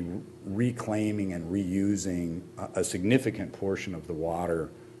basically reclaiming and reusing a significant portion of the water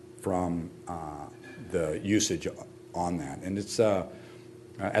from the usage on that. And it's,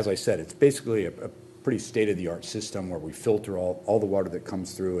 as I said, it's basically a pretty state-of-the-art system where we filter all the water that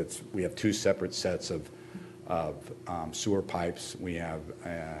comes through. We have 2 separate sets of sewer pipes. We have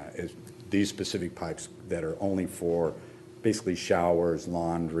these specific pipes that are only for basically showers,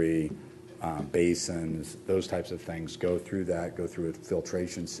 laundry, basins, those types of things go through a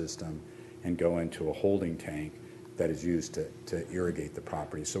filtration system and go into a holding tank that is used to irrigate the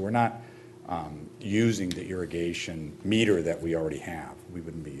property. So we're not using the irrigation meter that we already have. We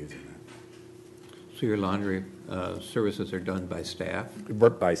wouldn't be using that. So your laundry services are done by staff?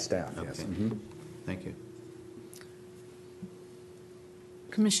 By staff, yes. Okay. Mhm. Thank you.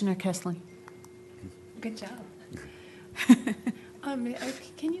 Commissioner Kessley. Good job.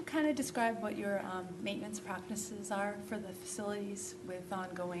 Can you kind of describe what your maintenance practices are for the facilities with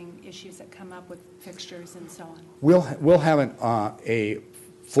ongoing issues that come up with fixtures and so on? We'll have a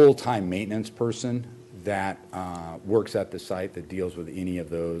full-time maintenance person that works at the site that deals with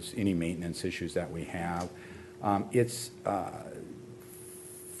any maintenance issues that we have. It's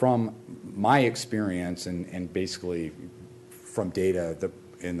from my experience and basically from data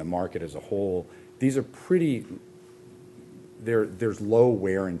in the market as a whole, these are there's low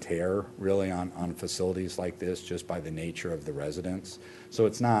wear and tear really on facilities like this just by the nature of the residents. So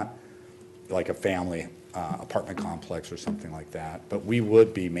it's not like a family apartment complex or something like that, but we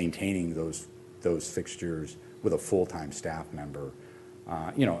would be maintaining those fixtures with a full-time staff member.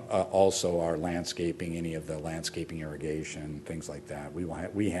 Also our landscaping, any of the landscaping irrigation, things like that.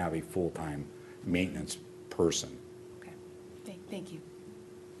 We have a full-time maintenance person. Okay, thank you.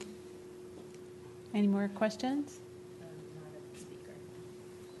 Any more questions?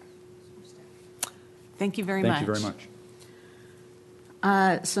 Thank you very much. Thank you very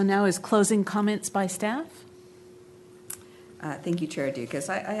much. So now is closing comments by staff? Thank you, Chair Dukas.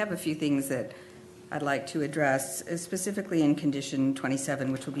 I have a few things that I'd like to address, specifically in condition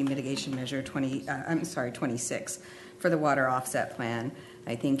 27, which will be mitigation measure 26 for the water offset plan.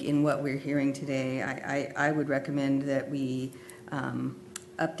 I think in what we're hearing today, I would recommend that we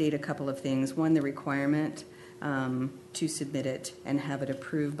update a couple of things. One, the requirement to submit it and have it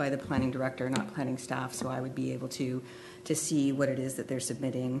approved by the planning director, not planning staff, so I would be able to see what it is that they're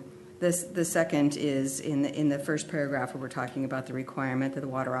submitting. The second is in the first paragraph where we're talking about the requirement that the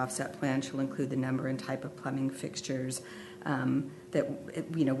water offset plan shall include the number and type of plumbing fixtures that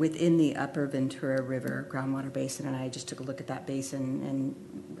within the Upper Ventura River groundwater basin. And I just took a look at that basin, and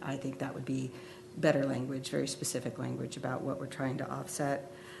I think that would be better language, very specific language about what we're trying to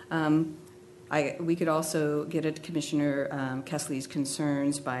offset. We could also get at Commissioner Kessley's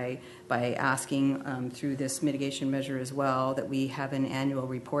concerns by asking through this mitigation measure as well that we have an annual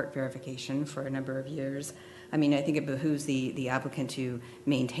report verification for a number of years. I mean, I think it behooves the applicant to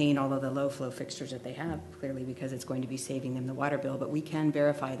maintain all of the low flow fixtures that they have, clearly because it's going to be saving them the water bill, but we can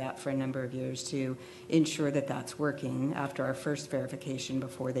verify that for a number of years to ensure that that's working after our first verification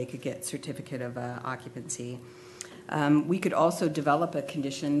before they could get certificate of occupancy. We could also develop a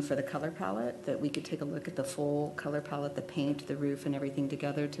condition for the color palette, that we could take a look at the full color palette, the paint, the roof, and everything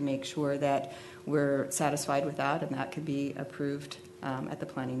together to make sure that we're satisfied with that, and that could be approved at the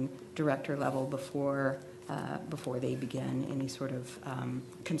planning director level before they begin any sort of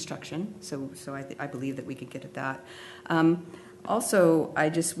construction. So I believe that we could get at that. Also, I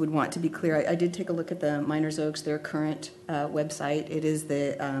just would want to be clear, I did take a look at the Miners Oaks, their current website. It is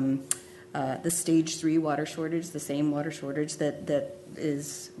the stage 3 water shortage, the same water shortage that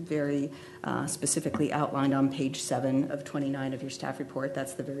is very specifically outlined on page 7 of 29 of your staff report.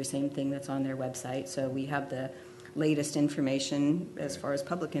 That's the very same thing that's on their website. So we have the latest information as far as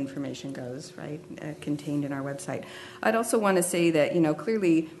public information goes, right, contained in our website. I'd also want to say that,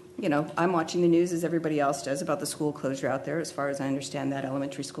 clearly, I'm watching the news as everybody else does about the school closure out there. As far as I understand, that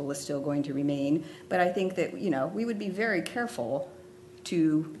elementary school is still going to remain. But I think that, we would be very careful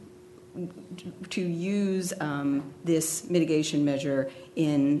to use this mitigation measure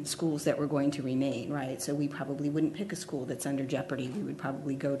in schools that were going to remain, right? So we probably wouldn't pick a school that's under jeopardy. We would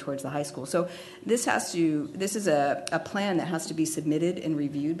probably go towards the high school. So this is a plan that has to be submitted and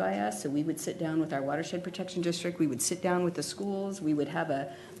reviewed by us. So we would sit down with our watershed protection district. We would sit down with the schools. We would have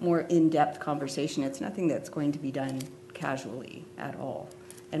a more in-depth conversation. It's nothing that's going to be done casually at all.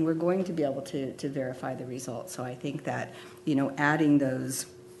 And we're going to be able to verify the results. So I think that, adding those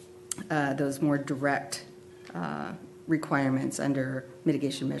more direct requirements under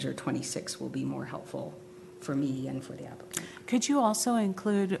mitigation measure 26 will be more helpful for me and for the applicant. Could you also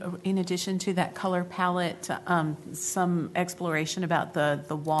include, in addition to that color palette, some exploration about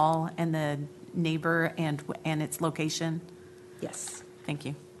the wall and the neighbor and its location? Yes. Thank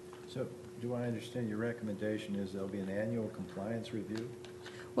you. So do I understand your recommendation is there'll be an annual compliance review?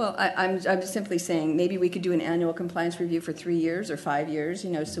 Well, I'm just simply saying maybe we could do an annual compliance review for 3 years or 5 years,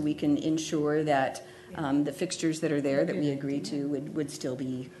 so we can ensure that the fixtures that are there that we agree to would still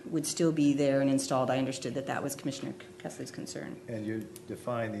be there and installed. I understood that was Commissioner Kessler's concern. And you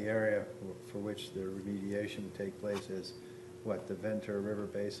define the area for which the remediation would take place as what, the Ventura River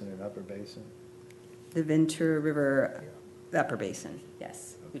Basin and Upper Basin? The Ventura River Upper Basin,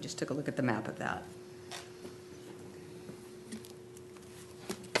 yes. We just took a look at the map of that.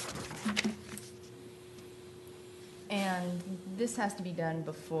 And this has to be done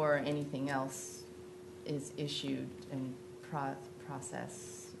before anything else is issued in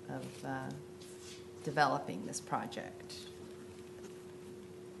process of developing this project.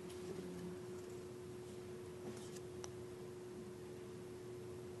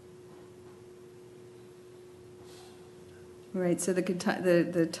 Right, so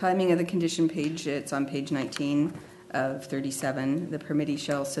the timing of the condition page, it's on page 19 of 37. The permittee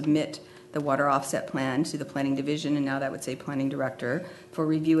shall submit the water offset plan to the planning division, and now that would say planning director, for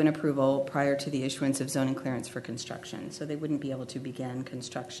review and approval prior to the issuance of zoning clearance for construction. So they wouldn't be able to begin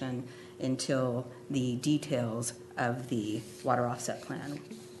construction until the details of the water offset plan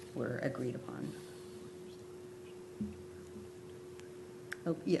were agreed upon.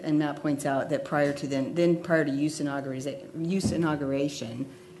 Oh, yeah, and Matt points out that prior to use inauguration,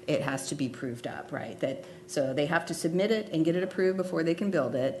 it has to be proved up, right? So they have to submit it and get it approved before they can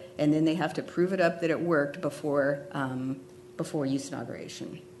build it, and then they have to prove it up that it worked before use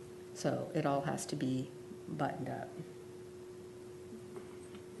inauguration. So it all has to be buttoned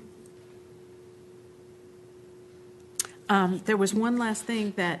up. There was one last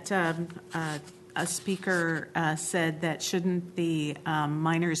thing that a speaker said, that shouldn't the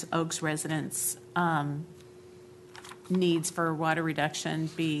Miners Oaks residents' needs for water reduction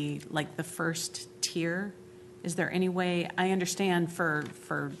be like the first tier? Is there any way, I understand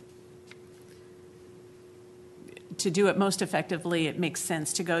to do it most effectively, it makes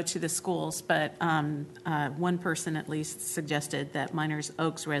sense to go to the schools, but one person at least suggested that Miners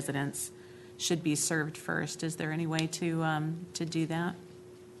Oaks residents should be served first. Is there any way to do that?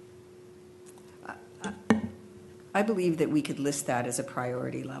 I believe that we could list that as a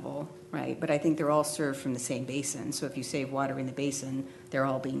priority level, right? But I think they're all served from the same basin. So if you save water in the basin, they're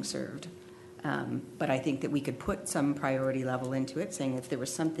all being served. But I think that we could put some priority level into it, saying if there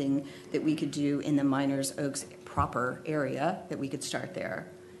was something that we could do in the Miners Oaks proper area, that we could start there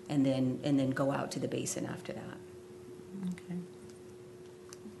and then go out to the basin after that. Okay.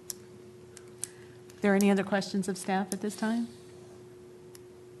 Are there any other questions of staff at this time?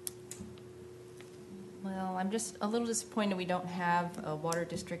 Well, I'm just a little disappointed we don't have a water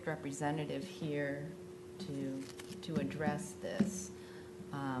district representative here to address this.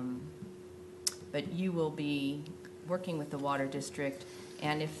 But you will be working with the water district,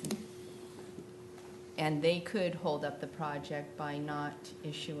 and they could hold up the project by not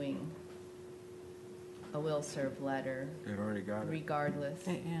issuing a will serve letter. They've already got it. Regardless.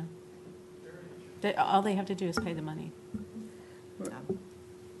 All they have to do is pay the money.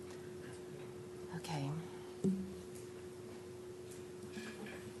 Okay.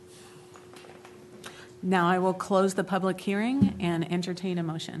 Now I will close the public hearing and entertain a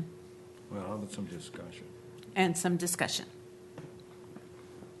motion. Well, how about some discussion? And some discussion. Do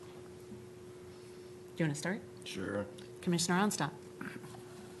you want to start? Sure. Commissioner Onstott.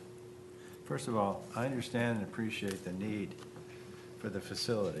 First of all, I understand and appreciate the need for the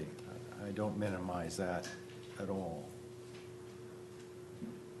facility. I don't minimize that at all.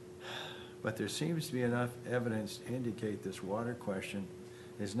 But there seems to be enough evidence to indicate this water question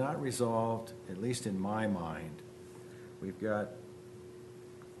is not resolved, at least in my mind. We've got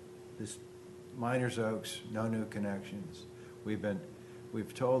this Miners Oaks, no new connections. We've been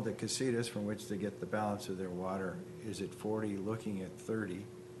we've told that Casitas, from which they get the balance of their water, is at 40, looking at 30.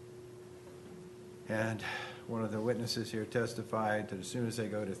 And one of the witnesses here testified that as soon as they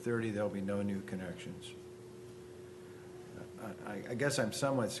go to 30, there'll be no new connections. I guess I'm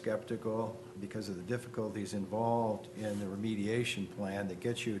somewhat skeptical because of the difficulties involved in the remediation plan that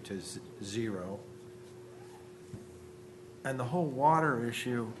gets you to zero. And the whole water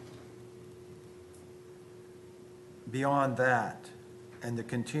issue beyond that and the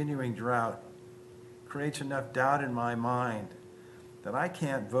continuing drought creates enough doubt in my mind that I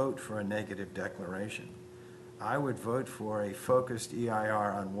can't vote for a negative declaration. I would vote for a focused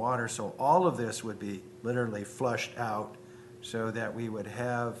EIR on water, so all of this would be literally flushed out so that we would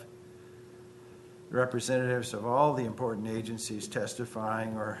have representatives of all the important agencies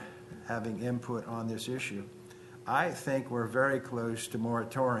testifying or having input on this issue. I think we're very close to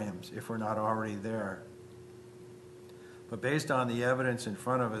moratoriums if we're not already there. But based on the evidence in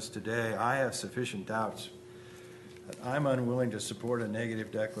front of us today, I have sufficient doubts that I'm unwilling to support a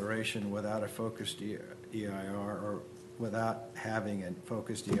negative declaration without a focused EIR or without having a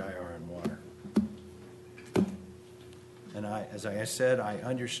focused EIR on water. And as I said, I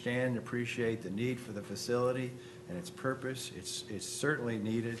understand and appreciate the need for the facility and its purpose. It's certainly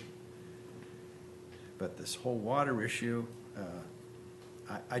needed. But this whole water issue,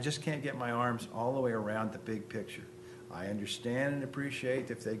 I just can't get my arms all the way around the big picture. I understand and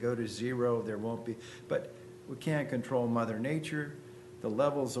appreciate if they go to zero, there won't be, but we can't control Mother Nature. The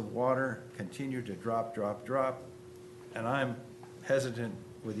levels of water continue to drop, and I'm hesitant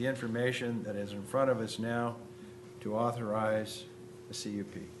with the information that is in front of us now to authorize a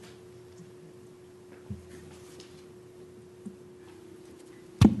CUP.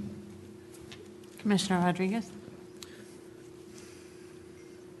 Commissioner Rodriguez?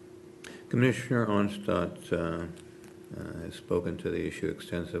 Commissioner Onstadt has spoken to the issue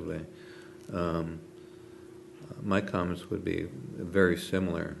extensively. My comments would be very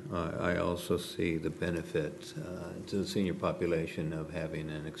similar. I also see the benefit to the senior population of having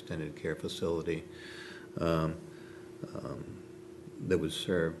an extended care facility that would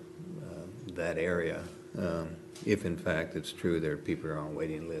serve that area. If in fact it's true there are people who are on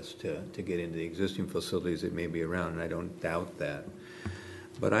waiting lists to get into the existing facilities that may be around, and I don't doubt that.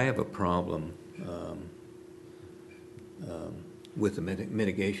 But I have a problem with the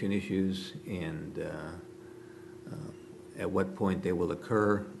mitigation issues and at what point they will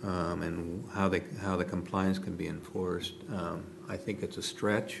occur and how the compliance can be enforced. I think it's a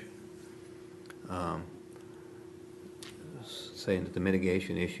stretch. Saying that the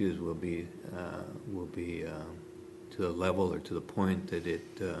mitigation issues will be to the level or to the point that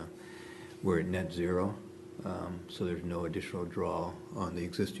we're at net zero, so there's no additional draw on the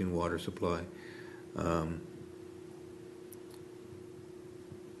existing water supply.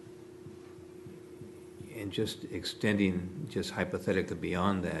 And just extending just hypothetically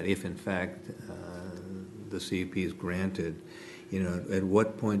beyond that, if in fact the CUP is granted, at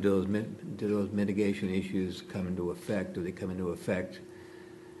what point do those mitigation issues come into effect? Do they come into effect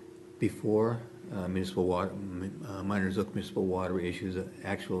before municipal water, Miners Oak Municipal Water issues an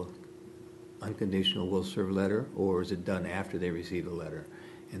actual unconditional will serve letter, or is it done after they receive a letter?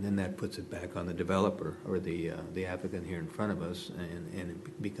 And then that puts it back on the developer or the applicant here in front of us, and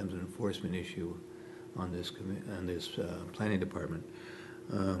it becomes an enforcement issue on this planning department.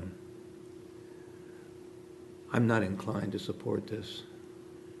 I'm not inclined to support this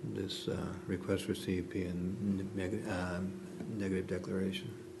request for CUP and negative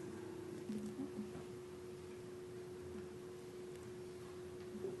declaration.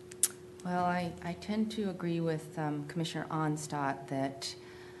 Well, I tend to agree with Commissioner Onstadt that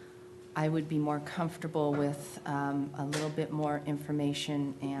I would be more comfortable with a little bit more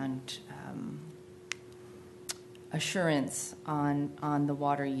information and assurance on the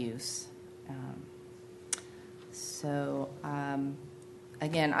water use. So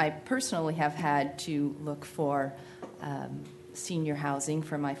again, I personally have had to look for senior housing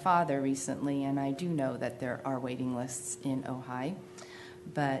for my father recently, and I do know that there are waiting lists in Ojai,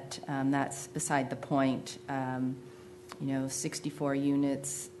 but that's beside the point. 64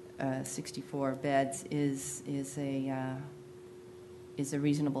 units, 64 beds is a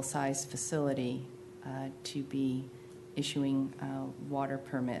reasonable sized facility to be issuing water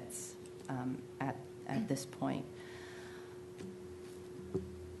permits at this point.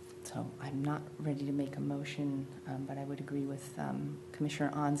 So I'm not ready to make a motion, but I would agree with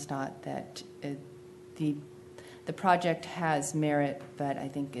Commissioner Onstadt that the project has merit, but I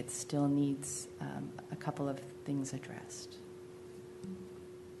think it still needs a couple of things addressed.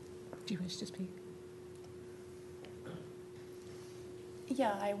 Do you wish to speak?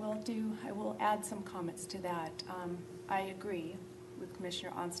 Yeah, I will add some comments to that. I agree with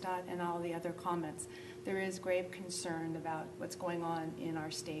Commissioner Onstadt and all the other comments. There is grave concern about what's going on in our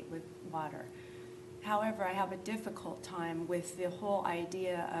state with water. However, I have a difficult time with the whole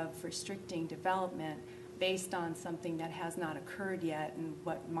idea of restricting development based on something that has not occurred yet and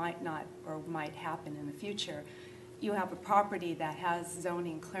what might not or might happen in the future. You have a property that has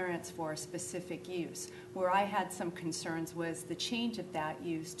zoning clearance for a specific use. Where I had some concerns was the change of that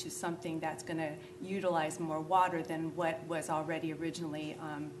use to something that's going to utilize more water than what was already originally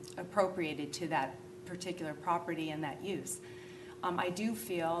appropriated to that particular property and that use. I do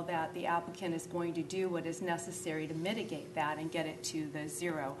feel that the applicant is going to do what is necessary to mitigate that and get it to the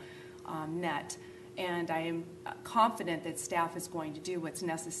zero net. And I am confident that staff is going to do what's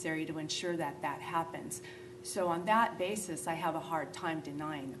necessary to ensure that that happens. So on that basis, I have a hard time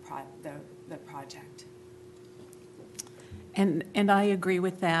denying the project. And I agree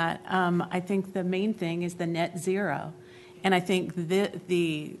with that. I think the main thing is the net zero. And I think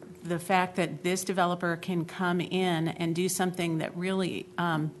the fact that this developer can come in and do something that really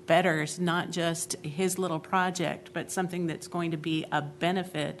betters not just his little project, but something that's going to be a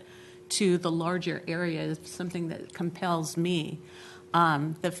benefit to the larger area is something that compels me.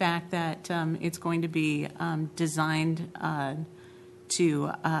 The fact that it's going to be designed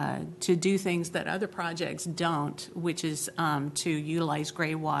to do things that other projects don't, which is to utilize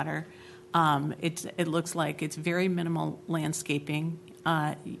gray water. It looks like it's very minimal landscaping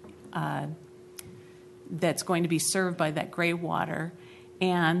that's going to be served by that gray water,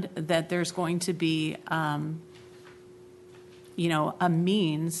 and that there's going to be a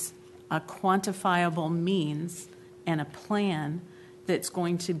means, a quantifiable means and a plan that's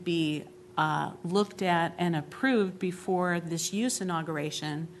going to be looked at and approved before this use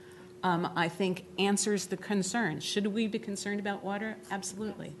inauguration, I think answers the concern. Should we be concerned about water?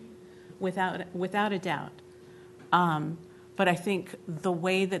 Absolutely, without a doubt. But I think the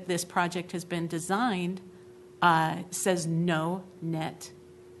way that this project has been designed says no net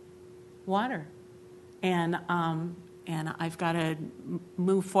water. And I've got to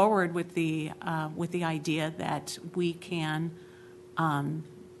move forward with the idea that we can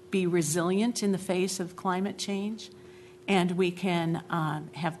be resilient in the face of climate change, and we can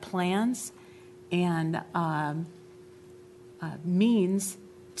have plans and means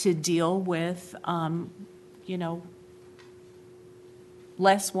to deal with,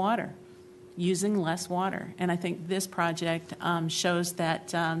 less water, using less water. And I think this project shows that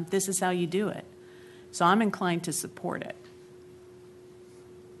this is how you do it. So I'm inclined to support it.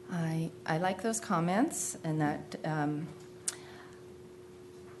 I like those comments, and that,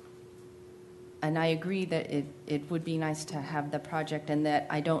 and I agree that it would be nice to have the project, and that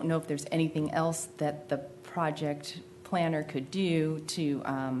I don't know if there's anything else that the project planner could do to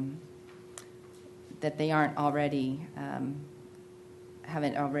that they aren't already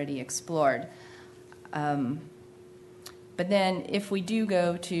haven't already explored. But then, if we do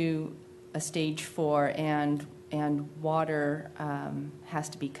go to a stage 4 and water has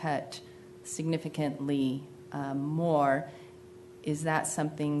to be cut significantly more, is that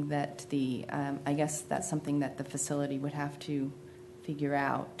something that I guess that's something that the facility would have to figure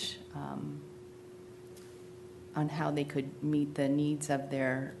out on how they could meet the needs of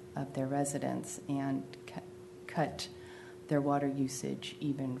their residents and cut their water usage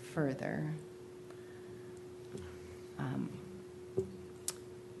even further.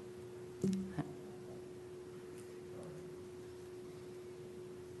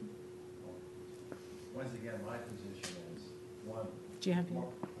 Once again, my position is one. Do you have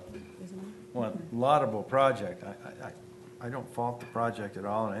One laudable project. I don't fault the project at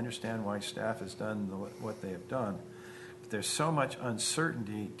all, and I understand why staff has done what they have done. But there's so much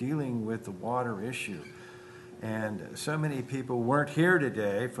uncertainty dealing with the water issue. And so many people weren't here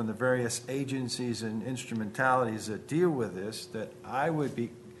today from the various agencies and instrumentalities that deal with this that I would be,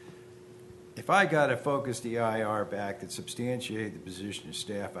 if I got a focused EIR back that substantiated the position of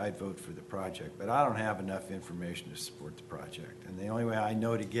staff, I'd vote for the project. But I don't have enough information to support the project. And the only way I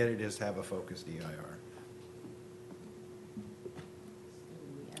know to get it is to have a focused EIR.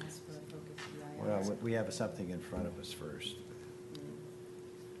 Well, we have something in front of us first.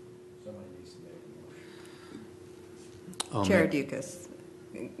 Somebody needs to make a motion. Chair Dukas,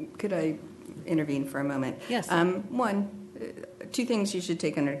 could I intervene for a moment? Yes. Two things you should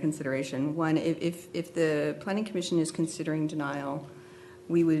take under consideration. One, if the Planning Commission is considering denial,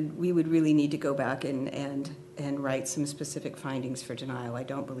 we would really need to go back and write some specific findings for denial. I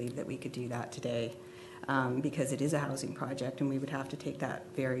don't believe that we could do that today because it is a housing project, and we would have to take that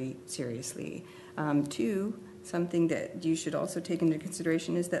very seriously. Two, something that you should also take into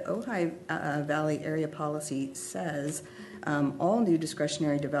consideration is that Ojai Valley Area Policy says all new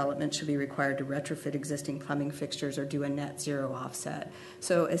discretionary development should be required to retrofit existing plumbing fixtures or do a net zero offset.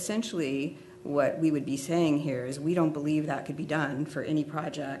 So essentially, what we would be saying here is we don't believe that could be done for any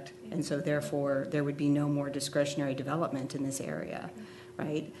project, and so therefore there would be no more discretionary development in this area,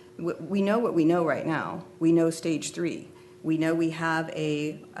 right? We know what we know right now. We know stage 3. We know we have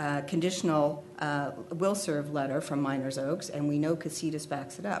a conditional will serve letter from Miners Oaks, and we know Casitas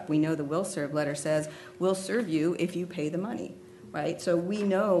backs it up. We know the will serve letter says, we'll serve you if you pay the money, right? So we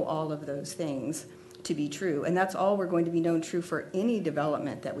know all of those things to be true, and that's all we're going to be known true for any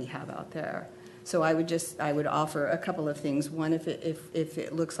development that we have out there. So I would offer a couple of things. One, if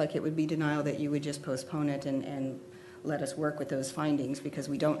it looks like it would be denial, that you would just postpone it and let us work with those findings, because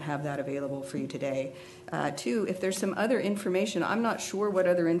we don't have that available for you today. 2, if there's some other information, I'm not sure what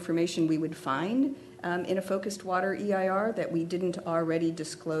other information we would find in a focused water EIR that we didn't already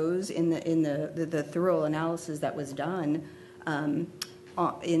disclose in the thorough analysis that was done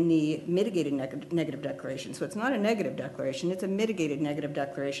in the mitigated negative declaration. So it's not a negative declaration, it's a mitigated negative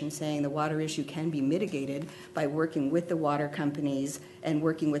declaration saying the water issue can be mitigated by working with the water companies and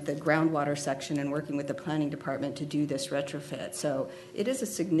working with the groundwater section and working with the planning department to do this retrofit. So it is a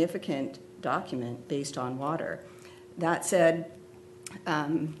significant document based on water. That said,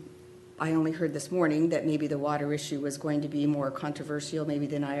 I only heard this morning that maybe the water issue was going to be more controversial maybe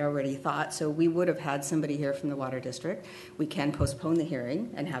than I already thought, so we would have had somebody here from the Water District. We can postpone the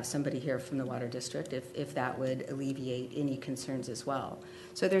hearing and have somebody here from the Water District if that would alleviate any concerns as well.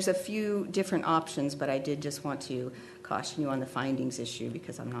 So there's a few different options, but I did just want to caution you on the findings issue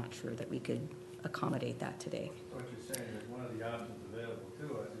because I'm not sure that we could accommodate that today. What you're saying is one of the options available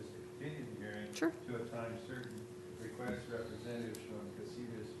to us is to continue the hearing Sure. to a time certain, request representatives from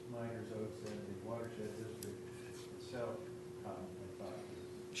Casitas, Miners Oaks, and the Watershed District itself come and talk to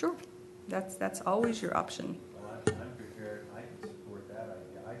us. Sure, that's always your option. Well, I'm prepared, I can support that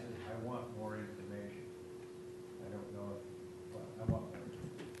idea. I want more information. I don't know if, well, I want more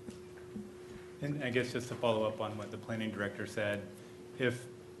information. And I guess just to follow up on what the planning director said, if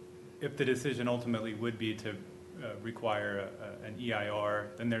the decision ultimately would be to require an EIR,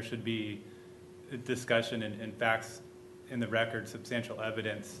 then there should be a discussion and facts in the record, substantial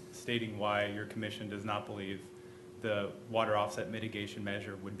evidence stating why your commission does not believe the water offset mitigation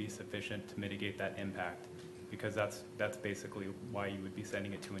measure would be sufficient to mitigate that impact, because that's basically why you would be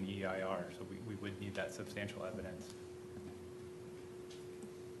sending it to an EIR. So we would need that substantial evidence.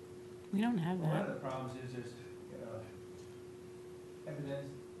 We don't have One that. of the problems is evidence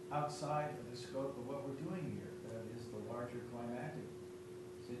outside of the scope of what we're doing here. That is the larger climatic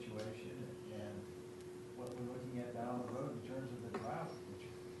situation and what we're looking at down the road in terms of the drought. Which,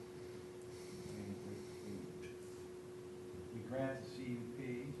 I mean, we grant the CUP,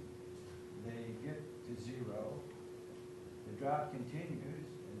 they get to 0, the drought continues,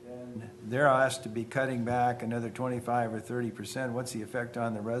 and then They're asked to be cutting back another 25 or 30%. What's the effect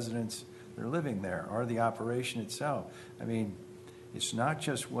on the residents that are living there or the operation itself? I mean, it's not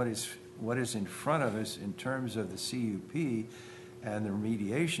just what is in front of us in terms of the CUP and the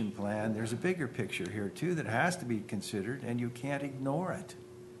remediation plan. There's a bigger picture here too that has to be considered, and you can't ignore it.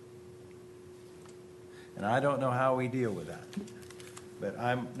 And I don't know how we deal with that. But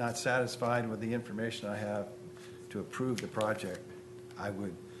I'm not satisfied with the information I have to approve the project. I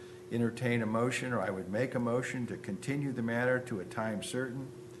would entertain a motion, or I would make a motion to continue the matter to a time certain,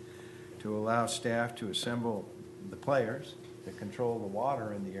 to allow staff to assemble the players that control the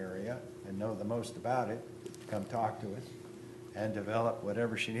water in the area and know the most about it, come talk to us, and develop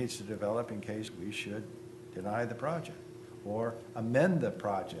whatever she needs to develop in case we should deny the project or amend the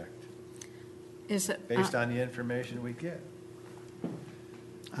project Is it, based on the information we get.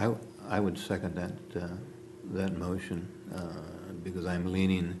 I would second that motion because I'm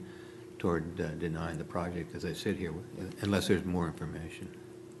leaning toward denying the project as I sit here, unless there's more information.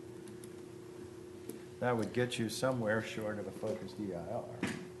 That would get you somewhere short of a focused EIR.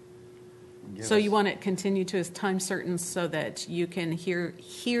 so you want it continued to a time certain so that you can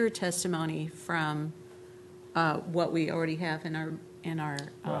hear testimony from what we already have in our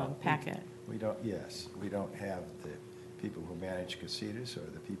packet? We don't have the people who manage Casitas or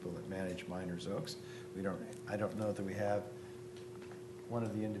the people that manage Miners Oaks. I don't know that we have one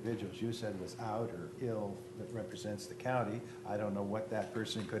of the individuals you said was out or ill that represents the county. I don't know what that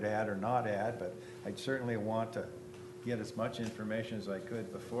person could add or not add, but I'd certainly want to get as much information as I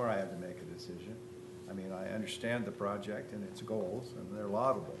could before I had to make a decision. I mean, I understand the project and its goals, and they're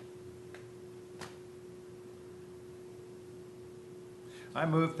laudable. I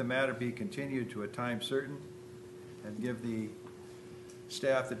move the matter be continued to a time certain and give the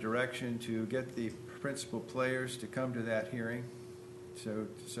staff the direction to get the principal players to come to that hearing so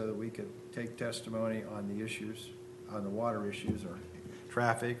that we could take testimony on the issues, on the water issues or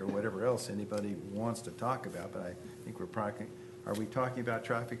traffic or whatever else anybody wants to talk about. But I think are we talking about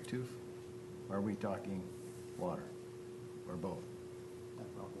traffic too? Or are we talking water or both?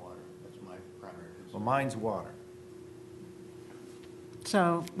 Not water, that's my primary concern. Well, mine's water.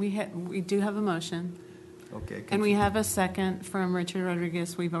 So we do have a motion. Okay. And we have a second from Richard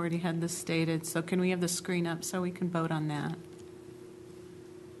Rodriguez. We've already had this stated. So can we have the screen up so we can vote on that?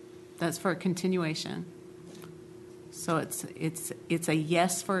 That's for a continuation. So it's a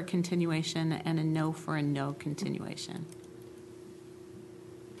yes for a continuation and a no for a no continuation.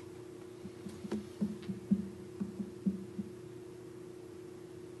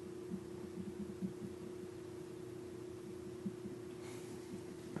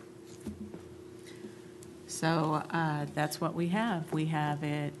 So that's what we have. We have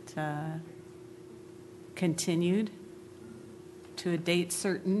it continued to a date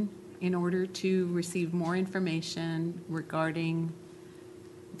certain in order to receive more information regarding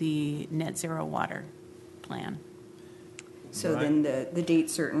the net zero water plan. So then the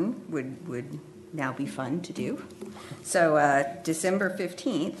date certain would now be fun to do. So December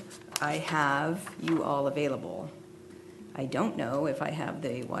 15th, I have you all available. I don't know if I have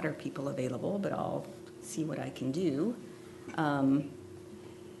the water people available, but I'll see what I can do.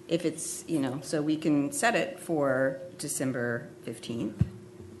 If it's, so we can set it for December 15th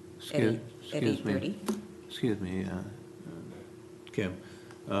at 8:30. Excuse me, Kim.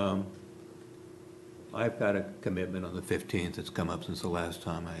 I've got a commitment on the 15th. It's come up since the last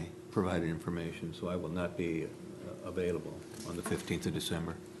time I provided information, so I will not be available on the 15th of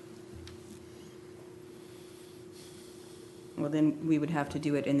December. Well, then we would have to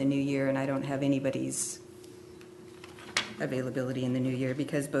do it in the new year, and I don't have anybody's availability in the new year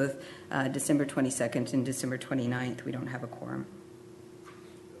because both December 22nd and December 29th, we don't have a quorum.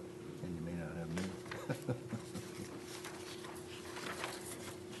 And you may not have me.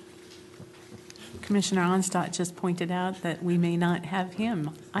 Commissioner Onstadt just pointed out that we may not have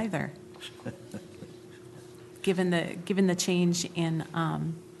him either, given the change in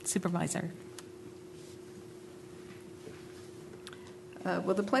supervisor.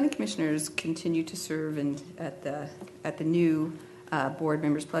 Well, the planning commissioners continue to serve at the new board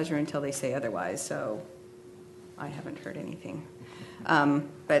member's pleasure until they say otherwise, so I haven't heard anything.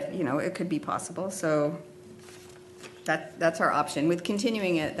 But, it could be possible, so that's our option. With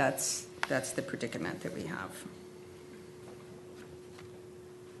continuing it, that's the predicament that we have.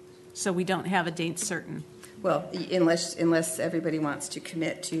 So we don't have a date certain. Well, unless everybody wants to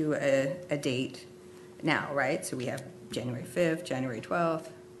commit to a date now, right? So we have January 5th, January 12th.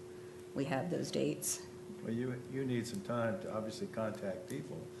 We have those dates. Well, you need some time to obviously contact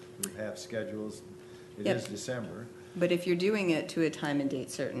people who have schedules. It Yep. is December. But if you're doing it to a time and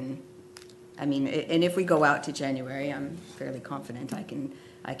date certain, and if we go out to January, I'm fairly confident I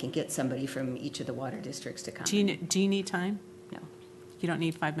can get somebody from each of the water districts to come. Do you need time? No. You don't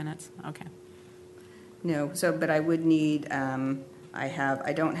need 5 minutes? Okay. No, but I would need,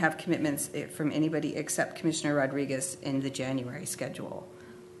 I don't have commitments from anybody except Commissioner Rodriguez in the January schedule.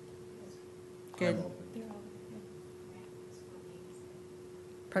 Good.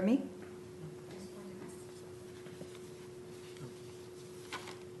 Pardon me?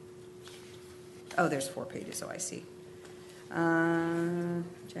 Oh, there's 4 pages, I see.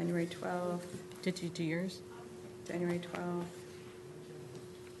 January 12th. Did you do yours? January 12th.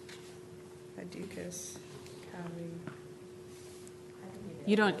 Aducas, Cowie.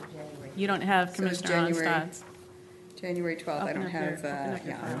 You don't have So it's Commissioner January- Onstadt's? January 12th, I Open don't up your- have, open up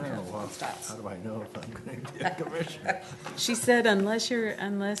your yeah, I phone. don't have Well, stats. how do I know if I'm going to be a commissioner? She said unless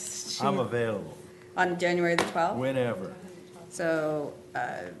she. I'm available On January the 12th? whenever. So,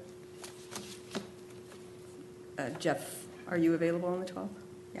 Jeff, are you available on the 12th?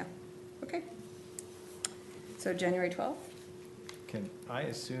 Yeah, okay. So January 12th? Can I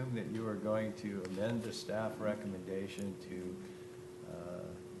assume that you are going to amend the staff recommendation to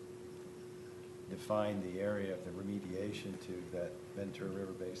define the area of the remediation to that Ventura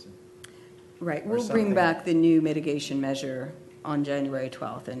River Basin? Right, Or we'll bring something. back the new mitigation measure on January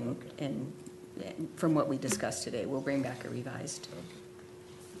 12th, and from what we discussed today, we'll bring back a revised.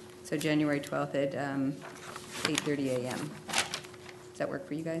 So January 12th at 8:30 a.m. Does that work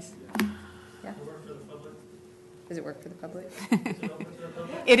for you guys? Yeah? Does it work for the public?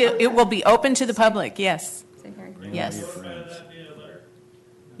 It will be open to the public, yes. Same here? Bring all Yes. your friends.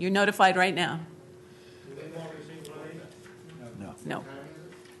 You're notified right now. No. No.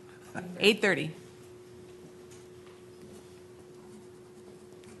 8:30.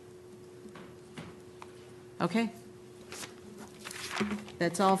 Okay.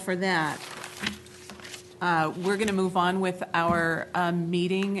 That's all for that. We're going to move on with our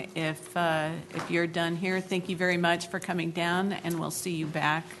meeting. If you're done here, thank you very much for coming down, and we'll see you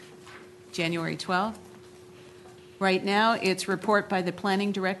back January 12th. Right now, it's report by the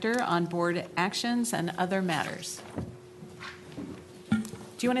planning director on board actions and other matters. Do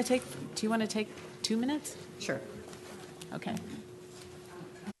you want to take 2 minutes? Sure. Okay.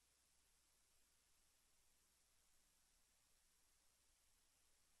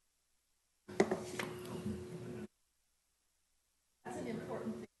 That's an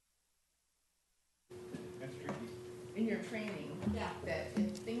important thing in your training, that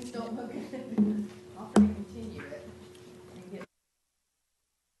if things don't look good, offer to continue it and get.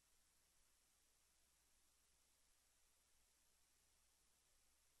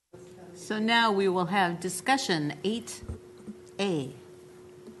 So now we will have discussion 8A.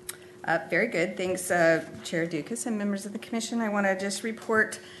 Very good. Thanks, Chair Dukas and members of the commission. I want to just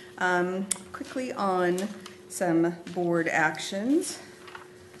report quickly on some board actions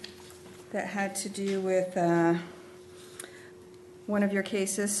that had to do with one of your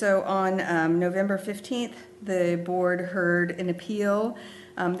cases. So on November 15th, the board heard an appeal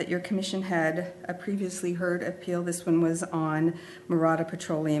that your commission had previously heard appeal. This one was on Murata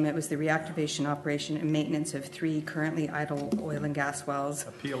Petroleum. It was the reactivation, operation, and maintenance of 3 currently idle oil and gas wells.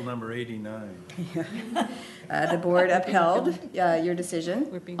 Appeal number 89. The board upheld your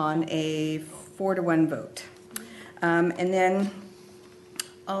decision on a 4-to-1 vote. And then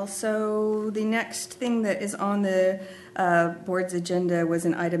also the next thing that is on the board's agenda was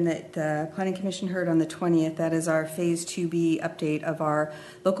an item that the Planning Commission heard on the 20th. That is our Phase 2B update of our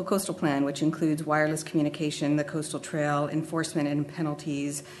local coastal plan, which includes wireless communication, the coastal trail, enforcement and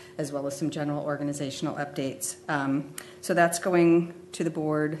penalties, as well as some general organizational updates. So that's going to the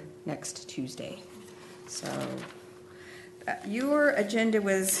board next Tuesday. So your agenda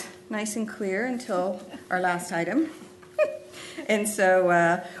was nice and clear until our last item. And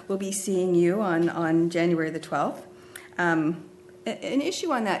so we'll be seeing you on January the 12th. An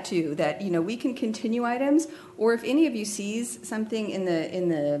issue on that too, that we can continue items, or if any of you sees something in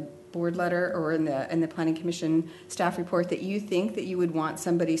the board letter or in the Planning Commission staff report that you think that you would want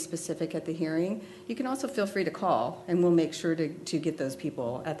somebody specific at the hearing, you can also feel free to call, and we'll make sure to get those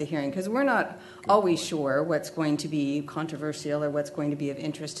people at the hearing, because we're not always sure what's going to be controversial or what's going to be of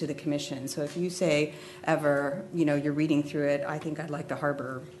interest to the commission. So if you say ever, you're reading through it, I think I'd like the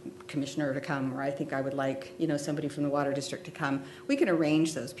harbor commissioner to come, or I think I would like, somebody from the water district to come, we can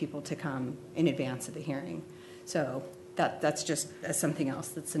arrange those people to come in advance of the hearing. So that's just something else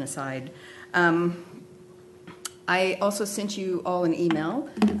that's an aside. I also sent you all an email,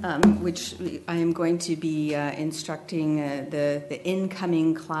 which I am going to be instructing the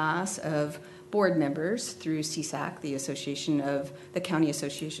incoming class of board members through CSAC, the County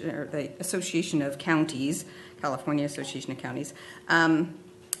Association, or the Association of Counties, California Association of Counties.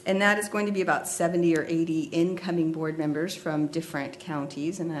 And that is going to be about 70 or 80 incoming board members from different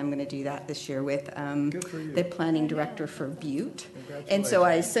counties, and I'm going to do that this year with the planning director for Butte. And so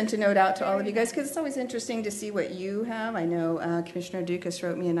I sent a note out to all of you guys, because it's always interesting to see what you have. I know Commissioner Dukas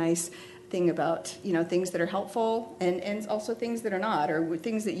wrote me a nice thing about things that are helpful and also things that are not, or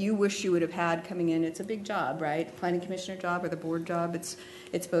things that you wish you would have had coming in. It's a big job, right? Planning commissioner job or the board job.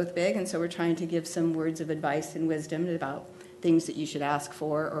 It's both big, and so we're trying to give some words of advice and wisdom about things that you should ask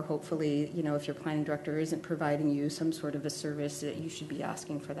for, or hopefully, if your planning director isn't providing you some sort of a service, that you should be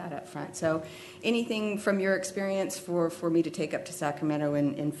asking for that up front. So anything from your experience for me to take up to Sacramento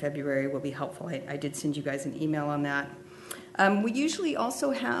in February will be helpful. I did send you guys an email on that. We usually also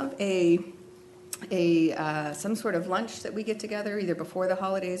have some sort of lunch that we get together either before the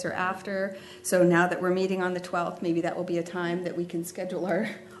holidays or after. So now that we're meeting on the 12th, maybe that will be a time that we can schedule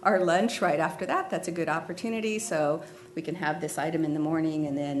our lunch right after that. That's a good opportunity. So we can have this item in the morning,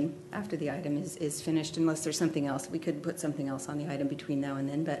 and then after the item is finished, unless there's something else, we could put something else on the item between now and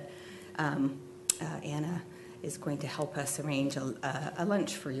then. But Anna is going to help us arrange a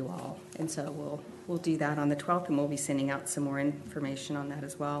lunch for you all. And so we'll do that on the 12th, and we'll be sending out some more information on that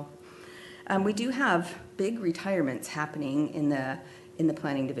as well. We do have big retirements happening in the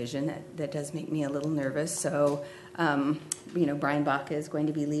planning division. That does make me a little nervous. So, Brian Baca is going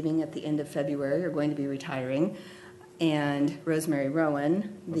to be leaving at the end of February, or going to be retiring. And Rosemary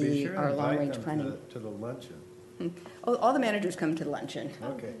Rowan, our long-range planning. To the luncheon. Oh, all the managers come to the luncheon.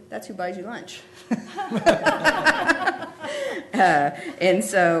 Okay. That's who buys you lunch. And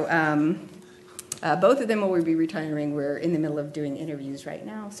so Both of them will be retiring. We're in the middle of doing interviews right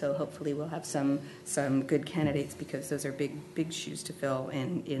now, so hopefully we'll have some good candidates, because those are big shoes to fill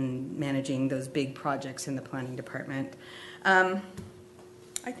in managing those big projects in the planning department.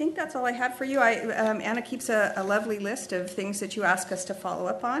 I think that's all I have for you. Anna keeps a lovely list of things that you ask us to follow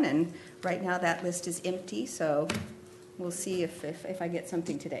up on, and right now that list is empty, so we'll see if I get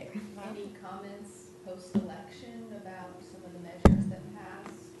something today. Any comments post-election about some of the measures that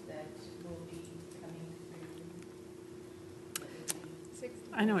passed that will be coming through?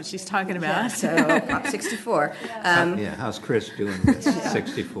 I know what she's talking about. Yeah, so Prop 64. Yeah, how's Chris doing with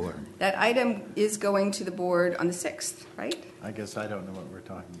 64? That item is going to the board on the 6th, right? I guess I don't know what we're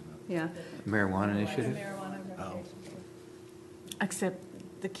talking about. Yeah. Marijuana initiative? Oh. Except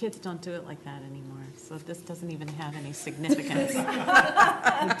the kids don't do it like that anymore, so this doesn't even have any significance.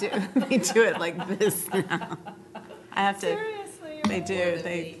 They do it like this now. I have to. Seriously? They do.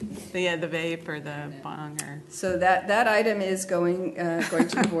 The vape or the bong or. So that item is going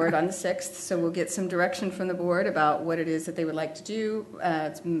to the board on the 6th. So we'll get some direction from the board about what it is that they would like to do.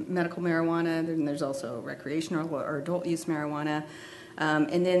 It's medical marijuana, then there's also recreational or adult use marijuana,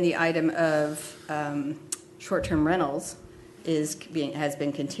 and then the item of short-term rentals has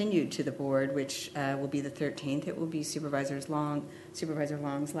been continued to the board, which will be the 13th. It will be Supervisor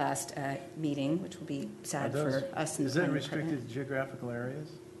Long's last meeting, which will be sad for us. Is it restricted to geographical areas,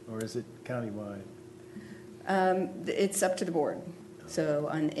 or is it countywide? It's up to the board. So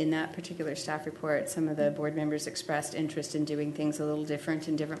in that particular staff report, some of the board members expressed interest in doing things a little different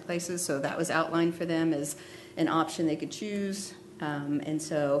in different places. So that was outlined for them as an option they could choose. And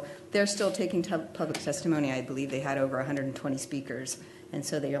so they're still taking public testimony. I believe they had over 120 speakers, and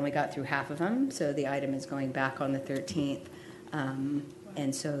so they only got through half of them. So the item is going back on the 13th,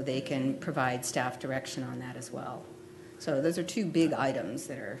 and so they can provide staff direction on that as well. So those are two big items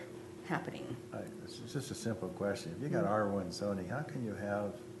that are happening. It's just a simple question. If you got R1 zoning, how can you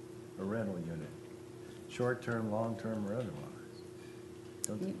have a rental unit? Short-term, long-term, or otherwise?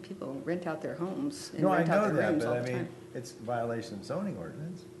 People rent out their homes and No, I rent out know their that, rooms but all I the mean, time. it's a violation of zoning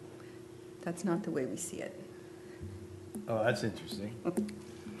ordinance. That's not the way we see it. Oh, that's interesting. But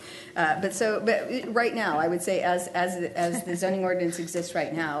right now, I would say as the zoning ordinance exists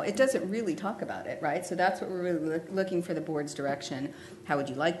right now, it doesn't really talk about it, right? So that's what we're really looking for the board's direction. How would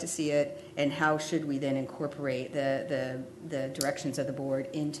you like to see it, and how should we then incorporate the directions of the board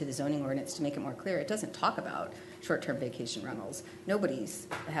into the zoning ordinance to make it more clear? It doesn't talk about short-term vacation rentals. Nobody's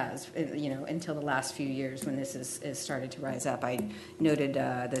has, until the last few years when this is started to rise up. I noted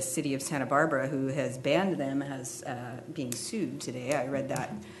the city of Santa Barbara, who has banned them, as being sued today. I read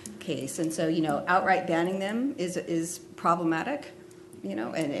that case, and so outright banning them is problematic.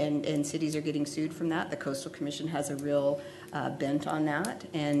 And cities are getting sued from that. The Coastal Commission has a real bent on that,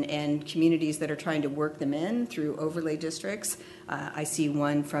 and communities that are trying to work them in through overlay districts. I see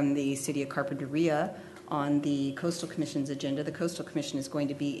one from the city of Carpinteria on the Coastal Commission's agenda. The Coastal Commission is going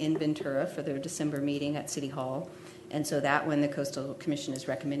to be in Ventura for their December meeting at City Hall. And so that one the Coastal Commission is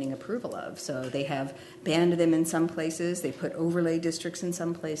recommending approval of. So they have banned them in some places. They put overlay districts in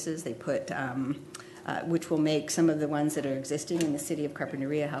some places. They put, which will make some of the ones that are existing in the city of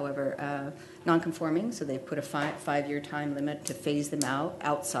Carpinteria, however, non-conforming. So they've put a five-year time limit to phase them out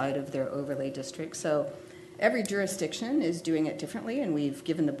outside of their overlay district. So every jurisdiction is doing it differently, and we've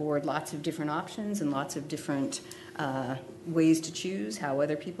given the board lots of different options and lots of different ways to choose how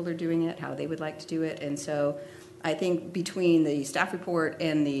other people are doing it, how they would like to do it. And so I think between the staff report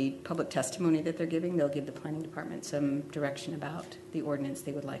and the public testimony that they're giving, they'll give the planning department some direction about the ordinance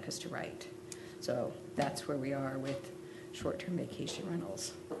they would like us to write. So that's where we are with short-term vacation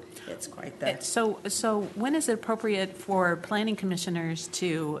rentals. It's quite the... So when is it appropriate for planning commissioners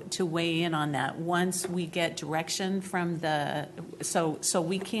to weigh in on that? Once we get direction from the... So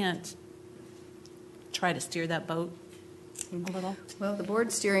we can't try to steer that boat a little? Well, the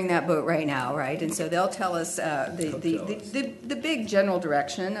board's steering that boat right now, right? And so they'll tell us the big general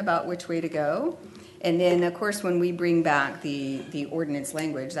direction about which way to go. And then, of course, when we bring back the ordinance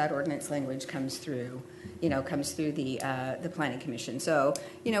language, that ordinance language comes through the Planning Commission. So,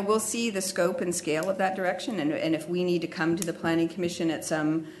 we'll see the scope and scale of that direction. And if we need to come to the Planning Commission at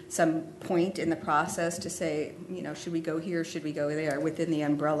some point in the process to say, should we go here, should we go there, within the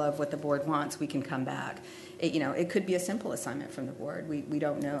umbrella of what the board wants, we can come back. It could be a simple assignment from the board. We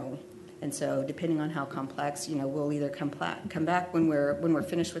don't know. And so depending on how complex, we'll either come back when we're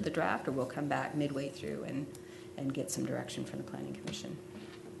finished with the draft, or we'll come back midway through and get some direction from the Planning Commission.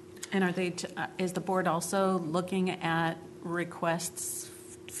 And is the board also looking at requests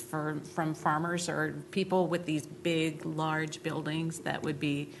from farmers or people with these big, large buildings that would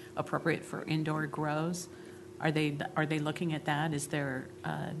be appropriate for indoor grows? Are they looking at that? Is there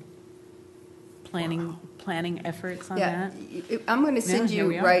planning efforts on that? I'm going to send Yeah, here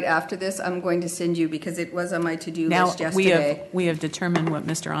we you are. right after this. I'm going to send you, because it was on my to-do list yesterday. Now, we have determined what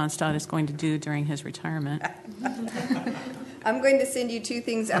Mr. Onstad is going to do during his retirement. I'm going to send you two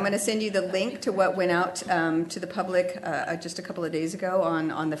things. I'm going to send you the link to what went out to the public just a couple of days ago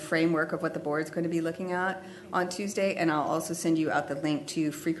on the framework of what the board's going to be looking at on Tuesday, and I'll also send you out the link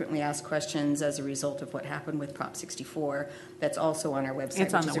to frequently asked questions as a result of what happened with Prop 64. That's also on our website,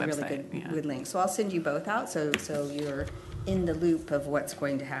 It's on which is the a really website, good link. So I'll send you both out so you're in the loop of what's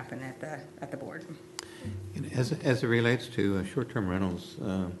going to happen at the board. As it relates to short-term rentals,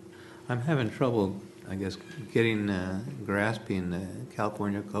 I'm having trouble, I guess, grasping the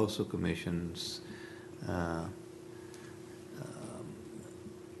California Coastal Commission's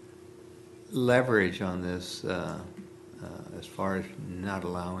leverage on this as far as not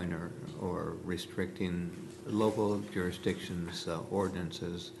allowing or restricting local jurisdictions'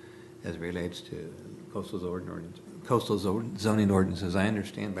 ordinances as it relates to coastal zoning ordinances. I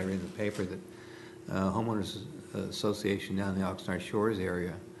understand by reading the paper that Homeowners Association down in the Oxnard Shores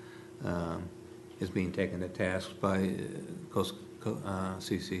area is being taken to task by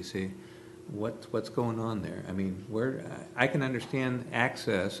CCC. What's going on there? I mean, I can understand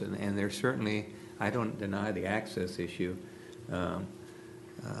access, and there's certainly, I don't deny the access issue,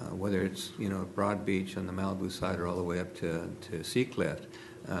 whether it's Broad Beach on the Malibu side or all the way up to Seacliff.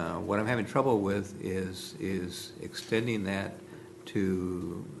 What I'm having trouble with is extending that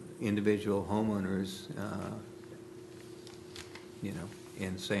to individual homeowners,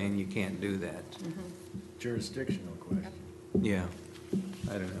 and saying you can't do that. Jurisdictional question. Yeah,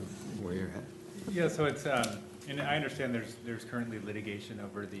 I don't know where you're at. Yeah, so it's, and I understand there's currently litigation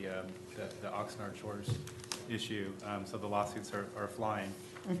over the Oxnard Shores issue, so the lawsuits are flying.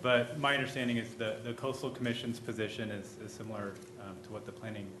 But my understanding is the Coastal Commission's position is similar to what the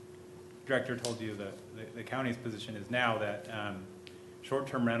planning director told you. The county's position is now that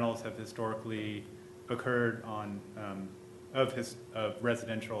short-term rentals have historically occurred on of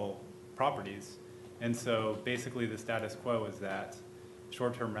residential properties. And so basically the status quo is that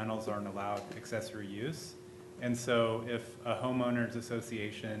short-term rentals aren't allowed accessory use. And so if a homeowners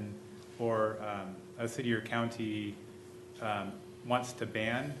association or a city or county wants to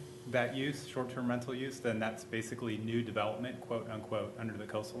ban that use, short-term rental use, then that's basically new development, quote unquote, under the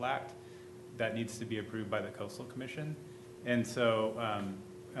Coastal Act that needs to be approved by the Coastal Commission. And so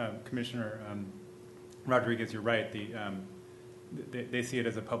Commissioner Rodriguez, you're right, they see it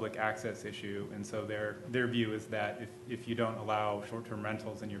as a public access issue, and so their view is that if you don't allow short-term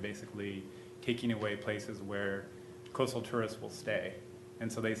rentals, then you're basically taking away places where coastal tourists will stay,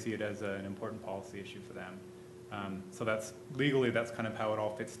 and so they see it as an important policy issue for them. So that's legally, that's kind of how it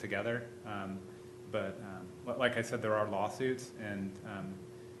all fits together. But like I said, there are lawsuits, and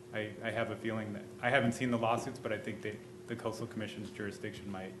I have a feeling that I haven't seen the lawsuits, but I think that the Coastal Commission's jurisdiction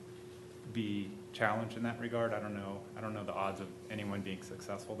might be challenged in that regard. I don't know the odds of anyone being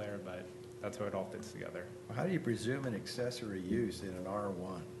successful there, but that's how it all fits together. Well, how do you presume an accessory use in an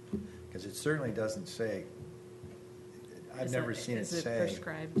R1? Because it certainly doesn't say, I've never seen it say. Is it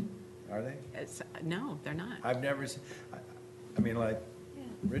prescribed? Are they? No, they're not. I've never seen, I mean, like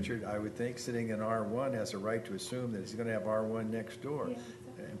Richard, I would think sitting in R1 has a right to assume that he's going to have R1 next door. Yeah,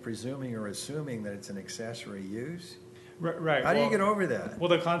 exactly. And presuming or assuming that it's an accessory use? Right. How do you get over that? Well,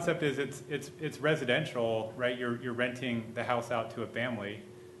 the concept is it's residential, right? You're renting the house out to a family,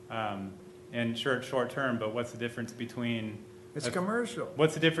 and sure, it's short term, but what's the difference between? It's commercial.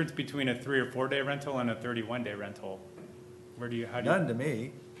 What's the difference between a 3 or 4 day rental and a 31-day rental? None to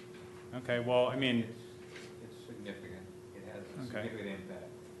me. Okay, well, I mean, it's significant. It has a significant impact.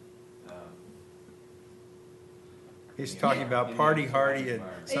 He's talking about party hardy and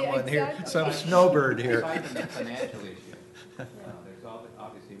someone here, some snowbird here. Aside from the financial issue, there's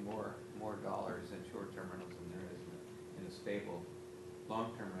obviously more dollars in short-term rentals than there is in a stable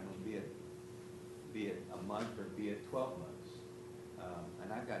long-term rental, be it a month or be it 12 months.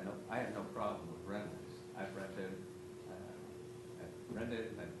 And I have no problem with rentals. I've rented,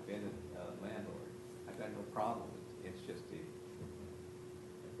 and I've been a landlord. I've got no problem with it. It's just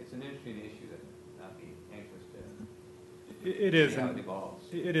it's an interesting issue that I'd be anxious to. It is, how it evolves.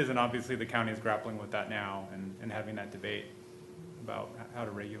 It is, and obviously the county is grappling with that now and having that debate about how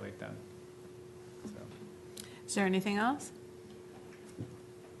to regulate them. So. Is there anything else?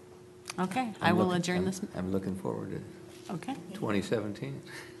 Okay, I will adjourn this. I'm looking forward to 2017.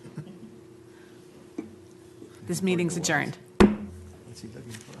 This meeting's adjourned. What's he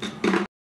looking for?